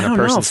situation on a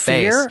person's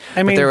face?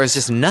 I mean, but there was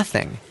just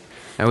nothing.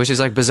 Which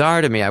is like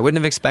bizarre to me. I wouldn't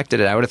have expected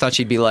it. I would have thought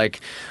she'd be like,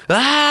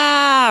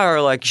 ah,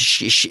 or like,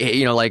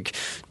 like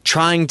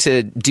trying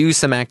to do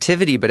some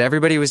activity, but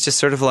everybody was just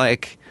sort of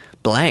like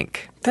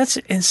blank. That's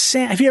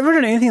insane. Have you ever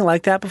done anything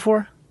like that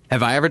before?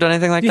 Have I ever done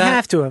anything like that? You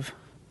have to have.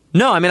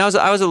 No, I mean, I was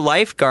a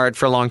lifeguard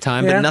for a long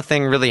time, but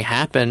nothing really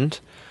happened.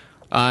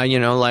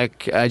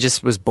 Like I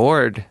just was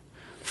bored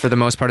for the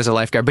most part as a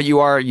lifeguard. But you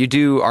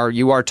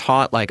are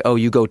taught like, oh,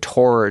 you go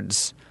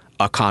towards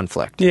a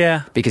conflict.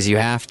 Yeah. Because you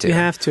have to. You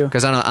have to.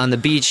 Because on the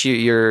beach,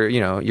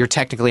 you're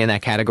technically in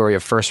that category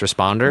of first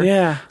responder.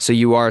 Yeah. So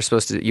you are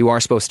supposed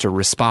to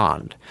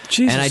respond.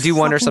 Jesus and I do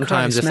wonder fucking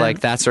sometimes Christ, if man.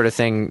 like that sort of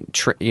thing,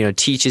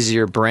 teaches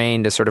your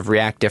brain to sort of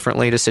react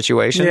differently to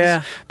situations.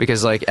 Yeah.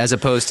 Because like as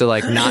opposed to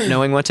like not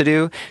knowing what to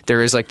do,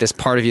 there is like this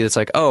part of you that's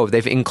like, oh,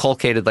 they've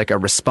inculcated like a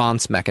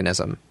response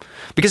mechanism.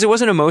 Because it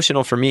wasn't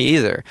emotional for me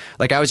either.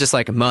 Like I was just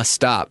like, must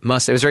stop.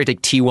 It was very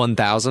like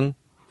T-1000.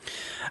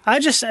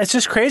 It's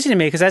just crazy to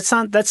me because that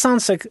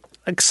sounds like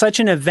such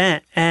an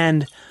event,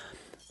 and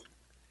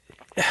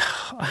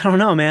I don't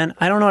know, man.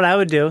 I don't know what I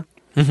would do.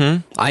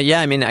 Mm-hmm.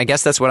 I mean, I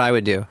guess that's what I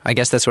would do. I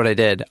guess that's what I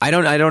did. I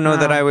don't know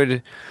that I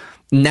would.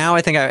 Now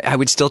I think I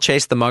would still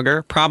chase the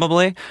mugger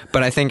probably,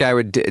 but I think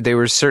there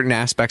were certain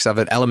aspects of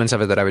it, elements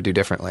of it that I would do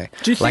differently.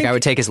 Like I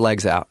would take his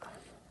legs out.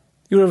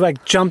 You would have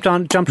like jumped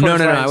on his legs?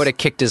 No. I would have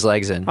kicked his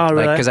legs in. Oh,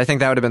 really? Because I think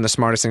that would have been the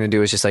smartest thing to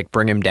do is just like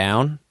bring him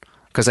down.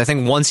 Because I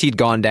think once he'd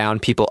gone down,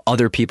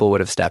 other people would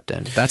have stepped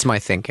in. That's my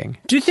thinking.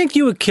 Do you think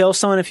you would kill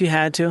someone if you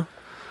had to?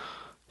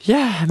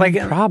 Yeah,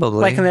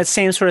 probably. Like in that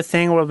same sort of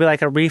thing where it would be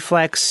like a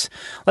reflex.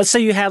 Let's say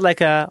you had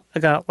like a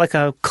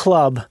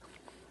club,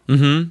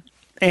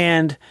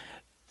 and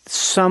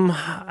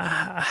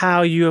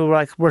somehow you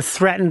were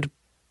threatened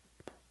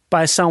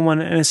by someone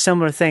in a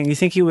similar thing. You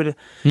think you would?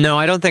 No,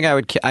 I don't think I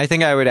would. I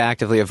think I would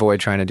actively avoid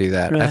trying to do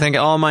that. Really? I think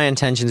all my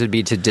intentions would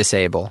be to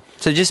disable.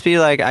 To just be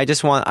like, I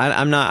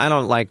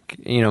don't like,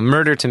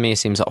 murder to me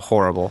seems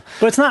horrible.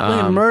 But it's not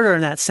really murder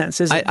in that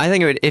sense, is it? I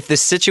think it would, if the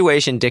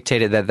situation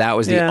dictated that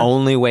was the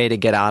only way to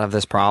get out of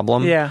this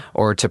problem,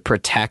 or to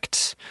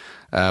protect,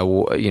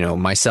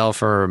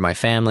 myself or my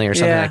family or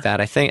something like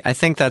that. I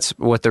think that's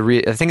what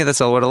that's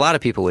what a lot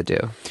of people would do.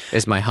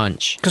 Is my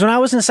hunch. Because when I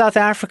was in South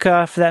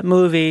Africa for that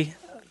movie.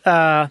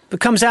 It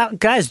comes out,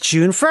 guys,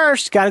 June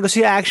 1st. Got to go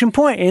see Action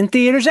Point in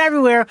theaters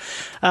everywhere.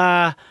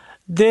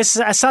 This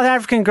a South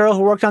African girl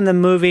who worked on the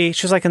movie.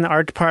 She was like in the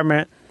art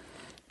department,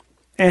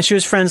 and she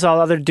was friends with all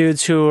the other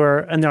dudes who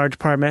were in the art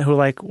department who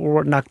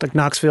were like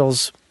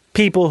Knoxville's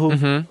people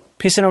who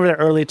sent over there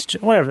early to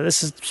whatever.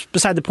 This is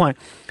beside the point.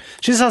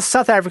 She's a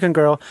South African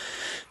girl,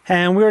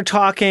 and we were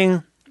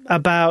talking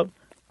about.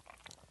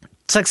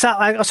 It's like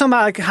I was talking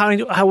about like how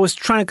I was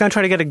gonna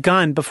try to get a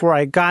gun before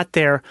I got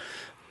there.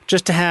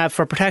 Just to have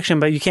for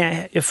protection, but you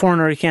can't. A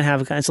foreigner, you can't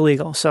have a gun. It's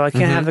illegal, so I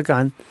can't have the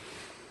gun.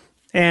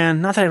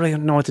 And not that I really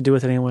know what to do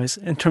with it, anyways.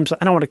 In terms of,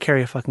 I don't want to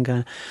carry a fucking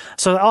gun.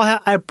 So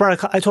I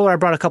told her I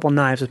brought a couple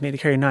knives with me to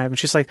carry a knife, and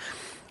she's like,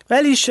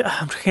 "Well, you should."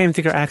 I can't even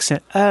think her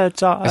accent.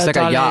 It's like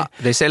a yeah.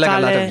 They say like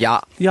a lot of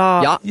yeah.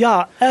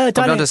 Yeah. I'm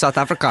going to South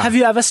Africa. Have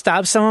you ever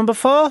stabbed someone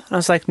before? And I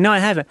was like, no, I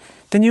haven't.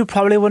 Then you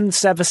probably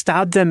wouldn't ever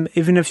stab them,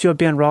 even if you're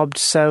being robbed.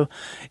 So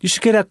you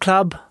should get a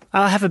club.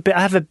 I have a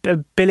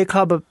billy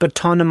club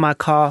baton in my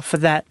car for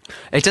that.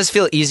 It does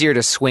feel easier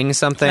to swing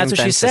something That's what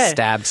than she to said.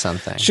 stab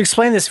something. She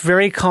explained this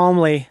very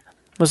calmly.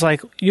 Was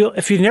like,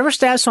 if you've never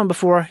stabbed someone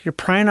before, you're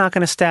probably not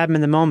going to stab them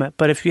in the moment.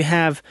 But if you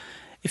have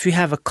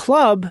a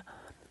club,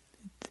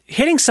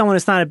 hitting someone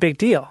is not a big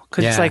deal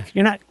because it's like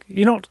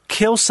you don't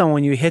kill someone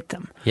when you hit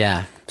them.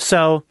 Yeah.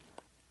 So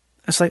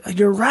it's like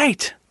you're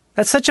right.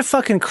 That's such a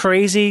fucking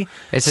crazy.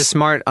 It's a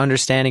smart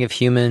understanding of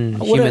human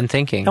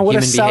thinking, and what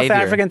human a South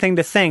behavior. African thing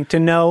to think, to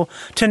know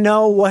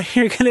what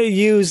you're going to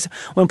use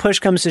when push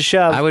comes to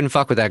shove. I wouldn't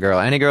fuck with that girl.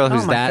 Any girl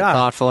who's my that God.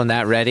 thoughtful and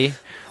that ready.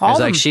 All It's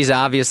of like them. she's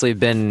obviously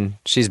been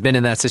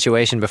in that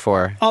situation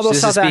before. All those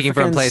This is South speaking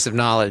from a Africans, place of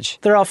knowledge.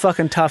 They're all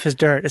fucking tough as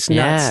dirt. It's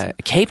nuts. Yeah,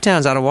 Cape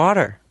Town's out of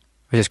water,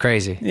 which is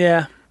crazy.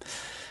 Yeah.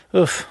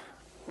 Oof.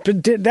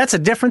 But that's a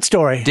different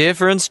story.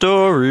 Different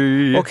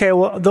story. Okay,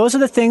 well, those are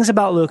the things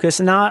about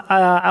Lucas. Now,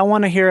 I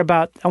want to hear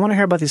about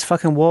these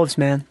fucking wolves,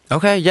 man.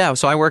 Okay, yeah.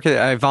 So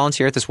I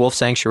volunteer at this wolf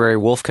sanctuary,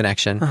 Wolf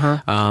Connection.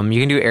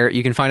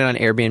 You can find it on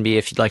Airbnb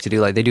if you'd like to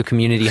do they do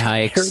community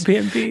hikes.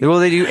 Airbnb. Well,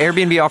 they do.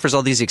 Airbnb offers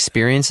all these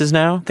experiences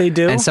now. They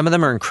do, and some of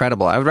them are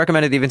incredible. I would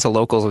recommend it even to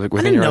locals within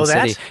didn't your know own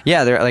that. city.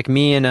 Yeah, they're like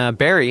me and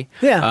Barry.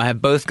 Yeah. Have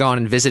both gone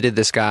and visited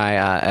this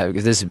guy,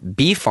 this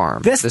bee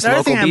farm, this the other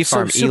local thing I'm bee so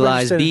farm, super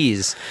Eli's interested in.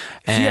 Bees.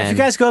 If you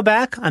guys go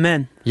back, I'm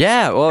in.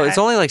 Yeah, well, it's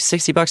only like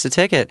 $60 a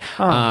ticket,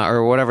 Oh.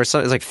 or whatever. So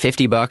it's like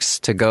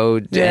 $50 to go,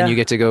 and you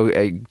get to go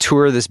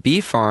tour this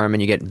bee farm,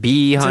 and you get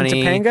bee It's in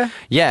honey. Topanga?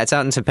 Yeah, it's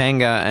out in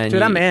Topanga, and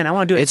Dude, I'm in. I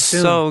wanna do it It's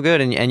soon. so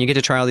good, and you get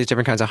to try all these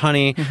different kinds of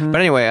honey. But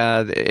anyway,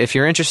 if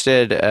you're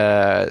interested,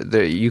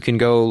 you can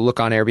go look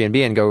on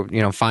Airbnb and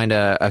go, find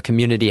a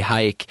community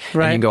hike,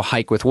 and you can go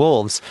hike with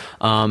wolves.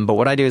 But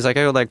what I do is I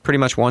go pretty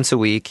much once a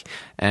week,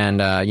 and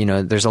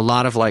there's a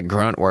lot of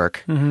grunt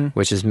work,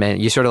 which is meant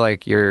you sort of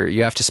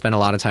you have to spend a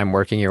lot of time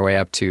working your way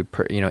up to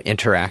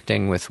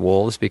interacting with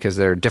wolves because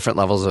there are different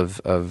levels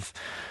of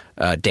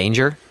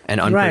danger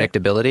and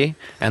unpredictability,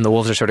 and the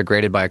wolves are sort of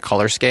graded by a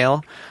color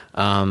scale.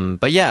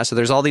 But yeah, so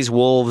there's all these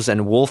wolves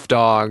and wolf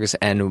dogs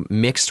and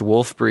mixed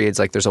wolf breeds.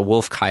 Like there's a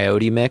wolf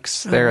coyote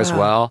mix there as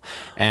well,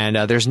 and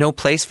there's no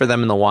place for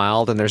them in the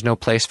wild, and there's no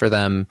place for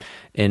them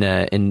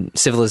in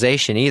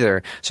civilization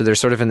either. So they're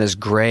sort of in this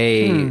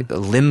gray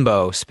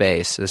limbo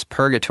space, this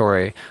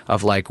purgatory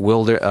of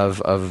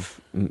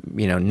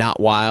not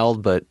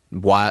wild but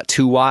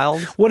too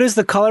wild. What is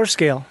the color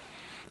scale?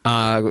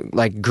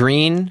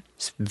 Green,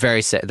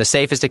 very safe, the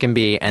safest it can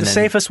be, and then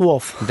safest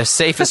wolf. The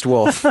safest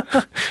wolf,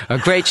 a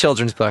great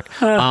children's book.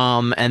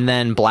 And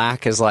then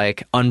black is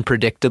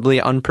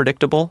unpredictably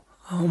unpredictable.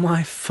 Oh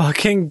my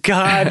fucking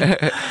God!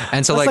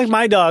 And so that's like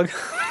my dog.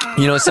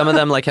 Some of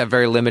them have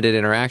very limited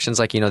interactions.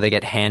 They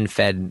get hand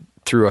fed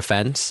through a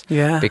fence.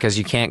 Yeah. Because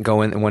you can't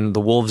go in when the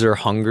wolves are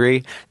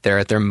hungry. They're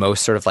at their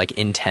most sort of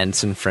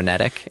intense and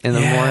frenetic in the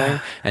morning,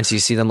 and so you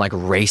see them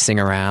racing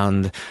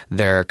around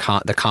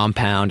the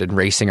compound and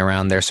racing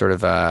around their sort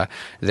of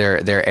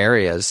their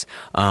areas,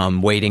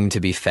 waiting to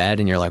be fed.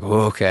 And you're like,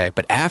 oh, okay.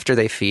 But after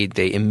they feed,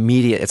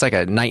 it's like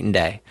a night and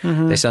day.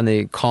 They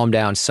suddenly calm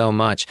down so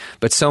much.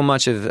 But so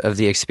much of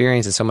the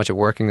experience and so much of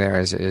working there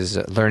is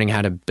learning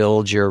how to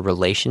build your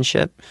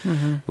relationship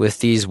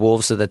with these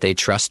wolves so that they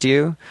trust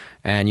you.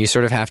 And you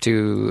sort of have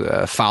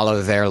to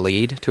follow their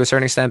lead to a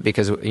certain extent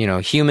because,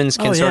 humans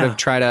can sort of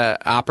try to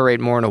operate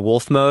more in a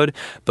wolf mode,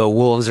 but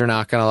wolves are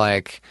not going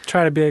to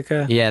try to be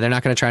yeah, they're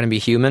not going to try to be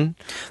human.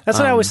 That's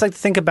what I always like to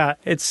think about.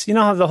 It's,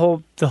 how the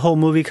whole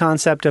movie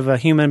concept of a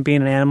human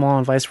being an animal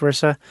and vice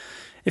versa.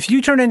 If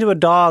you turn into a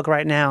dog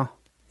right now,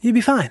 you'd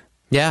be fine.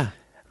 Yeah.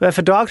 But if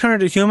a dog turned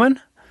into a human,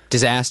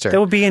 disaster. They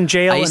would be in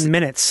jail in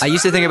minutes. I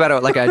used to think about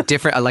it a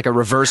different, a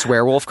reverse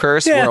werewolf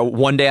curse, where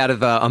one day out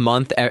of a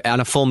month, on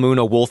a full moon,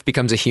 a wolf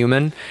becomes a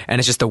human, and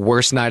it's just the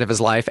worst night of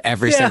his life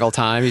every single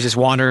time. He's just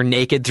wandering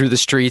naked through the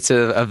streets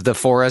of the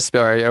forest,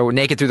 or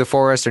naked through the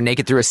forest, or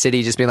naked through a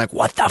city, just being like,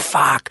 what the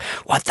fuck?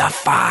 What the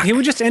fuck? He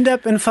would just end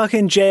up in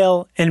fucking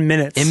jail in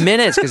minutes. In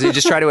minutes, because he'd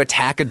just try to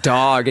attack a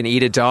dog and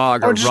eat a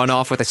dog, or run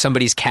off with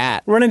somebody's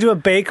cat. Run into a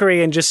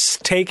bakery and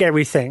just take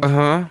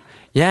everything.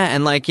 Yeah,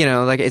 and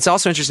it's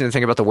also interesting to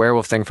think about the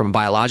werewolf thing from a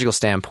biological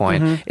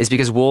standpoint, is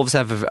because wolves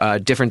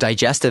have different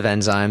digestive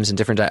enzymes and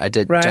different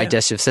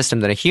digestive system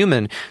than a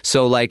human.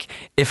 So,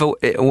 if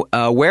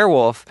a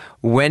werewolf,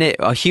 when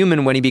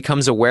he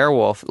becomes a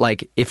werewolf,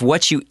 if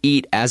what you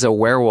eat as a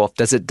werewolf,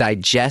 does it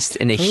digest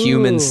in a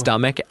human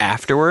stomach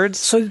afterwards?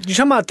 So you're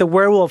talking about the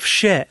werewolf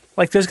shit.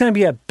 There's going to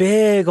be a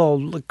big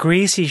old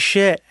greasy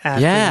shit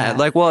after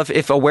that.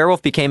 If a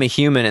werewolf became a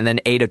human and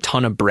then ate a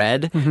ton of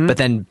bread, but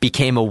then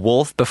became a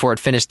wolf before it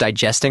finished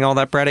digesting all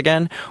that bread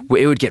again,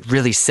 it would get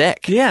really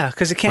sick. Yeah,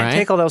 because it can't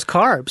take all those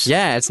carbs.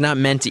 Yeah, it's not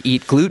meant to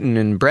eat gluten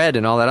and bread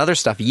and all that other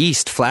stuff,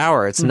 yeast,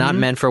 flour. It's not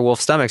meant for a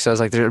wolf's stomach. So I was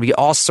like, there would be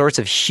all sorts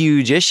of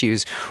huge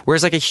issues.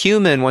 Whereas a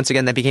human, once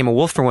again, that became a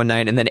wolf for one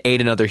night and then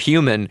ate another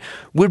human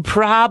would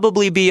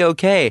probably be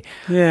okay.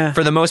 Yeah.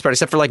 For the most part,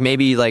 except for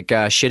maybe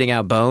shitting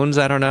out bones.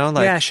 I don't know.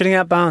 Shitting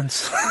out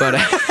bones. But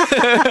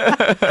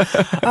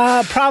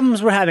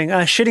problems we're having.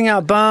 Shitting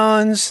out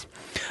bones.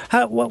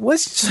 I'm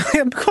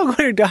going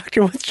to your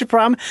doctor. What's your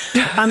problem?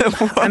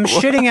 I'm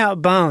shitting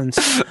out bones.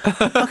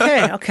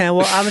 Okay.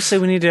 Well, obviously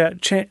we need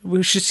to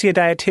we should see a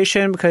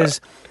dietitian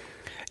because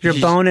your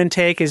bone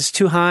intake is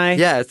too high.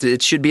 Yeah,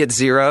 it should be at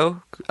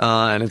 0,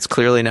 and it's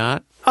clearly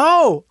not.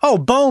 Oh,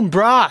 bone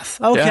broth.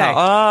 Okay. Yeah.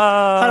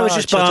 Thought it was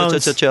just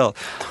bones. Chill.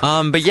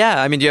 But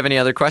yeah, I mean, do you have any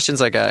other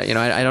questions? Like,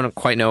 I don't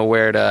quite know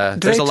where to.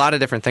 There's a lot of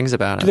different things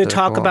about it. Do they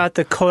talk about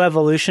the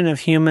coevolution of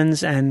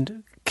humans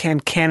and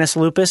Canis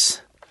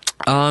lupus?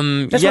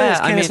 That's yeah,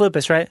 Canis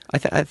lupus, right?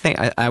 I think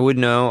I would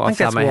know off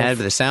the top of my head,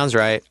 but it sounds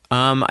right.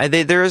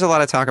 There is a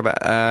lot of talk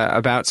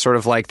about sort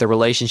of like the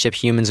relationship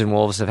humans and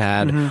wolves have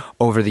had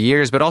over the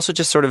years, but also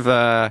just sort of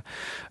a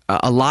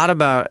lot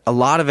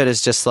of it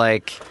is just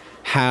like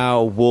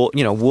how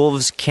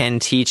wolves can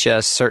teach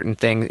us certain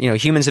things.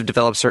 Humans have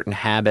developed certain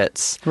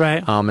habits,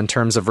 right? In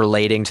terms of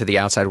relating to the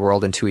outside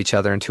world and to each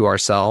other and to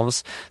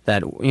ourselves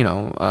that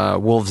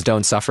wolves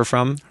don't suffer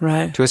from,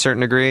 right? To a certain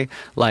degree.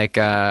 Like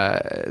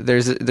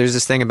there's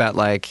this thing about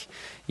like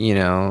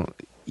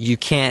you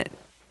can't.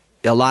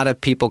 A lot of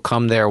people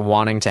come there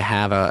wanting to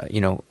have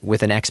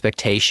with an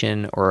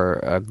expectation or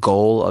a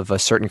goal of a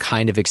certain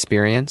kind of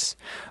experience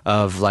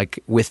of like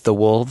with the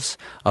wolves,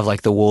 of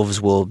like the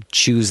wolves will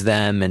choose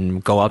them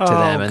and go up to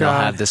them and they'll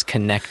have this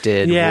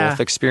connected wolf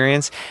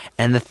experience.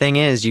 And the thing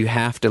is, you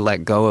have to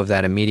let go of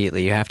that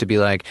immediately. You have to be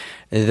like,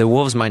 the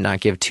wolves might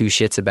not give 2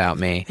 shits about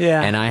me.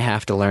 Yeah. And I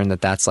have to learn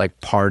that that's like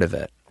part of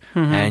it.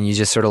 And you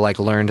just sort of like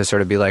learn to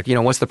sort of be like,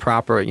 what's the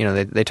proper,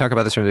 they talk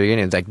about this from the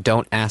beginning. It's like,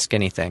 don't ask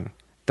anything.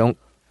 Don't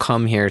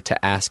come here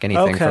to ask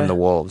anything from the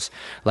wolves.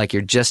 Like,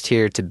 you're just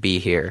here to be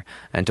here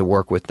and to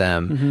work with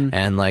them.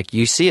 And like,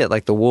 you see it,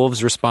 like the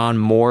wolves respond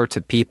more to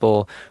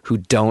people who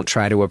don't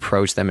try to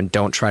approach them and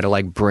don't try to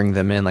like bring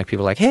them in. Like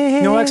people are like,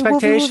 hey, no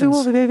expectations.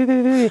 Wolf,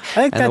 and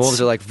the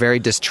wolves are like very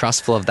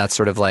distrustful of that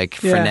sort of like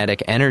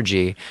frenetic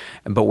energy.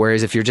 But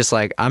whereas if you're just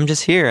like, I'm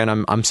just here and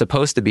I'm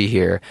supposed to be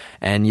here,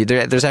 and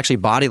there's actually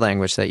body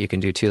language that you can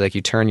do too. Like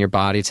you turn your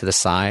body to the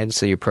side,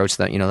 so you approach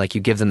them, like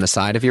you give them the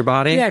side of your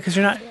body. Yeah, because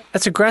you're not.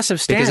 That's aggressive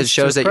stance. Because it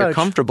shows that you're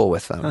comfortable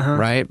with them,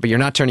 right? But you're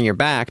not turning your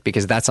back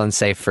because that's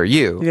unsafe for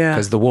you. Yeah.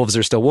 Because the wolves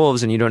are still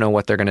wolves and you don't know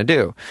what they're going to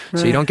do. Right.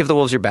 So you don't give the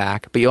wolves your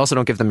back, but you also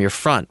don't give them your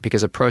front,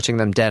 because approaching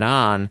them dead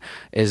on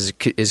is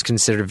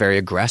considered very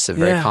aggressive,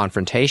 very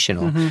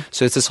confrontational.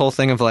 So it's this whole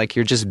thing of like,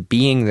 you're just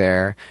being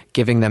there,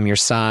 giving them your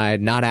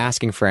side, not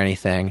asking for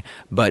anything,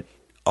 but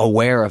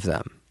aware of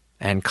them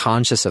and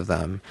conscious of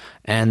them.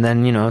 And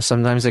then,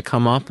 sometimes they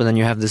come up and then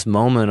you have this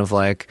moment of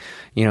like,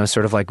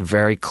 sort of like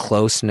very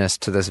closeness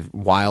to this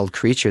wild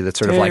creature that's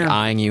sort of like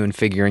eyeing you and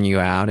figuring you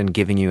out and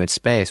giving you its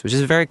space, which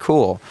is very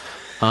cool.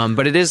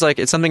 But it is like,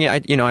 it's something I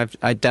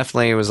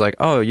definitely was like,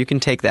 oh, you can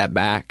take that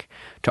back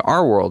to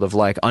our world of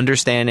like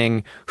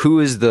understanding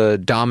who is the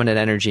dominant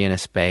energy in a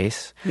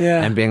space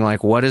and being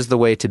like, what is the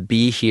way to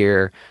be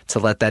here to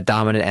let that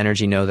dominant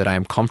energy know that I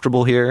am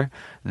comfortable here,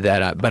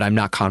 but I'm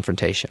not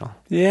confrontational.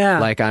 Yeah.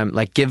 Like I'm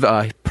like, give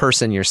a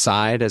person your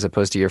side as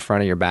opposed to your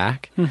front or your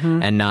back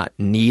and not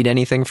need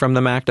anything from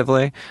them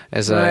actively.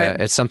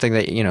 It's something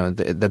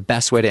that, the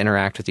best way to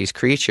interact with these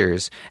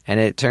creatures. And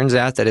it turns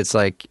out that it's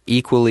like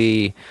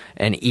equally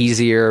an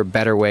easier,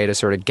 better way to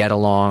sort of get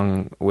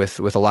along with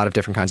a lot of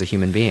different kinds of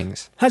human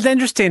beings. That's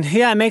interesting.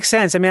 Yeah, it makes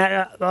sense. I mean,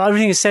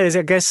 everything you said is,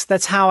 I guess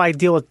that's how I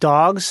deal with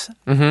dogs.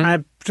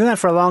 I've done that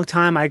for a long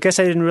time. I guess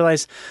I didn't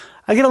realize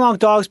I get along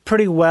with dogs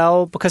pretty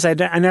well because I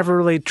never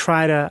really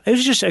try to. I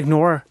just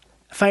ignore.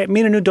 If I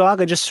meet a new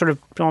dog, I just sort of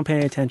don't pay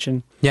any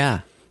attention.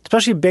 Yeah.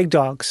 Especially big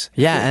dogs.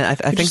 Yeah, and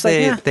I think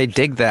they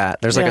dig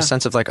that. There's like a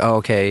sense of like, oh,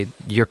 okay,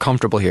 you're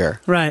comfortable here.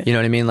 Right. You know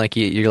what I mean? Like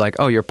you're like,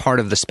 oh, you're part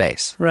of the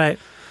space. Right.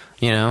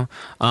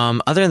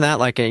 Other than that,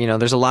 like,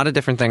 there's a lot of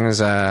different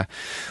things.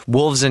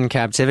 Wolves in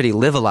captivity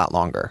live a lot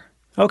longer.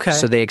 Okay.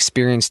 So they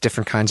experience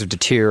different kinds of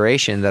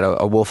deterioration that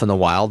a wolf in the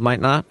wild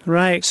might not.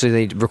 Right. So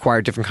they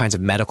require different kinds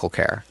of medical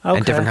care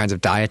and different kinds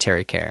of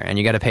dietary care. And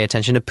you got to pay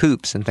attention to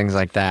poops and things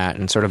like that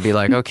and sort of be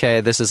like,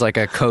 okay, this is like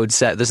a code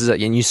set.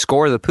 And you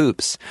score the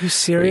poops. Are you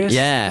serious?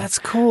 Yeah. That's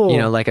cool.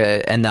 Like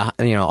a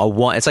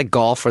 1, it's like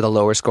golf where the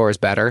lower score is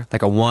better.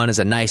 Like a 1 is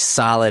a nice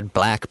solid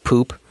black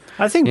poop.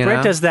 I think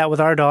Britt does that with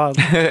our dog.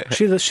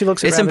 She looks at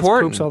rabbits'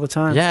 poops all the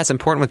time. Yeah, it's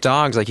important with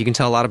dogs. Like you can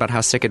tell a lot about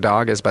how sick a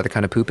dog is by the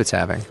kind of poop it's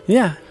having.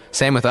 Yeah.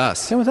 Same with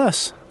us.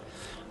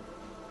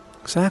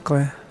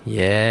 Exactly.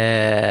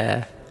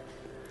 Yeah.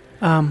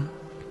 Yeah.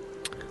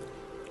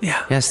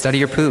 Yeah, study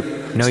your poop.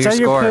 Know your score. Study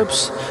your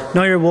poops.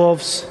 Know your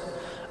wolves.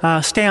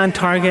 Stay on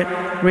target.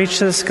 Reach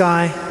to the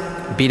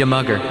sky. Beat a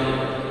mugger.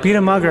 Beat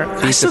a mugger.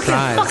 Be surprised.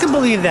 I can't fucking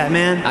believe that,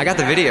 man. I got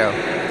the video.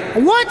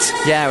 What?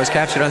 Yeah, it was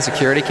captured on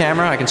security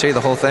camera. I can show you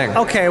the whole thing.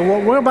 Okay,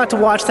 well, we're about to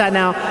watch that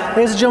now.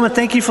 Ladies and gentlemen,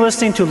 thank you for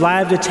listening to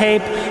Live to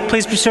Tape.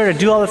 Please be sure to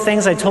do all the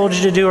things I told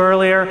you to do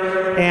earlier.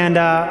 And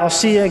I'll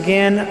see you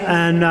again.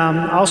 And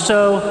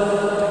also,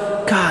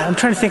 God, I'm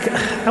trying to think.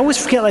 I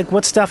always forget like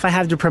what stuff I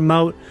have to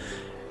promote.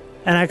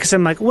 And because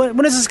I'm like,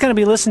 when is this going to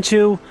be listened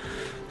to?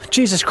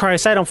 Jesus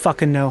Christ, I don't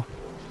fucking know.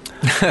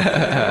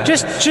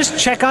 Just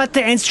check out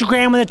the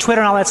Instagram and the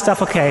Twitter and all that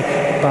stuff. Okay.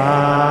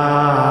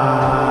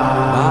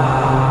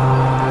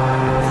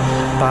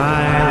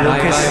 Bye,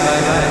 Lucas.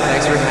 Bye.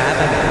 Thanks for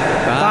having me.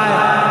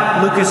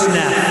 Bye, Lucas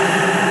Neff.